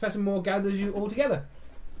 Professor Moore gathers you all together.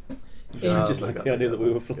 I just like the idea that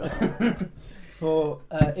we were flying. Or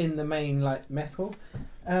in the main mess hall.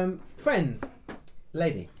 Friends,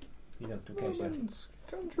 lady. He does to Acacia.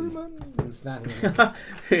 Countrymen. I'm standing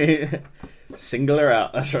there. Single her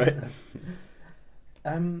out, that's right.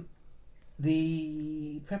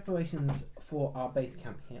 The preparations for our base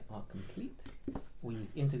camp here are complete. We've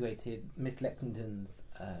integrated Miss Lexington's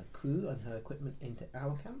crew and her equipment into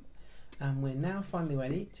our camp, and we're now finally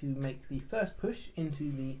ready to make the first push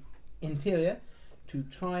into the interior to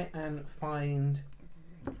try and find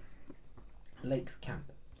Lake's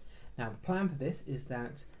camp. Now, the plan for this is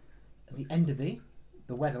that the Enderby,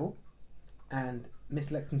 the Weddell, and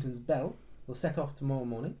Miss Lexington's Bell will set off tomorrow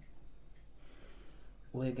morning.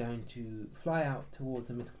 We're going to fly out towards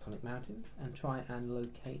the Miskatonic Mountains and try and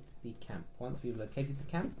locate the camp. Once we've located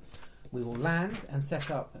the camp, we will land and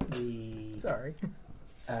set up the Sorry.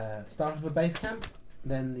 start of a base camp.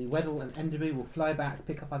 Then the Weddell and Enderby will fly back,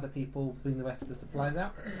 pick up other people, bring the rest of the supplies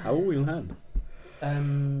out. How will we land?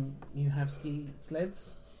 You have ski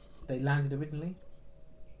sleds. They landed originally.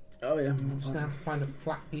 Oh yeah. You're just going to have to find a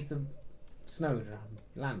flat piece of snow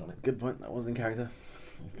to land on it. Good point, that wasn't in character.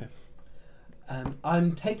 Okay.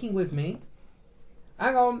 I'm taking with me...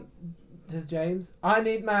 Hang on, says James. I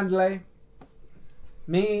need Mandalay.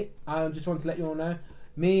 I just want to let you all know,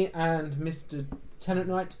 me and Mr. Tenant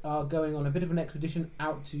Knight are going on a bit of an expedition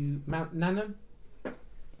out to Mount Nannan.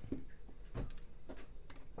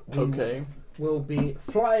 Okay. We'll be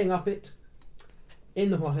flying up it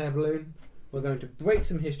in the hot air balloon. We're going to break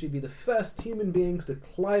some history, be the first human beings to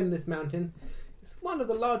climb this mountain. It's one of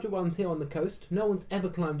the larger ones here on the coast. No one's ever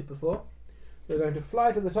climbed it before. We're going to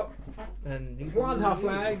fly to the top And plant our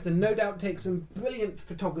flags and no doubt take some brilliant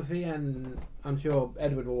photography, and I'm sure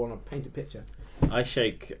Edward will want to paint a picture. I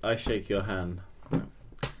shake your hand.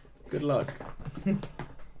 Good luck.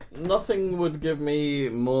 Nothing would give me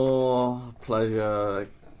more pleasure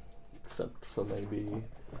except for maybe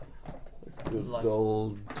good Like-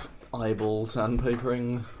 old eyeball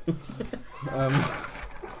sandpapering.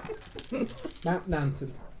 Mount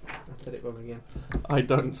Nansen. I said it wrong again. I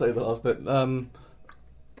don't say the last bit.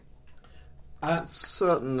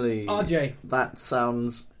 Certainly. RJ, That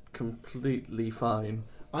sounds completely fine.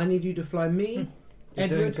 I need you to fly me, You're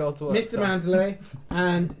doing Edward, God's work, Mr. son. Mandalay,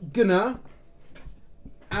 and Gunnar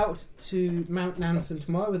out to Mount Nansen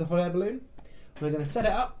tomorrow with a hot air balloon. We're going to set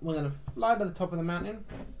it up. We're going to fly to the top of the mountain,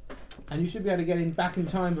 and you should be able to get in back in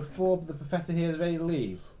time before the professor here is ready to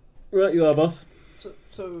leave. Right, you are, boss.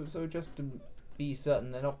 So just to be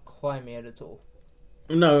certain, they're not climbing it at all.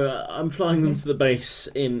 No, I'm flying them to the base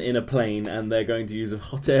in a plane, and they're going to use a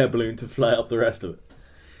hot air balloon to fly up the rest of it.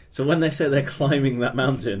 So when they say they're climbing that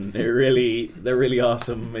mountain, there really are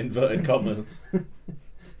some inverted commas.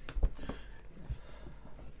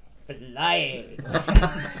 Flying.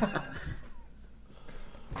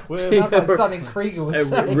 We're, Sounds like something Krieger would They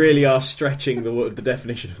say. really are stretching the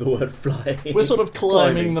definition of the word flying. we're sort of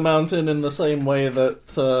climbing the mountain in the same way that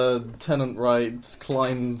Tenant Wright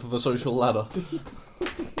climbed the social ladder.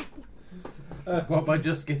 What, by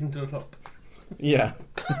just getting to the top? Yeah.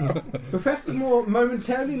 Professor Moore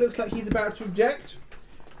momentarily looks like he's about to object,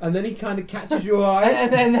 and then he kind of catches your eye.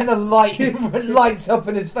 And then a light lights up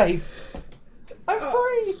in his face. I'm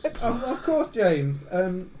free. Of course, James.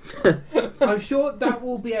 I'm sure that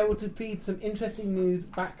will be able to feed some interesting news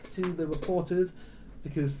back to the reporters,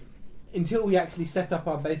 because until we actually set up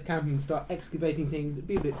our base camp and start excavating things, it'd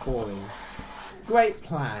be a bit boring. Great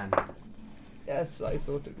plan. Yes, I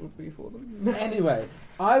thought it would be for them. Anyway,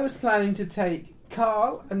 I was planning to take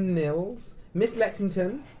Carl and Nils, Miss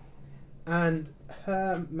Lexington, and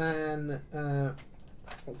her man.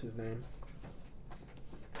 What's his name?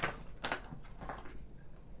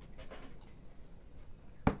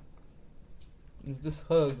 Just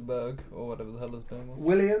Hergberg, or whatever the hell his name was.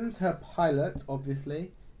 Williams, her pilot,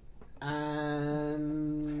 obviously,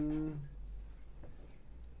 and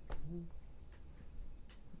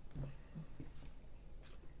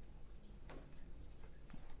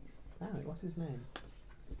what's his name?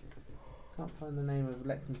 Can't find the name of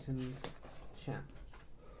Lexington's chap.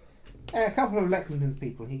 A couple of Lexington's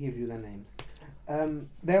people. He gives you their names.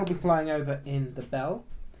 They'll be flying over in the Bell.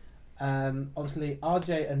 Obviously,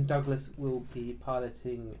 RJ and Douglas will be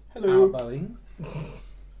piloting Hello. our Boeings.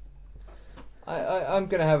 I'm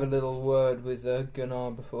going to have a little word with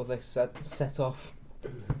Gunnar before they set off.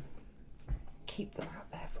 Keep them out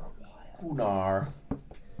there for a while.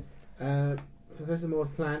 Unar. Professor Moore's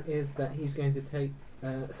plan is that he's going to take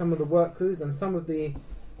some of the work crews and some of the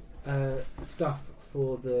stuff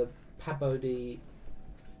for the Pabodie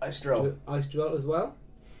Ice drill. ice drill as well,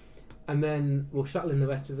 and then we'll shuttle in the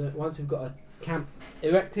rest of it. Once we've got a camp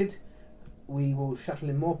erected, we will shuttle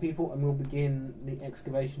in more people and we'll begin the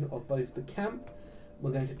excavation of both the camp. We're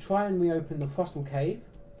going to try and reopen the fossil cave,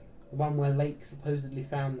 the one where Lake supposedly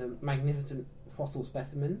found the magnificent fossil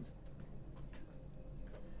specimens,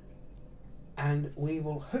 and we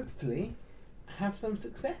will hopefully have some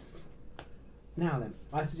success. Now then,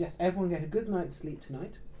 I suggest everyone get a good night's sleep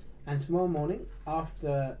tonight, and tomorrow morning,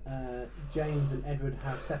 after James and Edward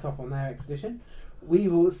have set off on their expedition, we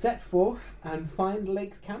will set forth and find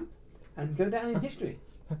Lake's camp and go down in history.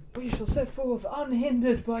 We shall set forth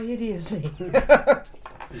unhindered by idiocy. He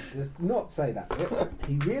does not say that bit.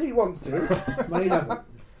 He really wants to, but he doesn't.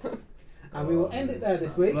 And we will end it there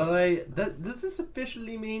this week. Does this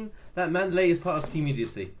officially mean that Mandalay is part of Team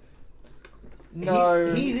Idiocy?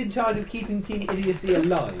 No. He's in charge of keeping Team Idiocy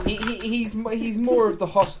alive. He's more of the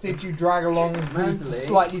hostage you drag along with Mandalay.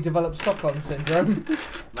 slightly developed Stockholm syndrome.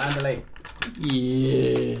 Mandalay,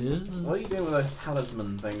 Yes. what are you doing with those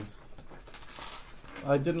talisman things?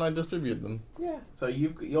 I distribute them. Yeah. So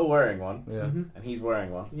you're wearing one, Yeah. Mhm. and he's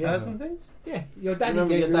wearing one. Yeah. Talisman things? Yeah. Your daddy Remember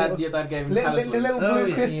gave your dad gave him the talisman. little Oh, blue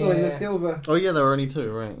yeah. crystal in the Yeah. silver. Oh yeah, there are only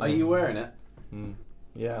two, right? Are you wearing it? Mm.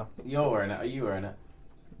 Yeah. You're wearing it. Are you wearing it?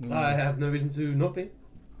 Mm. I have no reason to not be.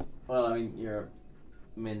 Well, I mean, you're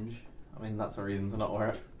a minge. I mean, that's a reason to not wear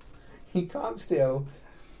it. He can't steal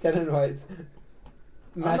Tenant Wright's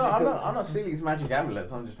I'm not stealing his magic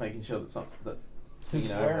amulets. I'm just making sure that Who's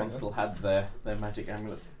wearing everyone them? still had their magic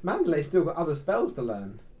amulets. Mandelay's still got other spells to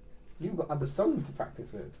learn. You've got other songs to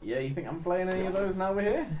practice with. Yeah, you think I'm playing any of those now we're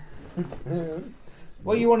here?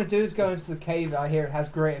 What you want to do is go into the cave. I hear it has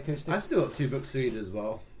great acoustics. I've still got 2 books to read as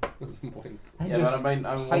well. That's the point. And Yeah, just- but I mean,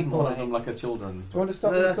 I wasn't one of them like a children. Do you want to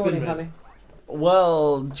stop No, the that's been recording, read. honey?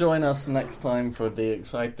 Well, join us next time for the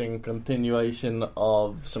exciting continuation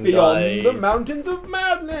of some Beyond guys. the Mountains of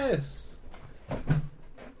Madness!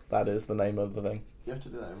 That is the name of the thing. You have to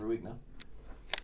do that every week now.